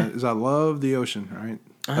 though, man. Yeah. Is I love the ocean, right?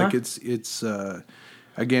 Uh-huh. Like, it's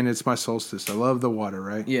again, it's my solstice. I love the water,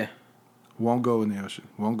 right? Yeah. Won't go in the ocean.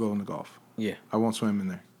 Won't go in the Gulf. Yeah. I won't swim in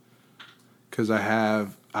there. Because I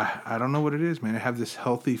don't know what it is, man. I have this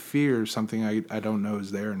healthy fear of something I don't know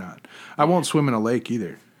is there or not. I won't swim in a lake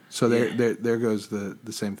either. So there goes the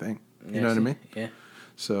same thing. You know what I mean? Yeah.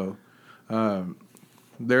 So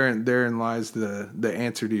therein lies the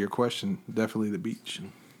answer to your question. Definitely the beach.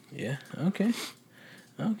 Yeah. Okay.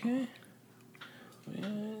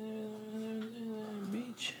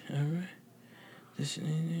 Beach. All right.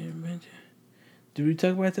 Did we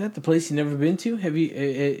talk about that? The place you never been to? Have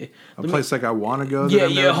you? A place like I want to go.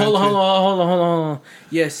 Yeah. Hold on.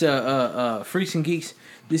 Yes. Freaks and Geeks.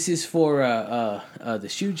 This is for the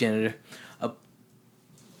shoe janitor.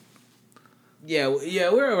 Yeah,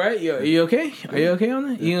 we're all right. Are you okay? Are you okay on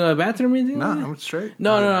that? You in a bathroom or anything? No, I'm straight.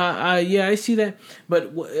 No. I see that.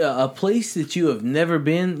 But a place that you have never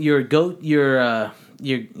been, your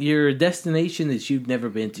your destination that you've never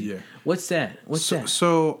been to. Yeah. What's that? What's that?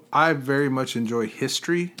 So I very much enjoy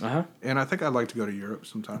history, Uh-huh. and I think I'd like to go to Europe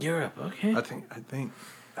sometime. Europe, okay. I think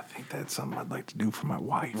that's something I'd like to do for my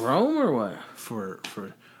wife. Rome or what?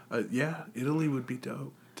 Yeah, Italy would be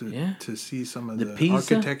dope to see some of the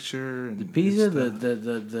Pisa? Architecture and The Pisa, and stuff.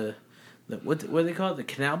 the what do they call it? The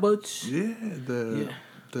canal boats? Yeah, the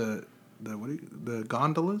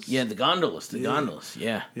gondolas. Yeah, the gondolas.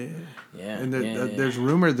 Yeah. Yeah. Yeah. And yeah. there's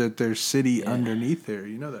rumor that there's city underneath there.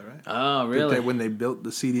 You know that, right? Oh, really? When they built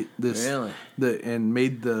the city, Really? and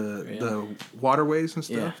made the waterways and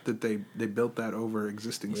stuff, Yeah. that they built that over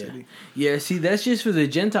existing city. Yeah, see, that's just for the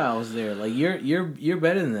Gentiles there. Like you're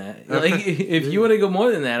better than that. Okay. Like if you want to go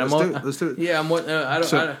more than that, Let's do it. Yeah, I'm. I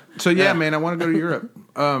don't. So yeah, man, I want to go to Europe.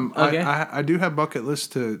 Okay. I do have bucket lists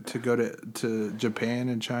to go to Japan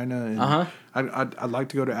and China, and I'd like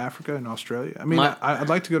to go to Africa and Australia. I mean, I'd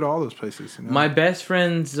like to go to all those places. You know? My best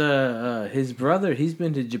friend's his brother, he's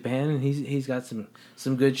been to Japan and he's got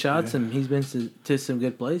some good shots and he's been to some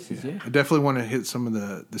good places. Yeah. I definitely want to hit some of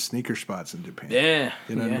the sneaker spots in Japan. Yeah.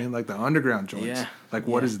 You know what I mean? Like the underground joints. Yeah. Like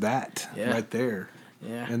what is that right there?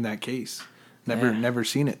 Yeah. In that case. Never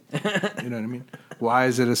seen it. You know what I mean? Why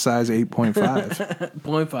is it a size 8.5?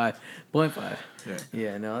 0.5. Yeah.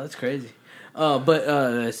 Yeah, no, that's crazy.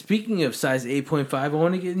 But speaking of size 8.5, I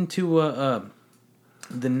want to get into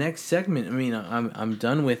the next segment. I mean, I'm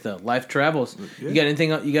done with life travels. Yeah. You got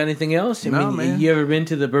anything else? I No, mean, man. you ever been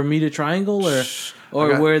to the Bermuda Triangle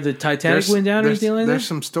or where the Titanic went down or anything like that? There's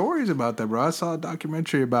some stories about that, bro. I saw a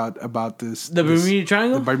documentary about this. The Bermuda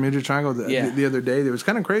Triangle? The Bermuda Triangle the other day. It was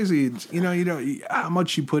kind of crazy. It's, you know how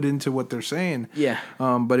much you put into what they're saying. Yeah.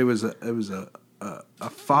 But it was a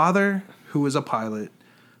father who was a pilot,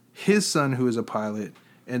 his son who was a pilot,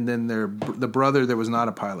 and then the brother that was not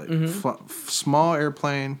a pilot. Mm-hmm. Small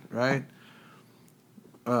airplane, right?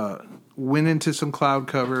 Went into some cloud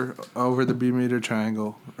cover over the Bermuda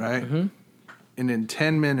Triangle, right? Mm-hmm. And in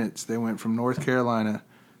 10 minutes, they went from North Carolina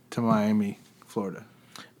to Miami, Florida.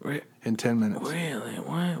 In 10 minutes. Really?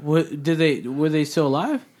 What? Were they still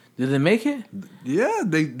alive? Did they make it? Yeah,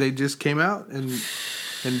 they just came out and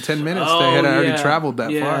in 10 minutes they had already traveled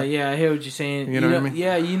that far. Yeah, I hear what you're saying. You know what I mean?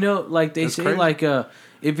 Yeah, like they say, crazy. like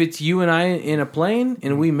if it's you and I in a plane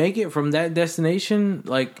and we make it from that destination,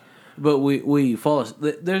 like, but we fall.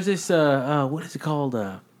 There's this what is it called?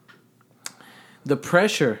 The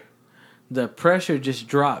pressure. The pressure just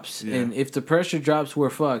drops, and if the pressure drops, we're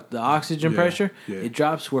fucked. The oxygen pressure, it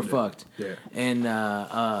drops, we're fucked. Yeah. And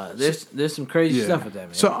there's some crazy stuff with that,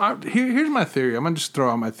 man. So here's my theory. I'm gonna just throw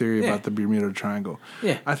out my theory about the Bermuda Triangle.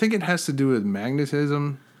 Yeah. I think it has to do with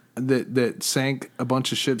magnetism that sank a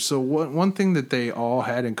bunch of ships. So one thing that they all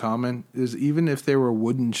had in common is even if they were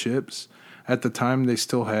wooden ships, at the time they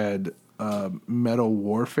still had metal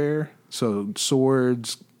warfare. So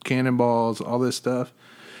swords, cannonballs, all this stuff.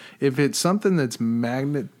 If it's something that's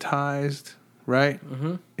magnetized, right,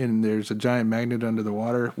 and there's a giant magnet under the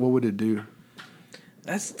water, what would it do?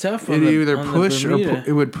 That's tough. It either push or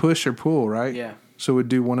it would push or pull, right? Yeah. So it would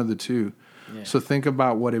do one of the two. Yeah. So think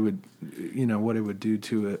about what it would do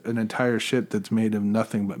to an entire ship that's made of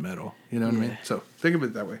nothing but metal. You know what I mean? So think of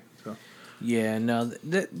it that way. So. Yeah, no,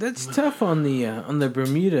 that's tough on the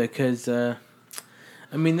Bermuda because.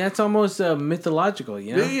 I mean, that's almost mythological,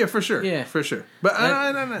 you know? Yeah, for sure. Yeah. For sure. But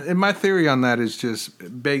and my theory on that is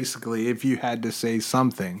just basically if you had to say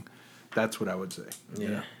something, that's what I would say.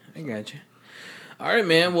 Yeah, I got you. All right,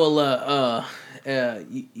 man. Well,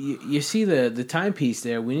 you see the timepiece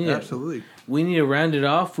there. Absolutely. We need to round it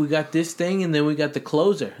off. We got this thing, and then we got the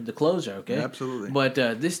closer, okay? Yeah, absolutely. But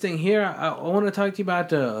this thing here, I want to talk to you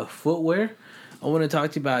about footwear. I want to talk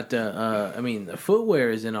to you about. The footwear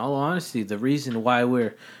is, in all honesty, the reason why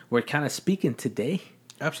we're kind of speaking today.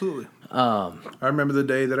 Absolutely. I remember the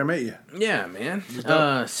day that I met you. Yeah, man.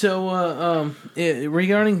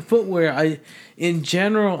 Regarding footwear, in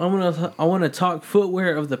general, I want to talk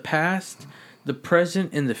footwear of the past, the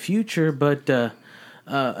present, and the future. But do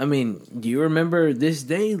you remember this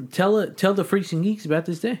day? Tell the freaks and geeks about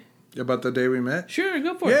this day. About the day we met? Sure,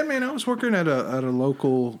 go for it. Yeah, man. I was working at a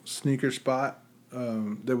local sneaker spot.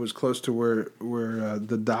 That was close to where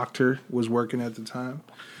the doctor was working at the time.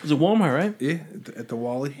 It was a Walmart, right? Yeah, at the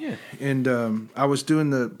Wally. Yeah. And I was doing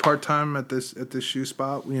the part-time at this shoe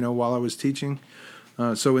spot, while I was teaching.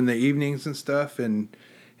 So in the evenings and stuff and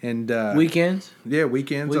weekends? Yeah,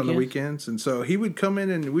 weekends on the weekends. And so he would come in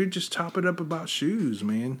and we'd just top it up about shoes,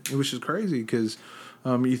 man. It was just crazy because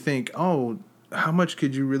you think, oh, how much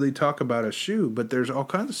could you really talk about a shoe? But there's all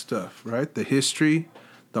kinds of stuff, right? The history,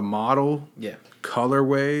 the model,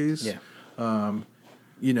 colorways,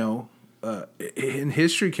 in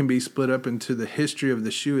history can be split up into the history of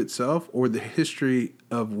the shoe itself or the history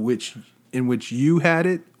of which you had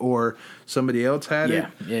it or somebody else had it.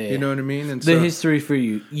 Yeah. You know what I mean? And the history for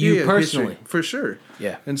you personally. History, for sure.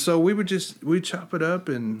 Yeah. And so we chop it up,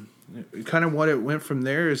 and kind of what it went from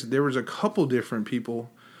there is there was a couple different people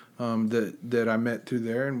that I met through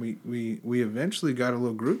there, and we eventually got a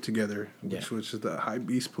little group together, which is the High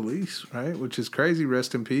Beast Police, right? Which is crazy.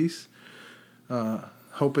 Rest in peace.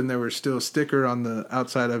 Hoping there was still a sticker on the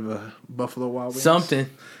outside of a Buffalo Wild Wings. Something.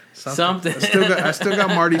 I still got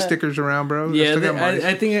Marty stickers around, bro. Yeah,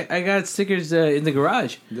 I think I got stickers in the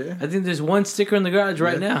garage. Yeah. I think there's one sticker in the garage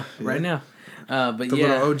right now. Right now. But the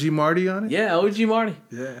little OG Marty on it? Yeah, OG Marty.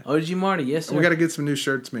 Yeah. OG Marty, yes, sir. We got to get some new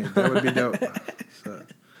shirts made. That would be dope.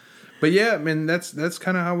 But yeah, I mean, that's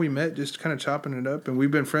kind of how we met, just kind of chopping it up. And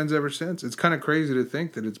we've been friends ever since. It's kind of crazy to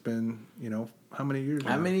think that it's been, how many years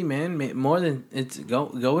now? How many, man? More than, it's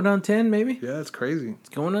going on 10, maybe? Yeah, it's crazy. It's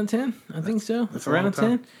going on 10? I think so. It's around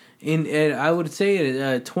 10. And I would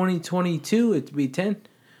say 2022, it'd be 10.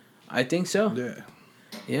 I think so. Yeah.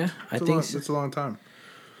 Yeah, I think so. It's a long time.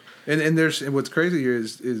 And what's crazy here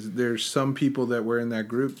is there's some people that were in that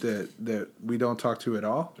group that we don't talk to at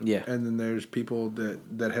all. Yeah. And then there's people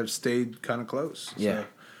that have stayed kind of close. Yeah.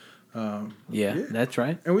 So, yeah, that's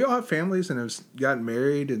right. And we all have families and have gotten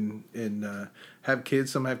married and have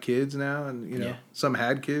kids. Some have kids now, and some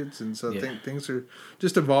had kids, and so things are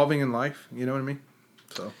just evolving in life. You know what I mean?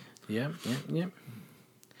 So. Yeah.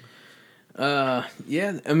 I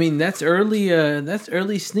mean that's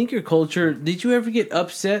early sneaker culture. Did you ever get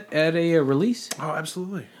upset at a release? Oh,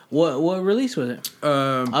 absolutely. What release was it?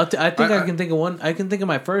 I can think of one. I can think of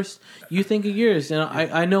my first. You think of yours, and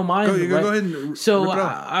I know mine. Go ahead. And so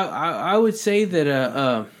I would say that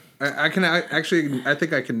I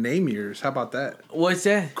think I can name yours. How about that? What's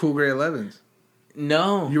that? Cool Gray 11s.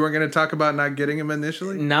 No, you weren't going to talk about not getting them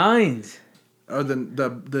initially. 9s. Oh,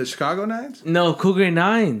 the Chicago 9s? No, Cool Gray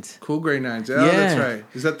 9s. Cool Gray 9s. Oh, yeah, that's right.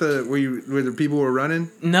 Is that where the people were running?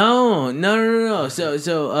 No.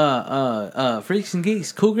 So Freaks and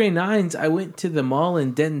Geeks, Cool Gray 9s. I went to the mall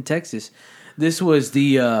in Denton, Texas. This was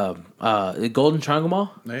the Golden Triangle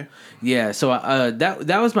Mall. Yeah. Yeah. So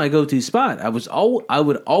that was my go-to spot. I would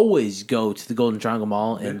always go to the Golden Triangle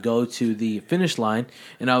Mall and go to the Finish Line,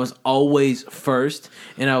 and I was always first,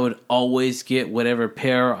 and I would always get whatever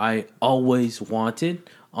pair I always wanted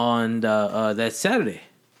on that Saturday.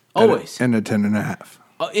 Always. In a 10.5.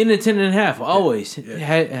 In a 10.5. Always.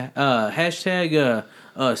 Hashtag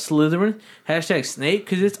Slytherin. Hashtag Snape,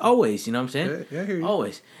 because it's always. You know what I'm saying? Yeah, I hear you.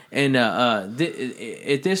 Always. And at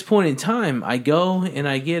this point in time, I go and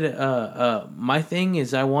I get my thing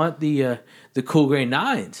is I want the Cool Gray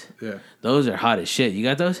 9s. Yeah, those are hot as shit. You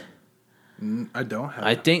got those? I don't have.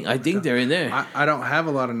 I think they're in there. I don't have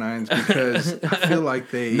a lot of 9s because I feel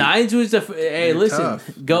like they 9s was the. Hey, listen, tough.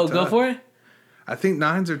 Go for it. I think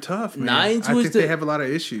 9s are tough, man. They have a lot of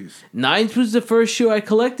issues. 9s was the first shoe I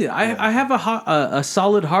collected. I have a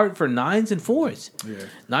solid heart for 9s and 4s. Yeah,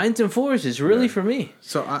 9s and 4s is really for me.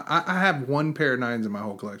 So I have one pair of 9s in my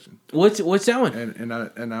whole collection. What's that one?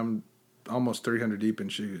 And I'm almost 300 deep in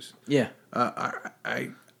shoes. Yeah.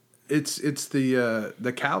 It's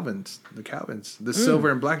the Calvins, the silver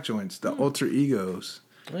and black joints, the Ultra Egos.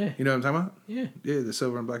 Yeah. You know what I'm talking about? Yeah. Yeah, the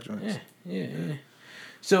silver and black joints. Yeah.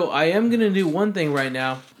 So I am going to do one thing right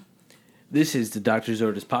now. This is the Doctor's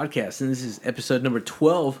Orders podcast, and this is episode number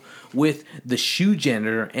 12 with the Shoe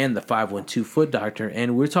Janitor and the 512 Foot Doctor,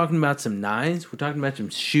 and we're talking about some 9s. We're talking about some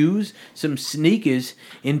shoes, some sneakers,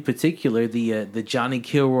 in particular the Johnny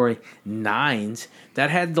Kilroy 9s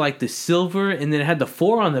that had like the silver, and then it had the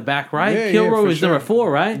 4 on the back, right? Yeah, Kilroy was number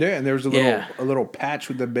 4, right? Yeah, and there was a little patch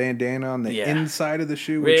with the bandana on the inside of the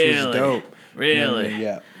shoe, which was dope. Really?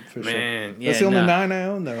 Yeah. For Man, sure. That's the only 9 I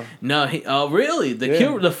own, though. No, really?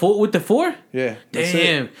 The 4 with the 4? Yeah.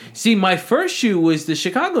 Damn. See, my first shoe was the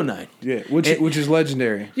Chicago 9. Yeah, which is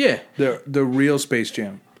legendary. Yeah. The real Space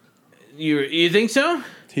Jam. You think so?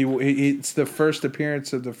 It's the first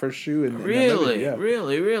appearance of the first shoe.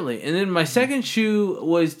 Really. And then my second shoe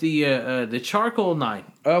was the Charcoal 9.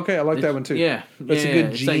 Okay, I like that one too. Yeah. That's a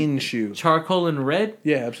good jean shoe. Charcoal and red?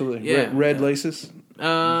 Yeah, absolutely. Yeah. Red laces?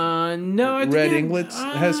 No, I red inglets.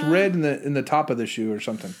 It has red in the top of the shoe or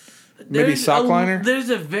something. Maybe sock liner. There's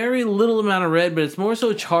a very little amount of red, but it's more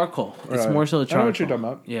so charcoal. It's more so charcoal. I know what you're talking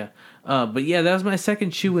about. Yeah, but yeah, that was my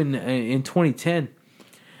second shoe in 2010.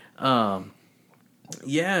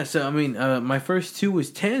 Yeah, so I mean, my first two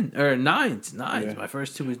was 10 or 9s. Yeah. My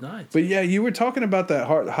first two was 9s. But yeah, you were talking about that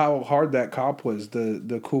how hard that cop was,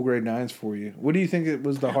 the cool grade 9s for you. What do you think it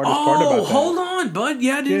was the hardest part about that? Hold on, bud.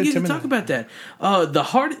 Yeah, I didn't get to talk about that. The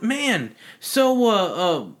hard man.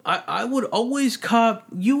 So I would always cop.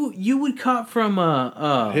 You would cop from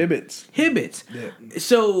Hibbets. Yeah.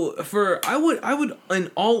 So I would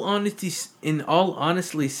in all honesty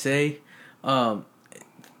say,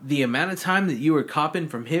 the amount of time that you were copping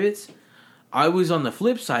from Hibbets, I was on the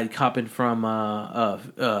flip side copping from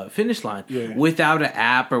Finish Line without an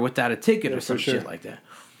app or without a ticket or some shit like that.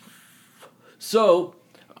 So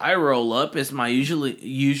I roll up as my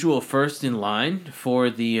usual first in line for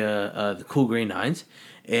the Cool Grey 9s,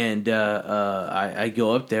 and I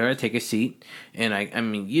go up there, I take a seat, and I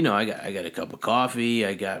mean, you know, I got a cup of coffee,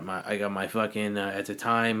 I got my fucking at the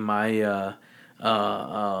time my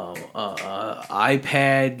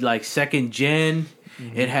iPad, like 2nd gen.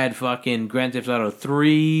 Mm-hmm. It had fucking Grand Theft Auto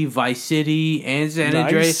 3, Vice City, and San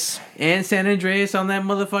Andreas on that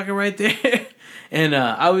motherfucker right there. And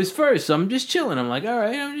I was first, so I'm just chilling. I'm like, all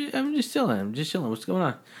right, I'm just chilling. What's going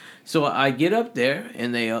on? So I get up there,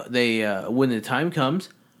 and they when the time comes,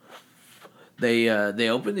 they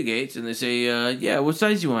open the gates and they say, yeah, what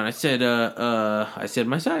size you want? I said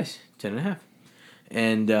my size, 10.5.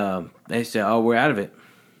 And they said, "Oh, we're out of it."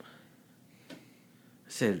 I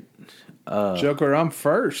said, "Joker, I'm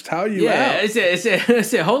first. How are you out?" I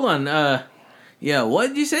said, "Hold on. Yeah, what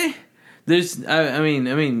did you say?" I'm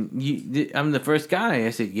the first guy.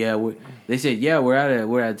 I said, "Yeah." They said, "Yeah, we're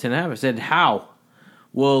at 10.5." I said, "How?"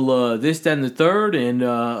 Well, this, that, and the third, and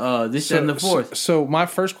this, that, and the fourth. So my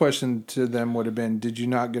first question to them would have been, did you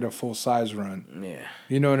not get a full size run? Yeah.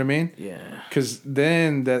 You know what I mean? Yeah. Because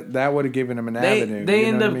then that would have given them an avenue. They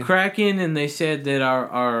end up cracking, and they said that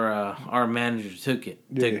our manager took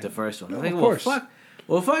the first one. I think, of course.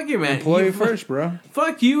 Well, fuck your manager. Employee first, bro.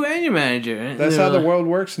 Fuck you and your manager. That's how the world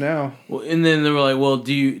works now. Well, and then they were like, "Well,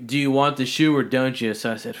 do you want the shoe or don't you?"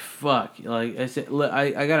 So I said, "Fuck." Like I said, look,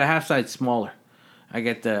 I got a half size smaller. I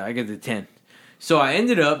get the 10. So I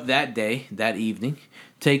ended up that evening,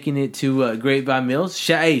 taking it to Grapevine Mills.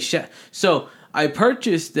 So I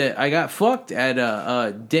purchased that. I got fucked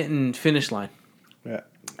at Denton Finish Line. Yeah.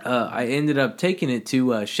 I ended up taking it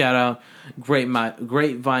to shout out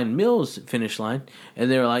Grapevine Mills Finish Line, and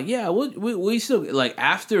they were like, "Yeah, we still like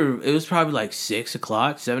after it was probably like 6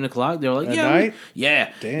 o'clock, 7 o'clock." They were like, At "Yeah, night?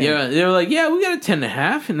 Damn. Yeah." They were like, "Yeah, we got a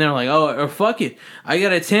 10.5," and they're like, "Oh, or fuck it, I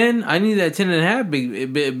got a 10. I need that 10.5,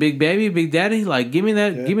 big baby, big daddy. Like, give me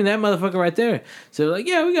that motherfucker right there." So they're like,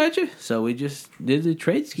 "Yeah, we got you." So we just did the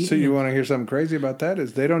trade scheme. So you want to hear something crazy about that?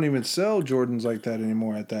 Is they don't even sell Jordans like that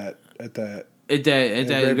anymore at that. At that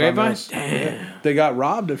Grapevine? Damn. Yeah. They got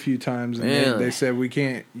robbed a few times, and really? they said we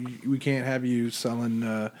can't have you selling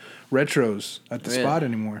retros at the spot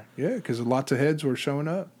anymore. Yeah, because lots of heads were showing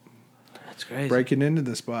up. That's crazy. Breaking into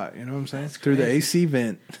the spot, you know what I'm saying? That's Through crazy. the AC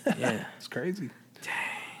vent. Yeah. It's crazy.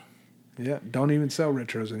 Dang. Yeah, don't even sell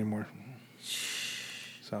retros anymore.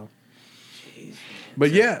 So. Jeez.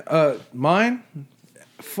 But yeah, mine,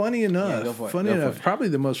 funny enough, go for it. Probably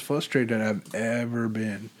the most frustrated I've ever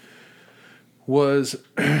been was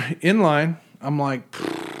in line. I'm like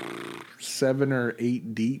 7 or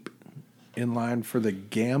 8 deep in line for the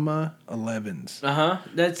Gamma 11s.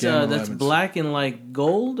 That's 11s. black and like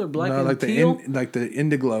gold or black and like teal? like the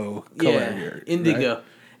indigo color. Yeah, here, indigo. Right?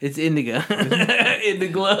 It's indigo.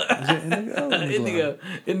 Indiglo. Is it indigo?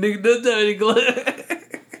 Indigo. Indiglo.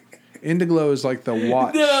 Indiglo is like the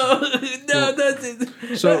watch. No, that's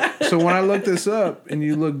it. So when I look this up and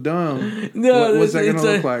you look dumb, what's that going to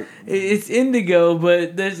look like? It's indigo,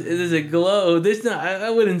 but there's a glow. There's not. I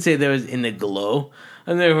wouldn't say there was in the glow.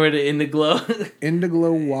 I've never heard of Indiglo.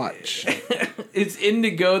 Indiglo watch. It's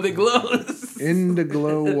indigo that glows.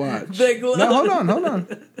 Indiglo watch. That glows. No, hold on.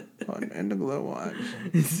 Indiglo watch.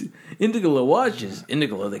 Indiglo watches.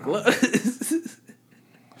 Indiglo that glows.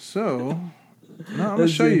 So. No, I'm gonna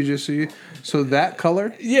show you just so you. So that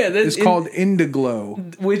color, that's called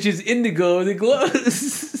Indiglo, which is indigo that glows.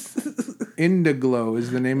 Indiglo is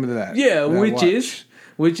the name of that. Yeah, that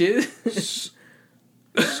which is.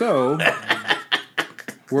 So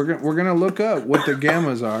we're gonna look up what the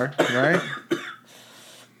gammas are, right?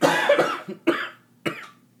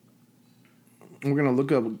 We're gonna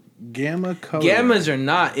look up gamma color. Gammas are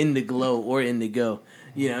not indiglo or indigo.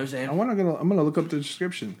 You know what I'm saying? I'm gonna look up the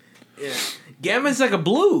description. Yeah. Gamma's like a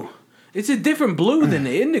blue. It's a different blue than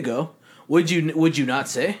the indigo. Would you not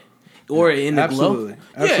say? Or in the Absolutely.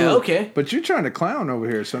 glow? Yeah, okay. But you're trying to clown over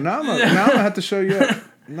here, so now I'm gonna have to show you up.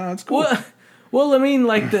 No, it's cool. Well, I mean,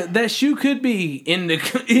 like that shoe could be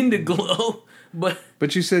Indiglo,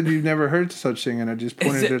 but you said you've never heard such thing, and I just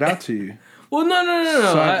pointed it out to you. Well,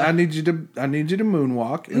 no. So I need you to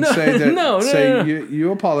moonwalk and say that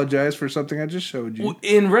you apologize for something I just showed you.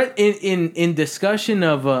 In discussion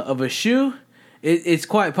of a shoe, it's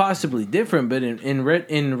quite possibly different. But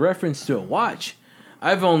in reference to a watch,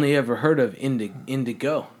 I've only ever heard of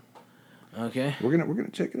Indigo. Okay, we're gonna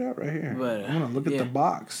check it out right here. But I'm gonna look at the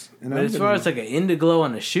box. But as far as like an Indiglo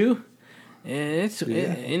on a shoe, it's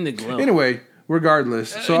Indiglo. Anyway.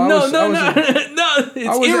 Regardless, so it's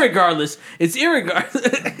irregardless. It's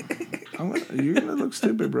irregardless. You're gonna look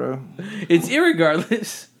stupid, bro. It's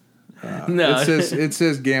irregardless. No, it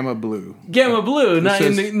says Gamma Blue. Gamma Blue, not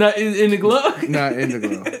Indiglo. Not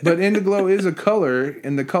Indiglo, but Indiglo is a color,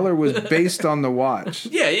 and the color was based on the watch.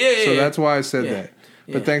 Yeah. So that's why I said that.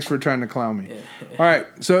 But thanks for trying to clown me. Yeah. All right.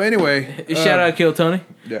 So anyway, shout out Kill Tony.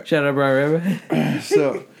 Yeah. Shout out Brian Rabbit.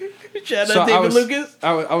 Shout out David Lucas.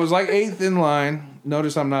 I was like 8th in line.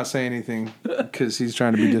 Notice I'm not saying anything because he's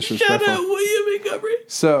trying to be disrespectful. Shout out William Montgomery.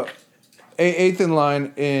 So, 8th in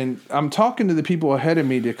line, and I'm talking to the people ahead of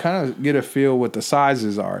me to kind of get a feel what the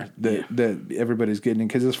sizes are that everybody's getting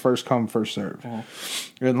because it's first come, first served.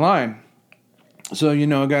 In line. So,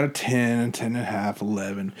 I got a 10, 10 and a half,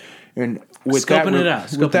 11. And with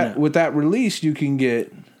that release, you can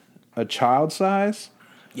get a child size.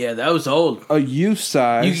 Yeah, that was old. A youth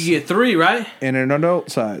size. You could get 3, right? And an adult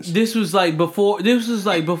size. This was like before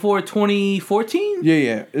 2014?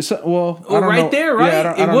 Yeah. I don't know. There, right?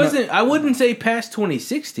 Yeah, it wasn't know. I wouldn't say past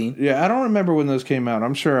 2016. Yeah, I don't remember when those came out.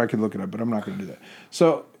 I'm sure I could look it up, but I'm not going to do that.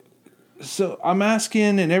 So I'm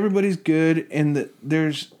asking, and everybody's good, and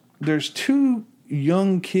there's 2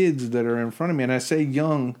 young kids that are in front of me, and I say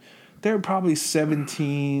young, they're probably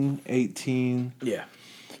 17, 18. Yeah.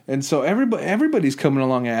 And so everybody's coming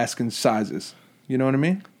along and asking sizes. You know what I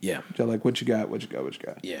mean? Yeah. They're like, what you got?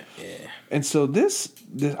 Yeah. And so this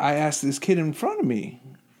I asked this kid in front of me.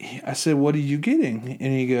 I said, what are you getting?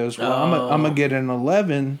 And he goes, well, I'm going to get an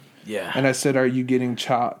 11. Yeah. And I said, are you getting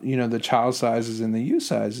the child sizes and the youth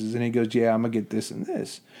sizes? And he goes, yeah, I'm going to get this and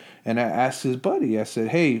this. And I asked his buddy, I said,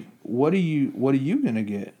 hey, what are you going to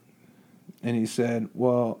get? And he said,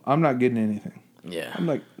 well, I'm not getting anything. Yeah. I'm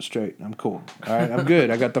like, straight. I'm cool. All right. I'm good.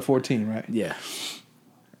 I got the 14, right? Yeah.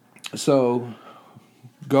 So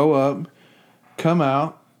go up, come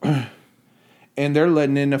out, and they're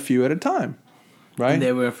letting in a few at a time, right? And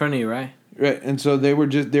they were in front of you, right? Right. And so they were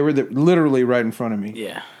literally right in front of me.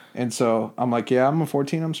 Yeah. And so I'm like, yeah, I'm a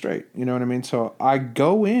 14. I'm straight. You know what I mean? So I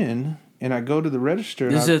go in and I go to the register.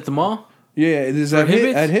 This is at the mall? Yeah, it is at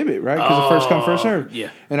Hibbett, right? Because first come, first served.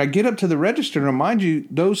 Yeah. And I get up to the register, and mind you,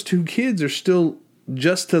 those 2 kids are still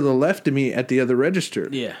just to the left of me at the other register.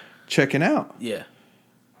 Yeah. Checking out. Yeah.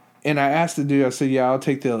 And I asked the dude, I said, yeah, I'll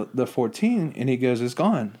take the 14. And he goes, it's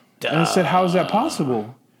gone. And I said, how is that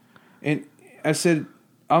possible? And I said,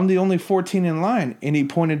 I'm the only 14 in line. And he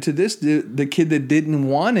pointed to this dude, the kid that didn't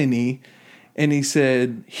want any. And he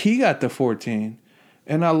said, he got the 14.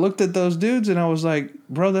 And I looked at those dudes and I was like,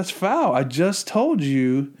 bro, that's foul. I just told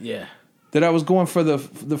you that I was going for the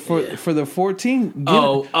 14.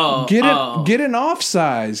 Get an off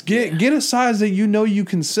size. Get a size that you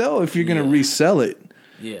can sell if you're going to resell it.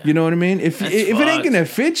 Yeah. You know what I mean? If it ain't going to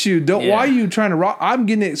fit you, why are you trying to rock? I'm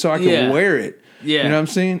getting it so I can wear it. Yeah. You know what I'm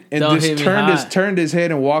saying? And just turned his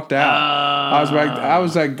head and walked out. I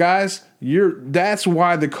was like, guys, that's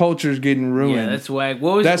why the culture's getting ruined. Yeah, that's whack.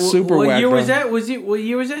 Super whack. What year bro. was that? What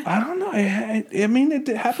year was that? I don't know. I mean, it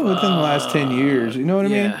happened within the last 10 years. You know what I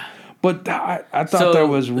mean? But I thought that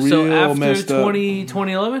was real messed up.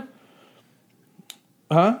 2011?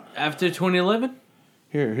 Huh? After 2011?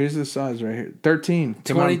 Here's the size right here. 13.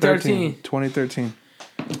 2013. 2013.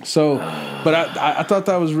 So, but I thought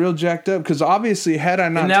that was real jacked up because obviously had I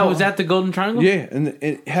not, and that was at the Golden Triangle. Yeah,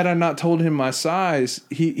 and had I not told him my size,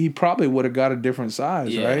 he probably would have got a different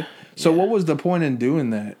size, right? So what was the point in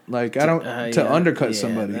doing that? Like to undercut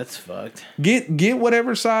somebody. That's fucked. Get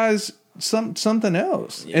whatever size something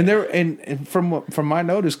else. Yeah. And from my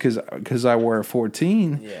notice because I wear a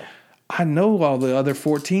 14. Yeah. I know all the other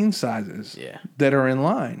 14 sizes that are in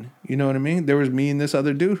line. You know what I mean? There was me and this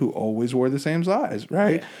other dude who always wore the same size,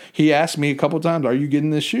 right? Yeah. He asked me a couple times, are you getting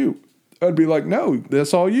this shoe? I'd be like, no,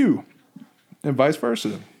 that's all you. And vice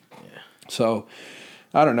versa. Yeah. So,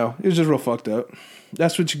 I don't know. It was just real fucked up.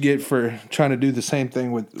 That's what you get for trying to do the same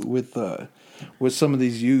thing with some of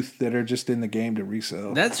these youth that are just in the game to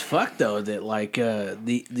resell. That's fucked though. That like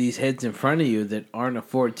these heads in front of you that aren't a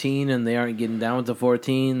 14 and they aren't getting down with the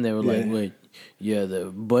 14. They were like, wait, yeah, the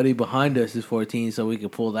buddy behind us is 14, so we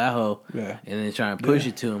could pull that hoe. Yeah. And then try and push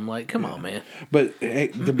it to him. Like, come on, man. But hey,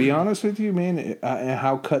 to be honest with you, man, and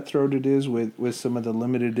how cutthroat it is with some of the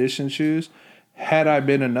limited edition shoes, had I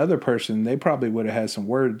been another person, they probably would have had some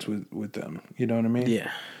words with them. You know what I mean? Yeah.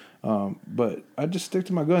 But I just stick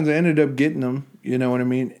to my guns. I ended up getting them. You know what I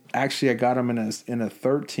mean? Actually, I got them in a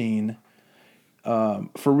 13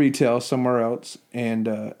 for retail somewhere else, and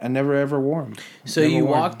I never ever wore them. So Never you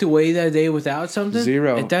wore 'em. walked away that day without something?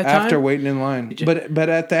 Zero at that time? after waiting in line. But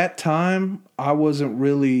at that time, I wasn't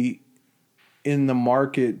really in the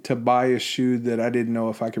market to buy a shoe that I didn't know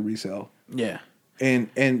if I could resell. Yeah. And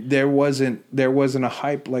there wasn't a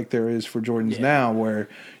hype like there is for Jordans now, where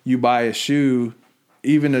you buy a shoe,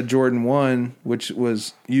 even a Jordan 1, which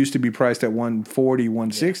used to be priced at 140,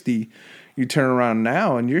 160, you turn around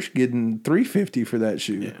now and you're getting $350 for that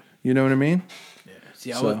shoe. Yeah. You know what I mean? Yeah.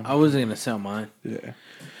 See, I wasn't gonna sell mine. Yeah.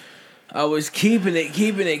 I was keeping it.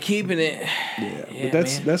 Yeah,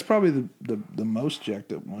 but that's probably the most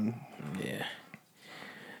jacked up one. Yeah.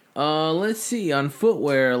 Let's see on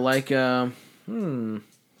footwear, like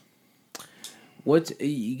what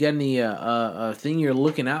you got any thing you're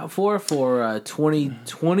looking out for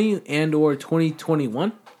 2020 and or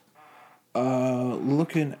 2021?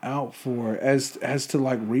 Looking out for as to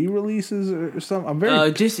like re-releases or something. I'm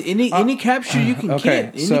very just any capture you can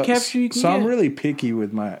get. Any capture you can get. So I'm really picky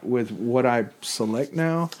with what I select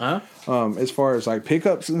now. Huh? As far as like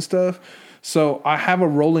pickups and stuff. So I have a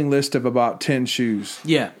rolling list of about 10 shoes.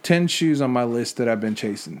 Yeah. 10 shoes on my list that I've been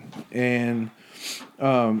chasing. And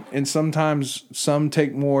sometimes some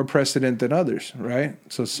take more precedent than others, right?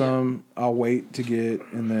 So some I'll wait to get,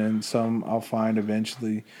 and then some I'll find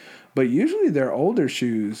eventually. But usually they're older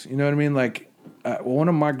shoes. You know what I mean? Like one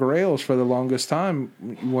of my grails for the longest time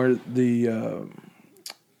were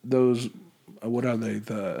those, what are they?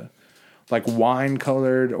 The like wine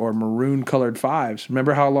colored or maroon colored 5s.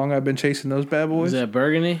 Remember how long I've been chasing those bad boys? Is that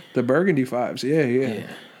burgundy? The burgundy 5s.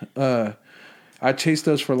 Yeah. I chased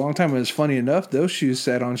those for a long time. And it's funny enough, those shoes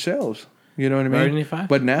sat on shelves. You know what I mean? Burgundy 5?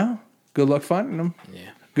 But now, good luck finding them.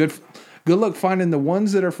 Yeah. Good luck finding the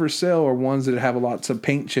ones that are for sale or ones that have lots of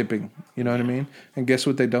paint chipping. You know what I mean? And guess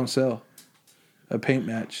what they don't sell? A paint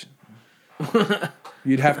match.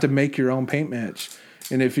 You'd have to make your own paint match.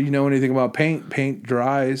 And if you know anything about paint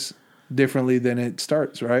dries differently than it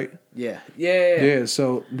starts, right? Yeah. Yeah,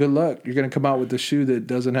 so good luck. You're going to come out with a shoe that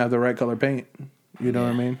doesn't have the right color paint. You know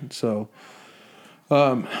what I mean? So,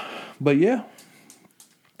 but yeah,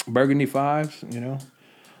 burgundy 5s, you know.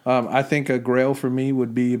 I think a grail for me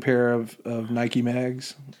would be a pair of Nike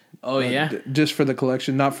Mags. Oh, yeah? Just for the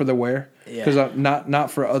collection, not for the wear. Yeah. Because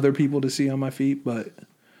not for other people to see on my feet,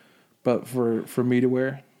 but for me to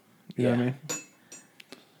wear. You know what I mean?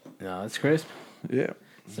 No, that's crisp. Yeah.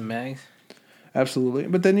 Some mags. Absolutely.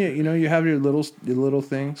 But then you have your little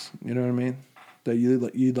things, you know what I mean, that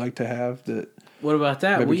you'd like to have that. What about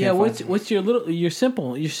that? Well, yeah, what's your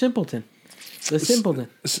simpleton? The simpleton.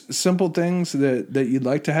 Simple things that you'd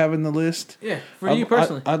like to have in the list. Yeah, for you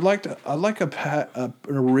personally. I'd like an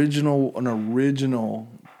original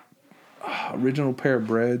pair of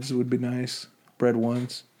breads would be nice. Bread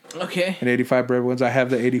ones. Okay. And 85 bread ones. I have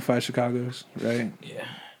the 85 Chicago's, right? Yeah.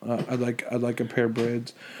 I'd like a pair of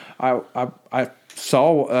breads. I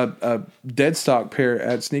saw a dead stock pair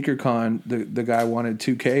at SneakerCon. The guy wanted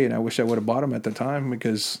 2K, and I wish I would have bought them at the time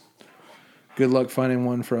because good luck finding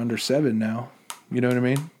one for under $7 now. You know what I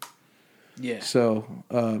mean? Yeah. So,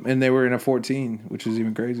 and they were in a 14, which is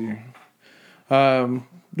even crazier.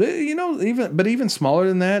 Even smaller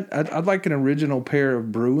than that, I'd like an original pair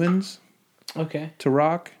of Bruins. Okay. To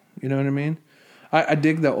rock. You know what I mean? I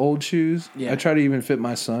dig the old shoes. Yeah. I try to even fit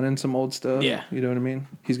my son in some old stuff. Yeah. You know what I mean?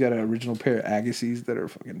 He's got an original pair of Agassiz that are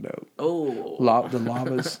fucking dope. Oh. The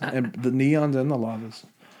lavas. And the neons and the lavas.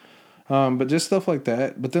 But just stuff like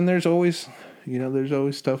that. But then there's always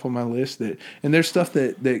stuff on my list and there's stuff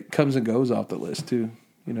that comes and goes off the list too.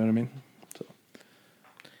 You know what I mean? So.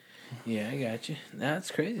 Yeah, I got you.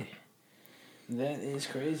 That's crazy. That is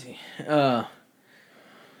crazy.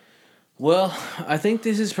 Well, I think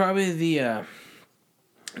this is probably the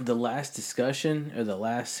last discussion or the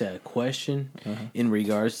last question in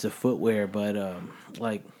regards to footwear. But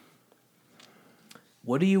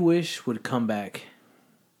what do you wish would come back?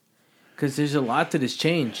 Because there's a lot that has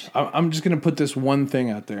changed. I'm just gonna put this one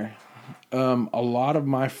thing out there. A lot of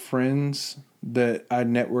my friends that I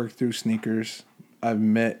network through sneakers, I've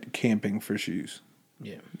met camping for shoes.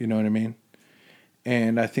 Yeah, you know what I mean.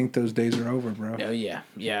 And I think those days are over, bro. Oh yeah.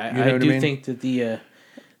 I do think that the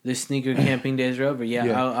sneaker camping days are over. Yeah,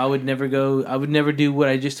 yeah. I would never go. I would never do what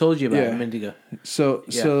I just told you about a minute ago.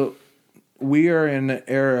 So we are in the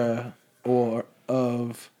era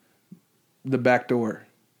of the back door,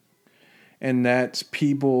 and that's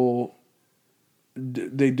people.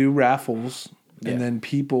 They do raffles, and then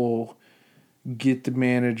people get the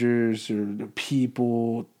managers or the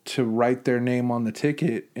people to write their name on the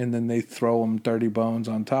ticket, and then they throw them 30 bones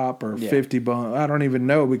on top or 50 bones. I don't even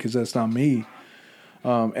know because that's not me.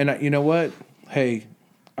 And you know what? Hey,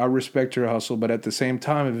 I respect your hustle, but at the same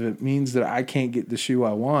time, if it means that I can't get the shoe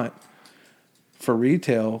I want for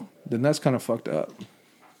retail, then that's kind of fucked up.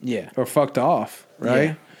 Yeah. Or fucked off,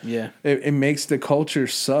 right? Yeah. It makes the culture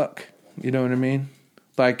suck. You know what I mean?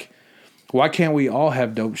 Like, why can't we all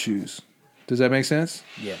have dope shoes? Does that make sense?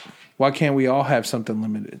 Yeah. Why can't we all have something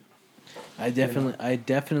limited? I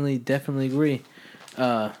definitely agree.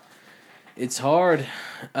 It's hard.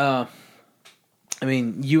 I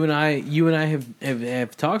mean, you and I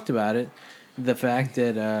have talked about it. The fact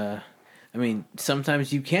that I mean,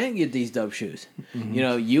 sometimes you can't get these dope shoes. Mm-hmm. You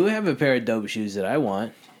know, you have a pair of dope shoes that I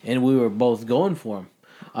want, and we were both going for them.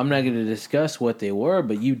 I'm not going to discuss what they were,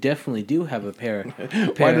 but you definitely do have a pair.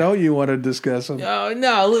 Why don't you want to discuss them?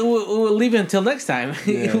 No, we'll leave it until next time.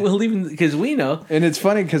 Yeah. We'll leave it because we know. And it's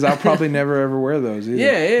funny because I'll probably never ever wear those either.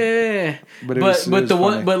 Yeah. But the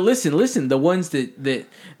one, but listen, the ones that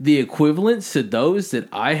the equivalents to those that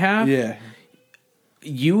I have. Yeah.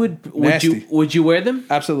 Would you wear them?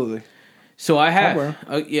 Absolutely. So I have. wear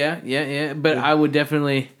them. Yeah. But I would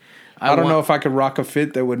definitely. I don't know if I could rock a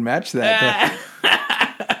fit that would match that.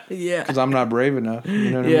 Yeah, because I'm not brave enough. You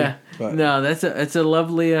know what I mean? But, no, that's a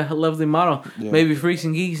lovely model. Yeah. Maybe Freaks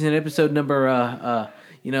and Geeks in episode number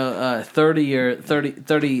 30 or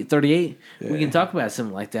 38. We can talk about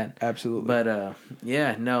something like that. Absolutely. But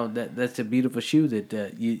that's a beautiful shoe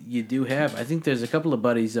that you do have. I think there's a couple of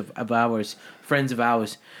buddies of ours, friends of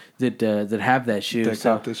ours, that have that shoe. That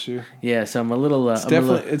caught this shoe. Yeah, so I'm a little.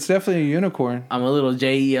 It's definitely a unicorn. I'm a little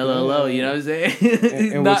JELLO. You know what I'm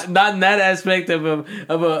saying? not in that aspect of a.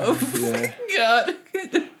 Yeah. God.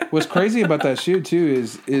 What's crazy about that shoe too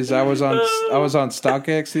is I was on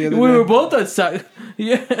StockX the other day. We were both on Stock.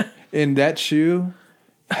 Yeah. And that shoe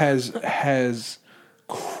has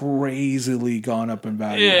crazily gone up in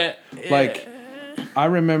value. Yeah. Like I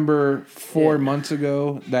remember 4 months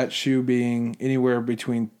ago that shoe being anywhere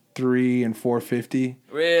between $300 and $450.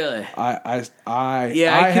 Really? I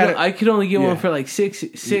could only get one for like six.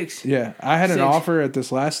 Yeah, I had an offer at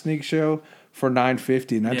this last sneak show for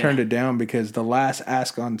 $950, and I turned it down because the last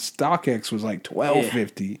ask on StockX was like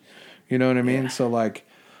 $1250. You know what I mean? So like,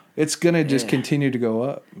 it's gonna just continue to go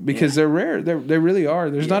up because they're rare. They really are.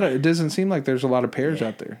 There's not. It doesn't seem like there's a lot of pairs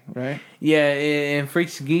out there, right? Yeah, and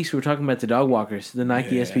Freaks and Geeks, we're talking about the dog walkers, the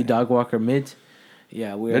Nike SB dog walker mids.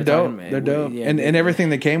 Yeah, they're dope. They're dope, and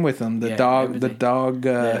everything that came with them, the dog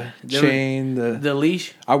chain, the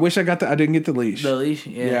leash. I wish I didn't get the leash. The leash,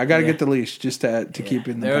 I got to get the leash just to keep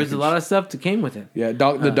it in the There was package. a lot of stuff that came with it. Yeah,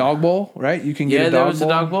 the dog bowl, right? You can get a dog bowl. Yeah, there was a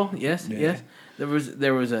dog bowl. Yes. There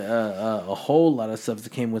was a whole lot of stuff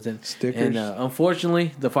that came with it. Stickers. And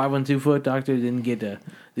unfortunately, the 512 Foot Doctor didn't get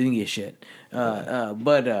shit.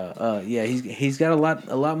 But he's got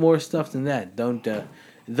a lot more stuff than that. Don't get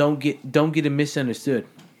it misunderstood.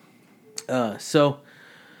 Any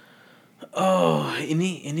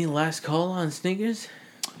last call on sneakers?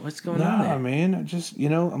 What's going on there? Nah, man. I just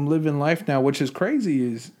I'm living life now, which is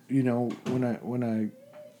crazy. Is when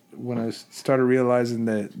I started realizing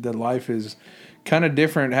that life is kind of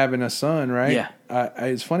different having a son, right? Yeah.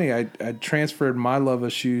 It's funny. I transferred my love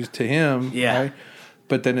of shoes to him. Yeah. Right?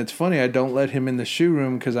 But then it's funny, I don't let him in the shoe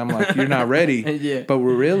room because I'm like, you're not ready. Yeah. But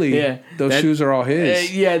we're really, those shoes are all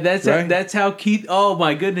his. That's how Keith. Oh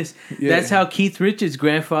my goodness, that's how Keith Richards'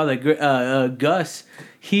 grandfather, Gus.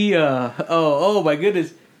 He. Oh my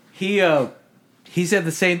goodness, he said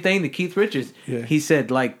the same thing to Keith Richards. Yeah. He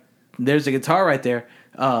said like, "There's a guitar right there.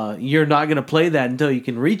 You're not gonna play that until you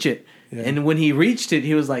can reach it." Yeah. And when he reached it,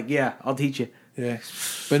 he was like, "Yeah, I'll teach you." Yeah,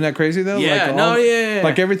 isn't that crazy though? Yeah,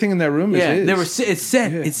 like everything in that room is his. It's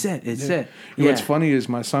set. What's funny is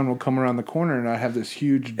my son will come around the corner and I have this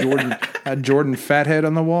huge Jordan fathead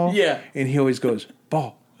on the wall. Yeah, and he always goes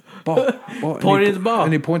ball. Pointing at the ball,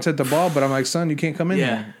 and he points at the ball. But I'm like, son, you can't come in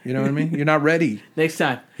there. You know what I mean? You're not ready. Next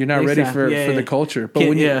time, you're not ready for the culture. But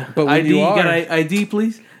when you are, got ID,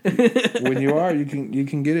 please. When you are, you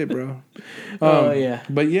can get it, bro.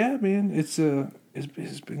 But yeah, man, it's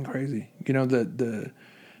been crazy.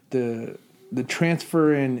 The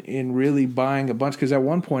transfer in really buying a bunch, because at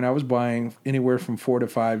one point I was buying anywhere from 4 to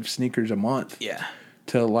 5 sneakers a month. Yeah.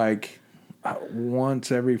 To like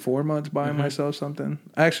once every 4 months buying myself something.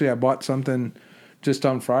 Actually, I bought something just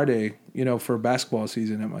on Friday, for basketball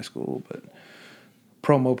season at my school, but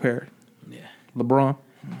promo pair. Yeah. LeBron.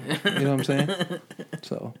 You know what I'm saying?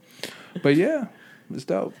 So, but yeah, it's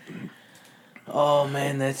dope. Oh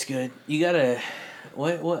man, that's good. You gotta.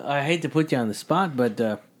 What? I hate to put you on the spot,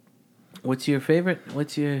 but what's your favorite?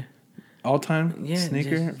 What's your All-time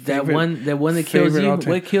sneaker? That one that kills you.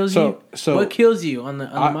 What kills you? So what kills you on the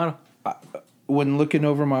model? When looking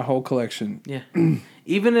over my whole collection, yeah.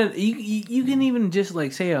 Even you can even just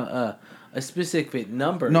like say a specific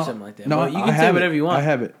number or something like that. No, you can say whatever you want. I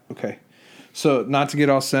have it. Okay. So not to get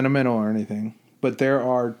all sentimental or anything, but there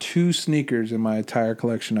are 2 sneakers in my entire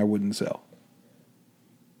collection I wouldn't sell.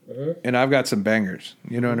 And I've got some bangers.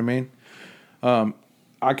 You know what I mean?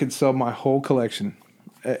 I could sell my whole collection,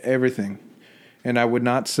 everything, and I would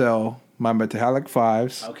not sell my metallic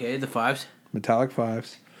 5s. Okay, the 5s. Metallic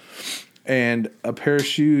 5s. And a pair of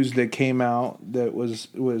shoes that came out that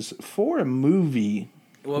was for a movie.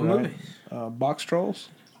 What movie? Box Trolls.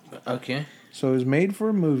 Okay. So it was made for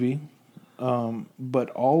a movie, but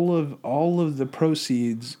all of the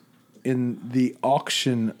proceeds in the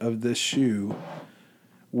auction of this shoe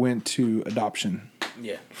went to adoption.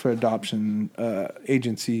 Yeah. For adoption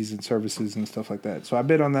agencies and services and stuff like that. So I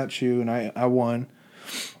bid on that shoe and I won.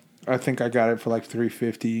 I think I got it for like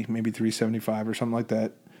 $350, maybe $375 or something like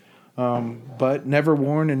that. But never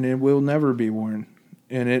worn, and it will never be worn.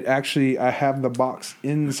 And it actually, I have the box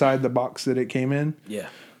inside the box that it came in. Yeah.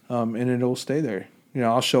 And it'll stay there. You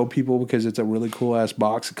know, I'll show people because it's a really cool ass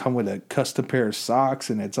box. It come with a custom pair of socks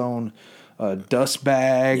and its own dust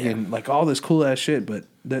bag and like all this cool ass shit. But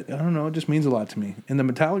that, I don't know, it just means a lot to me. And the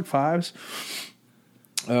metallic 5s,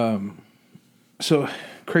 so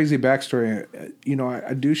crazy backstory. You know,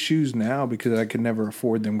 I do shoes now because I could never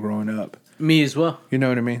afford them growing up. Me as well. You know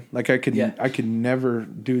what I mean? Like I could never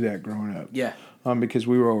do that growing up. Yeah. Because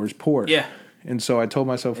we were always poor. Yeah. And so I told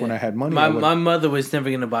myself when I had money, my mother was never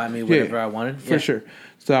going to buy me whatever I wanted. For sure.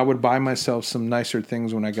 So I would buy myself some nicer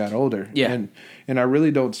things when I got older. Yeah. And I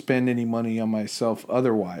really don't spend any money on myself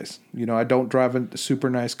otherwise. You know, I don't drive a super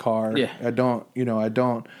nice car. Yeah. I don't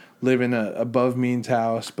live in a above means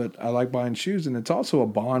house, but I like buying shoes, and it's also a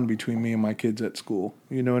bond between me and my kids at school.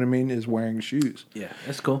 You know what I mean? Is wearing shoes. Yeah,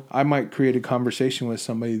 that's cool. I might create a conversation with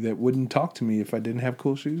somebody that wouldn't talk to me if I didn't have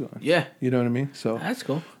cool shoes on. Yeah. You know what I mean? So that's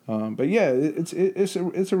cool. But yeah, it's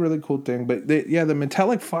a really cool thing. But the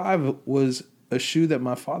metallic 5 was a shoe that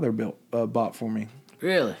my father bought for me.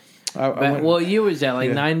 Really? What year was that?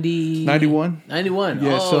 Like 90? 91. 91.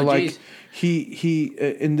 Yeah. Oh, So like geez. he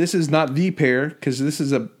and this is not the pair because this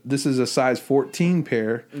is a size 14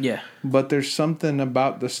 pair. Yeah. But there's something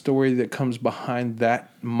about the story that comes behind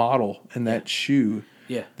that model and that shoe.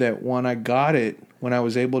 Yeah. That when I got it, when I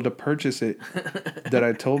was able to purchase it, that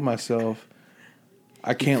I told myself,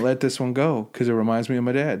 I can't let this one go because it reminds me of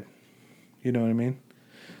my dad. You know what I mean?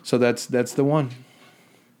 So that's the one.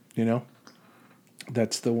 You know,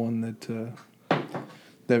 that's the one that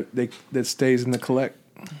stays in the collect.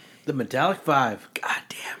 The metallic 5. God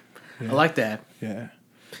damn. Yeah. I like that. Yeah.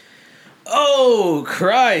 Oh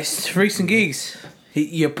Christ! Freaks and geeks.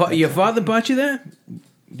 Your father bought you that?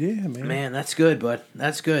 Yeah, man. Man, that's good, bud.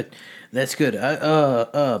 That's good. That's good.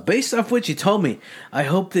 Based off what you told me, I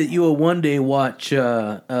hope that you will one day watch.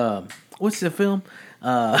 What's the film?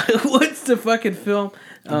 What's the fucking film?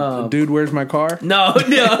 Dude, Where's My Car? No.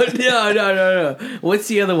 What's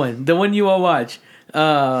the other one? The one you will watch?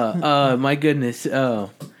 My goodness.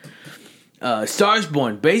 Stars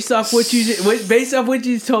Born. Based off what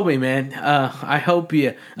you told me, man. I hope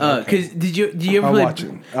you. Because did you ever I'll play? Watch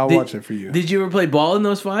it. I'll watch it for you. Did you ever play ball in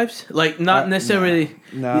those 5s? Like not necessarily.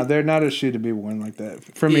 No, they're not a shoe to be worn like that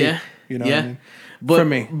for me. Yeah. You know what I mean? But, for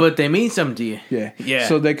me, but they mean something to you. Yeah. Yeah.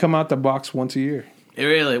 So they come out the box once a year.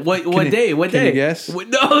 Really? What day? What day? Can you guess?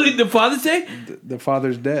 No, the Father's Day. The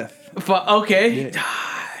father's death. Okay.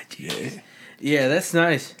 Yeah. Yeah, that's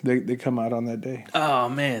nice. They come out on that day. Oh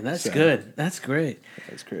man, that's good. That's great.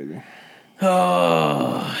 That's crazy.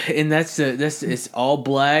 Oh, and it's all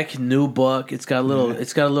black, nubuck. It's got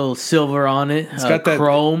a little silver on it. It's got that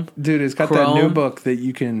chrome, dude. It's got that nubuck that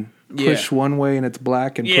you can push one way and it's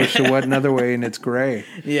black, and push it another way and it's gray.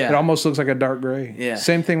 Yeah, it almost looks like a dark gray. Yeah,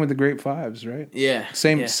 same thing with the Grape 5s, right? Yeah,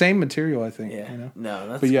 same material, I think. Yeah, you know? No,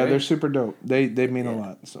 that's. But yeah, great. they're super dope. They mean a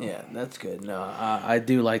lot. So. Yeah, that's good. No, I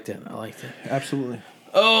do like that. I like that. Absolutely.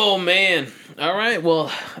 Oh man! All right.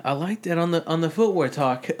 Well, I like that on the footwear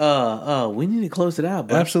talk. We need to close it out.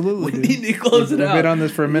 Bud. Absolutely, we need to close it out. We've been on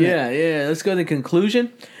this for a minute. Yeah. Let's go to the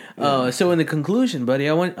conclusion. So in the conclusion, buddy,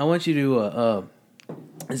 I want you to.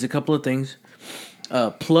 There's a couple of things.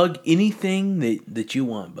 Plug anything that you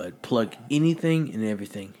want, bud. Plug anything and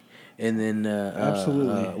everything, and then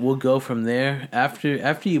absolutely we'll go from there.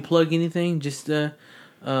 After you plug anything, just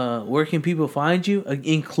where can people find you?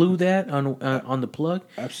 Include that on the plug.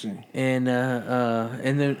 Absolutely. And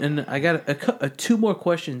then I got two more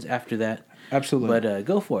questions after that. Absolutely. But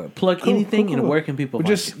go for it. Plug anything, and where can people find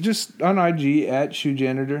you? Just on IG at Shoe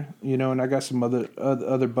Janitor, and I got some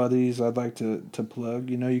other buddies I'd like to plug.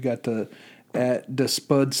 You got at the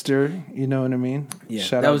Spudster, you know what I mean?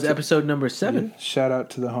 Yeah. That was episode number 7. Yeah, shout out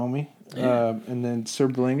to the homie. Yeah. And then Sir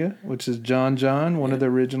Blinga, which is John, one of the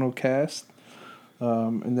original cast.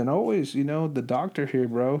 And then always, the doctor here,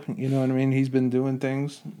 bro. You know what I mean? He's been doing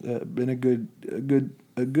things, been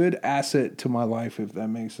a good asset to my life, if that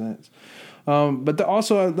makes sense. But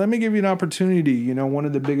also, let me give you an opportunity. One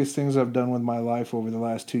of the biggest things I've done with my life over the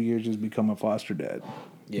last 2 years is become a foster dad.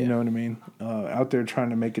 Yeah. You know what I mean? Out there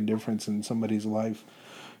trying to make a difference in somebody's life.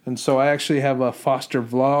 And so I actually have a foster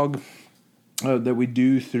vlog that we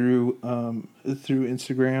do through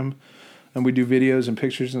Instagram. And we do videos and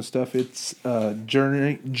pictures and stuff. It's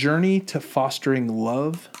Journey to Fostering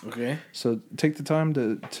Love. Okay. So take the time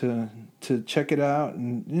to check it out,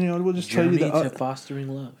 and we'll just tell you Journey to Fostering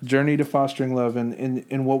Love. Journey to Fostering Love,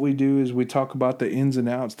 and what we do is we talk about the ins and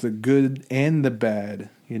outs, the good and the bad.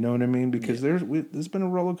 You know what I mean? Because there's been a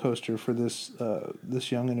roller coaster for this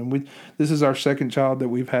youngin', and this is our second child that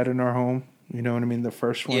we've had in our home. You know what I mean? The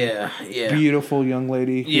first one. Yeah. Beautiful young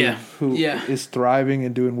lady who is thriving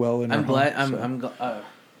and doing well in her home. I'm glad.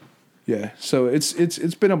 Yeah. So it's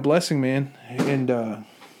been a blessing, man. And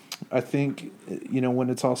I think, when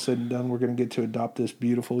it's all said and done, we're going to get to adopt this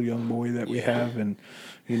beautiful young boy that we have. And,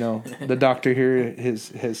 the doctor here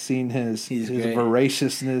has seen his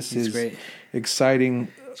voraciousness, his exciting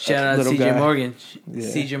shout out CJ Morgan.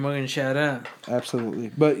 CJ Morgan, shout out.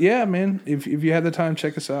 Absolutely. But yeah, man, if you have the time,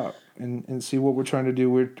 check us out. And see what we're trying to do.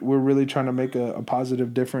 We're really trying to make a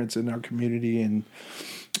positive difference in our community and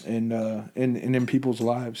in people's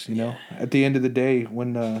lives. At the end of the day,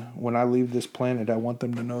 when I leave this planet, I want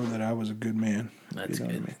them to know that I was a good man. That's good.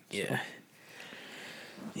 I mean? Yeah.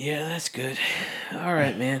 Yeah, that's good. All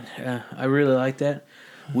right, man. I really like that.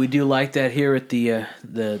 We do like that here at the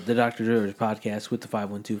Doctor's Orders podcast with the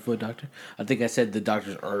 512 Foot Doctor. I think I said the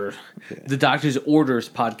Doctor's Orders, the Doctor's Orders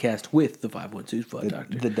podcast with the 512 Foot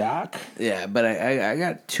Doctor. The doc. Yeah, but I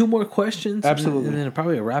got two more questions. Absolutely, and then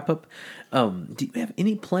probably a wrap up. Do you have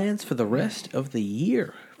any plans for the rest of the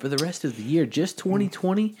year? For the rest of the year, just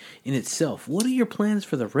 2020 in itself. What are your plans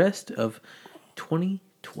for the rest of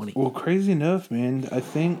 2020? Well, crazy enough, man. I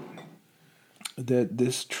think that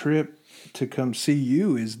this trip to come see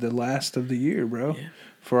you is the last of the year, bro,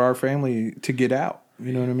 for our family to get out.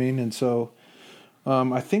 You know what I mean? And so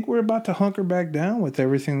I think we're about to hunker back down with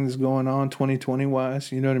everything that's going on 2020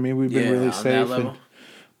 wise. You know what I mean? We've been really safe and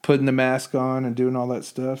putting the mask on and doing all that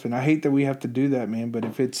stuff. And I hate that we have to do that, man, but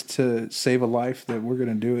if it's to save a life, that we're going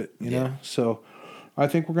to do it, you know? So I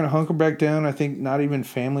think we're going to hunker back down. I think not even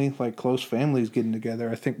family, like close families getting together.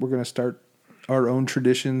 I think we're going to start our own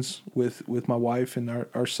traditions with my wife and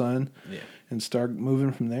our son, and start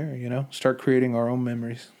moving from there. Start creating our own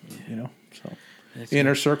memories. So that's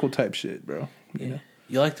inner circle type shit, bro. You know?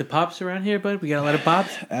 You like the pops around here, bud? We got a lot of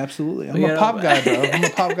pops. Absolutely, I'm a pop guy, bro. I'm a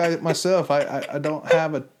pop guy myself. I don't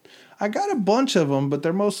have I got a bunch of them, but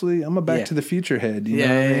they're mostly I'm a Back to the Future head. You know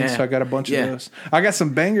what I mean? So I got a bunch of those. I got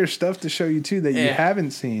some banger stuff to show you too that you haven't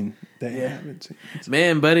seen.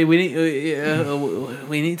 Man, buddy, we need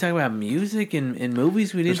to talk about music and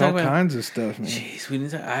movies. We need to talk about all kinds of stuff, man. Jeez, we need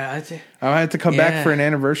to. I had to come back for an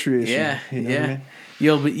anniversary issue. You know what I mean?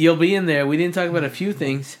 You'll be in there. We didn't talk about a few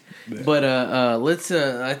things, but let's.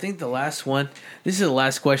 I think the last one. This is the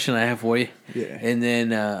last question I have for you. Yeah. And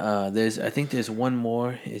then I think there's one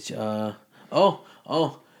more. It's the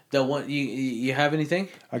one you have anything?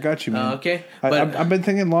 I got you, man. Okay, but I've been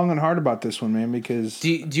thinking long and hard about this one, man. Because do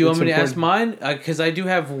you want me to ask mine? Because I do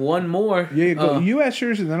have one more. Yeah, go. You ask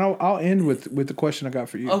yours, and then I'll end with the question I got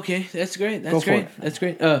for you. Okay, that's great. That's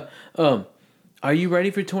great. Are you ready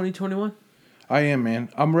for 2021? I am, man.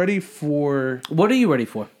 I'm ready for. What are you ready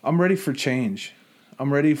for? I'm ready for change.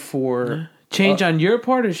 I'm ready for change on your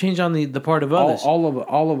part or change on the part of others.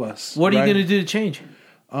 All of us. What are you going to do to change?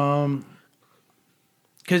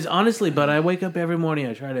 Because honestly, but I wake up every morning.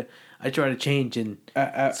 I try to change in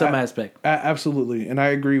some aspect. Absolutely, and I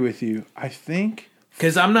agree with you. I think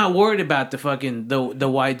because I'm not worried about the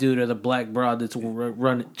white dude or the black broad that's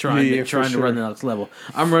trying to run the next level.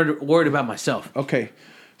 I'm worried about myself. Okay,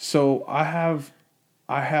 so I have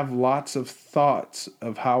lots of thoughts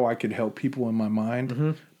of how I could help people in my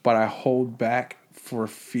mind, but I hold back for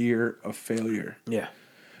fear of failure. Yeah.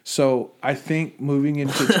 So I think moving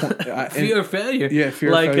into fear of failure. Yeah,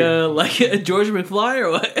 fear of failure. Like George McFly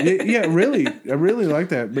or what? Yeah, really. I really like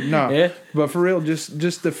that. But no. Yeah. But for real,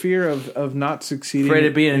 just the fear of not succeeding. Afraid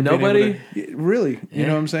of being a nobody? Really. You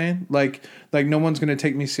know what I'm saying? Like no one's going to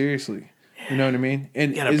take me seriously. You know what I mean?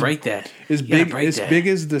 And you gotta break that. As big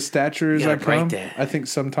as the stature as I come, that. I think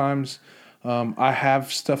sometimes I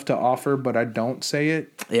have stuff to offer, but I don't say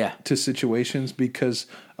it to situations because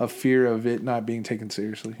of fear of it not being taken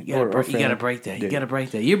seriously. You gotta break that. You gotta break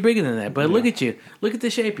that. You're bigger than that, but look at you. Look at the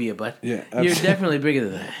shape of you, bud. Yeah, you're definitely bigger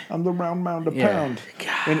than that. I'm the round mound of pound.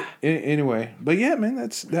 And anyway, but yeah, man,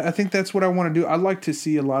 I think that's what I want to do. I'd like to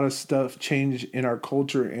see a lot of stuff change in our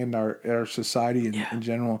culture and our society in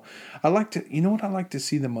general. I like to, you know what I like to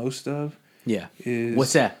see the most of? Yeah.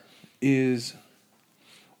 What's that? Is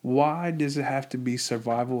why does it have to be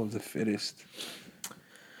survival of the fittest?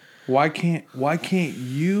 Why can't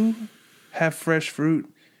you have fresh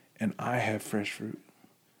fruit and I have fresh fruit?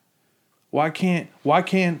 Why can't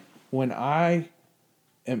when I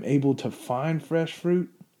am able to find fresh fruit,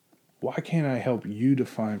 why can't I help you to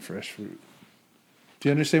find fresh fruit? Do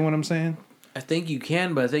you understand what I'm saying? I think you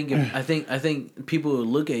can, but I think people would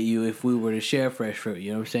look at you if we were to share fresh fruit.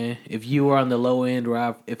 You know what I'm saying? If you were on the low end,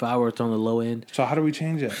 or if I were on the low end. So how do we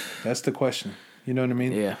change that? That's the question. You know what I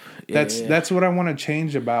mean? Yeah. That's what I want to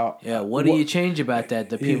change about. Yeah. What do you change about that?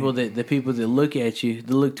 The people that look at you,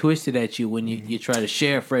 that look twisted at you when you try to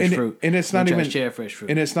share fresh fruit. And it's not even share fresh fruit.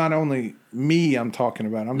 And it's not only me I'm talking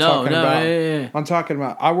about. I'm talking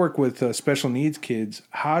about. I work with special needs kids.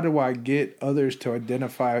 How do I get others to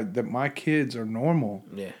identify that my kids are normal?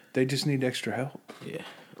 Yeah. They just need extra help. Yeah.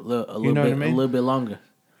 A little bit longer.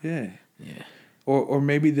 Yeah. Yeah. Or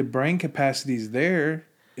maybe the brain capacity is there.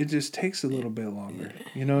 It just takes a little bit longer.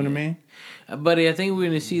 You know what I mean? Buddy, I think we're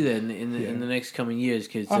going to see that in the next coming years.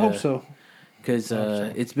 Cause, I hope so. Because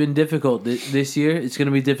it's been difficult this year. It's going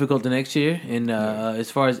to be difficult the next year. And as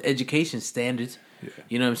far as education standards,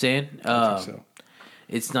 you know what I'm saying? I think so.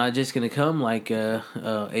 It's not just going to come like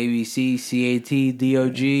ABC, CAT,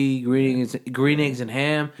 DOG, green eggs and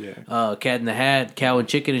ham, Cat in the Hat, cow and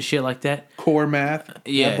chicken and shit like that. Core math,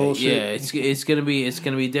 yeah, It's gonna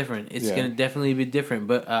be different. It's gonna definitely be different.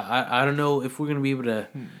 But I don't know if we're gonna be able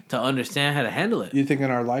to understand how to handle it. You think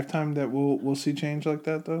in our lifetime that we'll see change like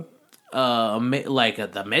that though?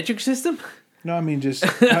 Like the metric system? No, I mean just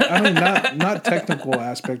I mean not technical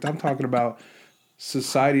aspect. I'm talking about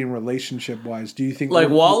society and relationship wise. Do you think like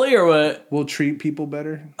Wall-E or what? We'll treat people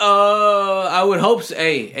better? I would hope so.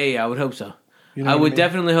 Hey, I would hope so. You know I would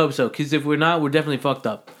definitely hope so. Because if we're not, we're definitely fucked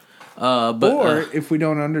up. If we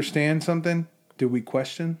don't understand something, do we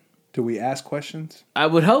question? Do we ask questions? I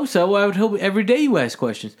would hope so. I would hope every day you ask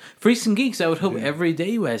questions. Freaks and Geeks, I would hope every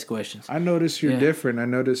day you ask questions. I notice you're different. I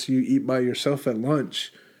notice you eat by yourself at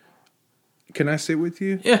lunch. Can I sit with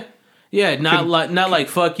you? Yeah. Yeah, not like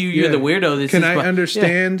fuck you, you're the weirdo. Can I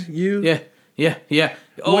understand you? Yeah.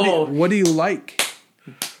 Oh, what do you like?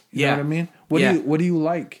 You know what I mean? What do you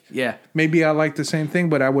like? Yeah. Maybe I like the same thing,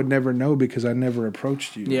 but I would never know because I never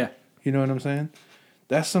approached you. Yeah. You know what I'm saying?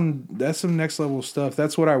 That's some next level stuff.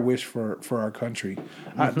 That's what I wish for our country.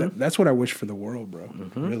 That's what I wish for the world, bro.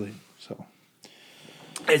 Really. So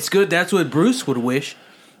it's good. That's what Bruce would wish.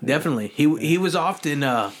 Definitely. He was often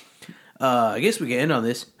I guess we can end on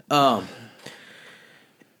this. I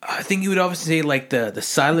think you would often say like the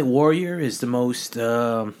silent warrior is the most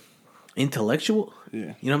intellectual. Yeah.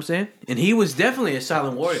 You know what I'm saying? And he was definitely a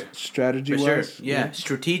silent warrior. Strategy wise. Sure. Yeah.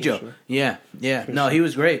 Strategio. Sure. Yeah. For No, sure. he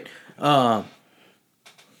was great. But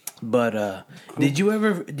cool. Did you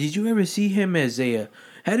ever see him as a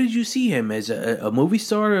how did you see him as a movie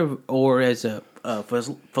star or as a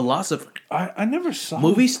philosopher? I never saw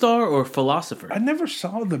movie star or philosopher. I never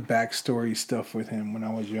saw the backstory stuff with him when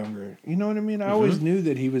I was younger. You know what I mean? I always knew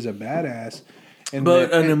that he was a badass.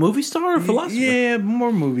 But a movie star or philosopher? Yeah,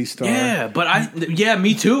 more movie star. Yeah, but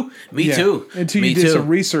me too. Me too. Until you did some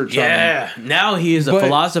research on him. Yeah, now he is a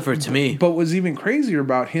philosopher to me. But what's even crazier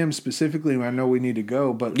about him specifically, I know we need to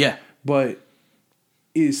go, but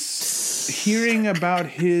is hearing about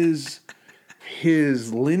his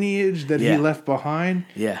lineage that he left behind,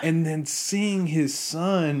 and then seeing his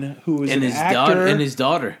son, who was an actor, and his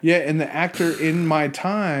daughter, and the actor in my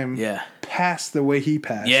time, passed the way he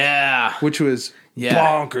passed, which was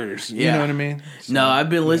bonkers. You know what I mean? So, no, I've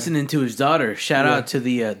been listening to his daughter. Shout out to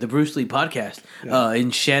the Bruce Lee podcast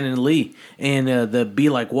and Shannon Lee and the Be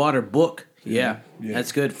Like Water book. Yeah,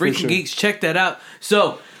 that's good. Freaking Geeks, check that out.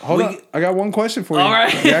 So hold on, I got one question for you. All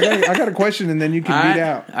right, I got a question, and then you can beat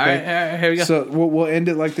out. Okay? All right, here we go. So we'll end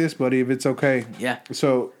it like this, buddy, if it's okay. Yeah.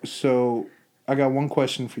 So I got one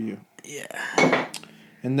question for you. Yeah.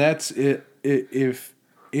 And that's it. If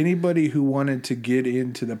anybody who wanted to get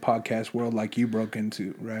into the podcast world like you broke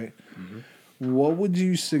into, right? Mm-hmm. What would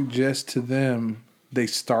you suggest to them they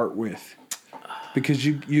start with? Because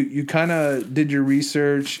you kind of did your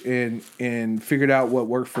research and figured out what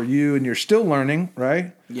worked for you, and you're still learning,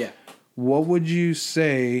 right? Yeah. What would you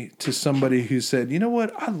say to somebody who said, you know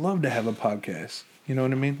what, I'd love to have a podcast? You know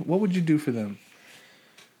what I mean? What would you do for them?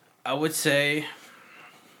 I would say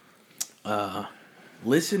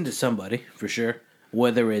listen to somebody, for sure.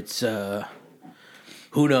 Whether it's, who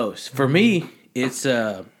knows? For me, it's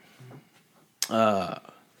Joey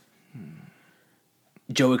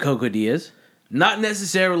Coco Diaz. Not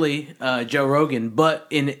necessarily Joe Rogan, but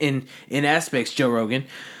in aspects Joe Rogan.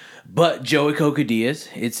 But Joey Coco Diaz,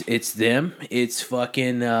 it's them. It's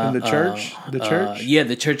fucking in the church. The church, yeah,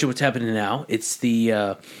 the church of what's happening now. It's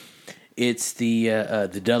the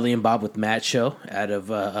Dudley and Bob with Matt show out of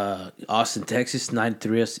Austin, Texas,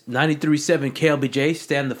 93.7 KLBJ.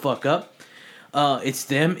 Stand the fuck up. It's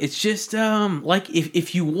them. It's just like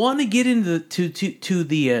if you want to get into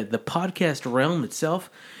the podcast realm itself,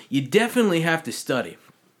 you definitely have to study.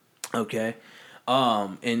 Okay.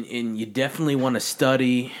 And you definitely want to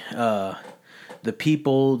study the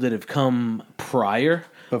people that have come prior,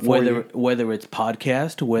 whether it's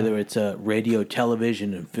podcast, whether it's radio,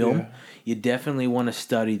 television, and film. Yeah. You definitely want to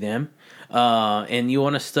study them, and you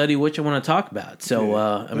want to study what you want to talk about. So,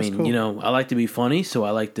 I mean, cool. You know, I like to be funny, so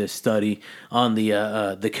I like to study on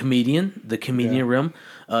the comedian realm.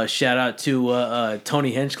 Shout out to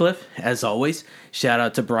Tony Hinchcliffe, as always. Shout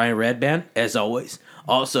out to Brian Redband, as always.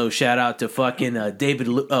 Also, shout out to fucking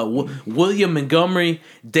William Montgomery,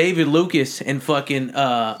 David Lucas, and fucking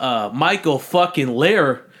Michael fucking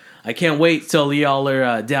Lair. I can't wait till y'all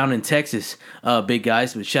are down in Texas, big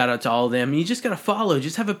guys. But shout out to all of them. You just gotta follow.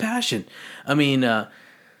 Just have a passion. I mean, I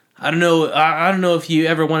don't know. I don't know if you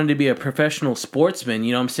ever wanted to be a professional sportsman.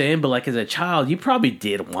 You know what I'm saying? But like as a child, you probably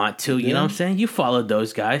did want to. You know what I'm saying? You followed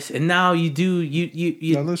those guys, and now you do.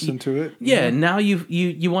 You I listen to it. Yeah. Now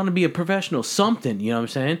you want to be a professional something. You know what I'm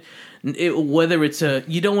saying? Whether it's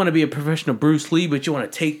you don't want to be a professional Bruce Lee, but you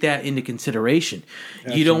want to take that into consideration.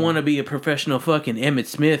 Absolutely. You don't want to be a professional fucking Emmett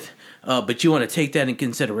Smith, but you want to take that in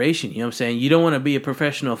consideration. You know what I'm saying? You don't want to be a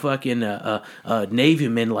professional fucking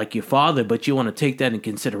Navyman like your father, but you want to take that in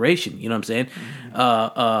consideration. You know what I'm saying?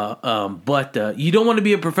 Mm-hmm. But you don't want to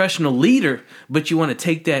be a professional leader, but you want to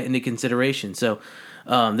take that into consideration. So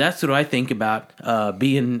that's what I think about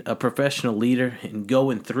being a professional leader and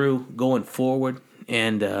going forward.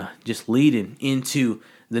 And just leading into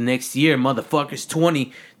the next year, motherfuckers,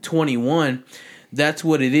 2021. That's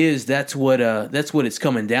what it is. That's what it's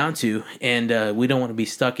coming down to. And we don't want to be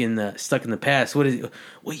stuck in the past. What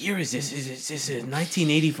year is this? Is this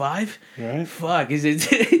 1985? Right. Fuck. Is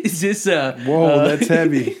this? Whoa, that's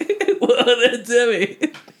heavy. Whoa, that's heavy.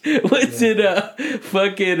 What's it?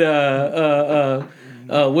 Fucking.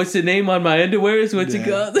 What's the name on my underwears? What's it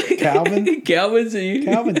called? Calvin.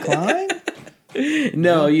 Calvin Klein.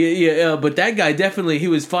 No, yeah, but that guy definitely, he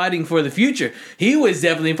was fighting for the future. He was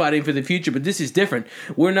definitely fighting for the future, but this is different.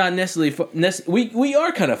 We're not necessarily, we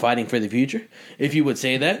are kind of fighting for the future, if you would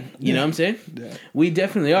say that. You know what I'm saying? Yeah. We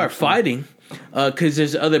definitely are fighting, because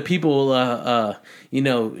there's other people,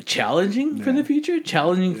 challenging for the future,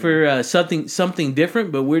 challenging for something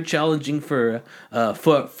different, but we're challenging for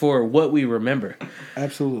what we remember.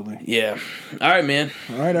 Absolutely. Yeah. All right, man.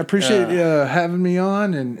 All right, I appreciate having me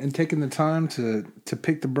on and taking the time to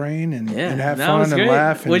pick the brain and have fun and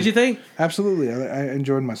laugh. What'd you think? Absolutely. I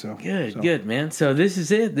enjoyed myself. Good, man. So this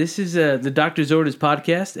is it. This is the Doctor's Orders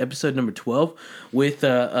podcast, episode number 12, with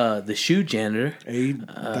the shoe janitor.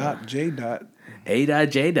 A.J.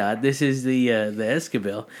 A.J. This is the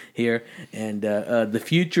Esquivel here, and the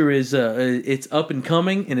future is it's up and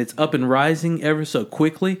coming, and it's up and rising ever so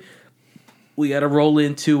quickly. We got to roll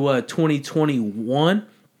into 2021,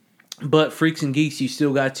 but Freaks and Geeks, you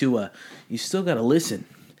still got to listen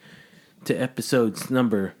to episodes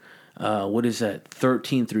number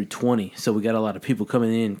 13 through 20. So we got a lot of people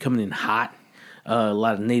coming in hot. A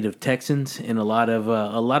lot of native Texans and a lot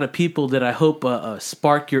of people that I hope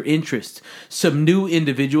spark your interest. Some new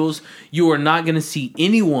individuals. You are not going to see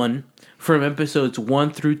anyone from episodes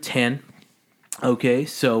 1 through 10. Okay,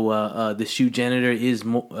 so the shoe janitor is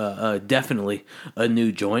definitely a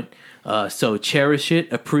new joint. So cherish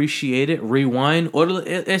it, appreciate it, rewind. Rewind.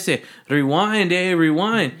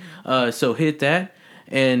 So hit that.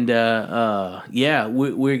 And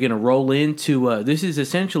we're gonna roll into this is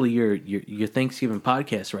essentially your Thanksgiving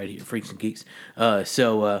podcast right here, Freaks and Geeks.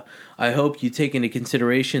 So I hope you take into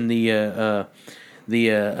consideration the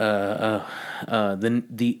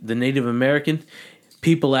Native American.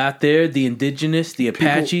 people out there, the indigenous, the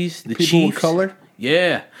Apaches, the people chiefs. With color.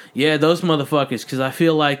 Yeah, those motherfuckers. Because I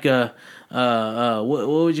feel like, what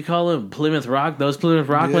would you call them? Plymouth Rock. Those Plymouth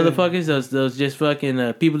Rock motherfuckers. Those just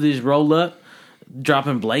fucking people that just roll up,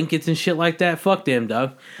 dropping blankets and shit like that. Fuck them,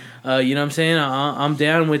 dog. You know what I'm saying? I'm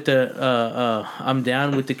down with the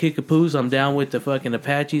Kickapoos. I'm down with the fucking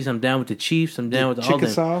Apaches. I'm down with the Chiefs. I'm down with all them.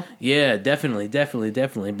 Chickasaw? Yeah, definitely.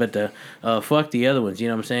 But fuck the other ones. You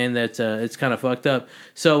know what I'm saying? That's it's kind of fucked up.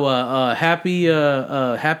 So happy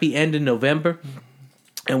end of November,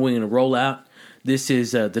 and we're gonna roll out. This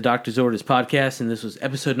is the Doctor's Orders podcast, and this was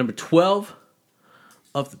episode number 12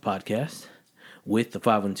 of the podcast with the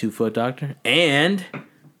 512 Foot Doctor and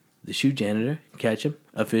the Shoe Janitor. Catch him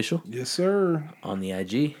official. Yes, sir. On the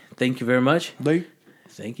IG. Thank you very much. Lee.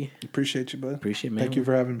 Thank you. Appreciate you, bud. Appreciate it, man. Thank you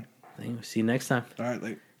for having me. Thank you. See you next time. All right,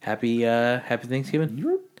 Lee. Happy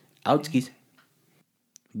Thanksgiving. Outskis.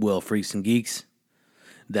 Well, freaks and geeks,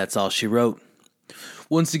 that's all she wrote.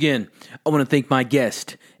 Once again, I want to thank my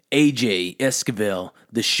guest, AJ Esquivel,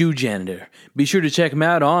 the Shoe Janitor. Be sure to check him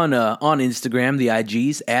out on Instagram, the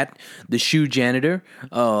IGs at the Shoe Janitor,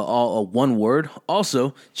 all one word.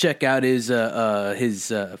 Also, check out his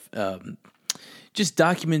just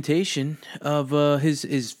documentation of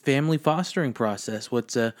his family fostering process.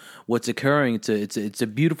 What's occurring? It's a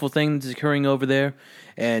beautiful thing that's occurring over there,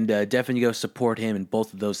 and definitely go support him in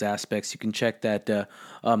both of those aspects. You can check that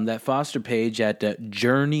foster page at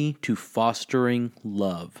Journey to Fostering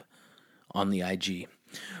Love on the IG.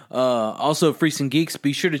 Also, Freaks and Geeks,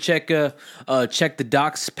 be sure to check the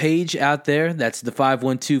docs page out there. That's the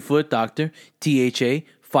 512 Foot Doctor, THA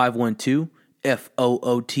 512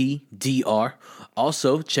 FOOTDR.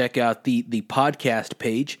 Also, check out the podcast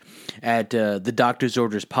page at the Doctor's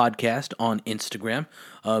Orders Podcast on Instagram.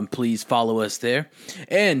 Please follow us there.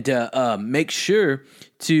 And make sure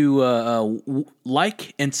to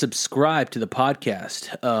like and subscribe to the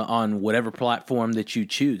podcast on whatever platform that you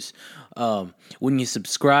choose. When you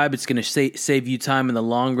subscribe, it's going to save you time in the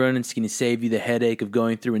long run. It's going to save you the headache of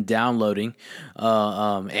going through and downloading.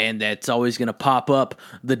 And that's always going to pop up.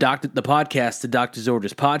 The podcast, the Doctor's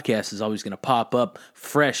Orders Podcast, is always going to pop up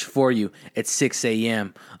fresh for you at 6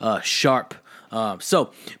 a.m. Sharp.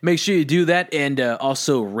 So make sure you do that, and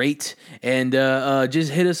also rate, and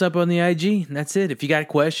just hit us up on the IG. That's it. If you got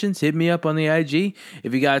questions, hit me up on the IG.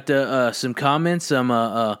 If you got some comments, some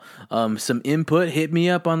input, hit me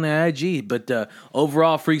up on the IG. But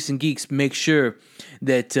overall, Freaks and Geeks, make sure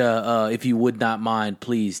that if you would not mind,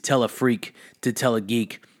 please tell a freak to tell a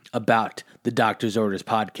geek about the Doctor's Orders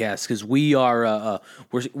Podcast, because we are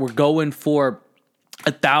we're going for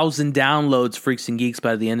 1,000 downloads, Freaks and Geeks,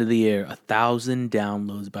 by the end of the year. 1,000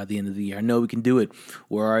 downloads by the end of the year. I know we can do it.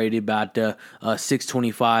 We're already about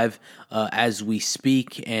 625 as we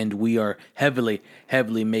speak, and we are heavily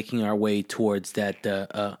making our way towards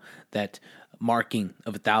that marking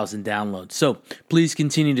of 1,000 downloads. So please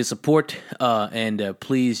continue to support, and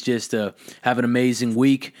please just have an amazing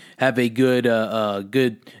week. Have a good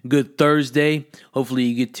Thursday. Hopefully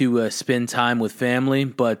you get to spend time with family,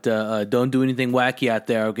 but don't do anything wacky out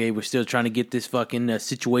there. Okay, we're still trying to get this fucking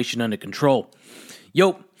situation under control.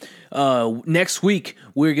 Yo. Next week,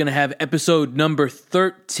 we're going to have episode number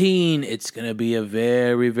 13. It's going to be a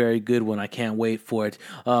very, very good one. I can't wait for it.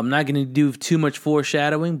 I'm not going to do too much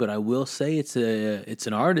foreshadowing, but I will say it's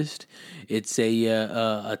an artist. It's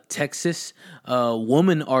a Texas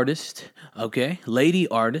woman artist, okay? Lady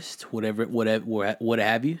artist, whatever, what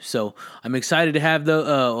have you. So I'm excited to have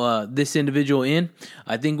this individual in.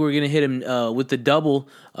 I think we're going to hit him with the double,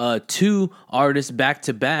 2 artists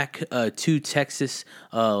back-to-back, 2 Texas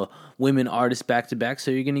women artists back-to-back, so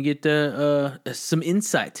you're going to get some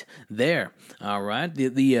insight there, all right?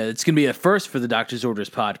 It's going to be a first for the Doctor's Orders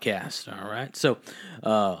podcast, all right? So,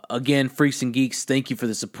 again, Freaks and Geeks, thank you for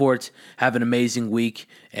the support. Have an amazing week,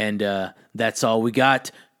 and that's all we got.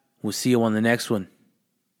 We'll see you on the next one.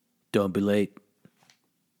 Don't be late.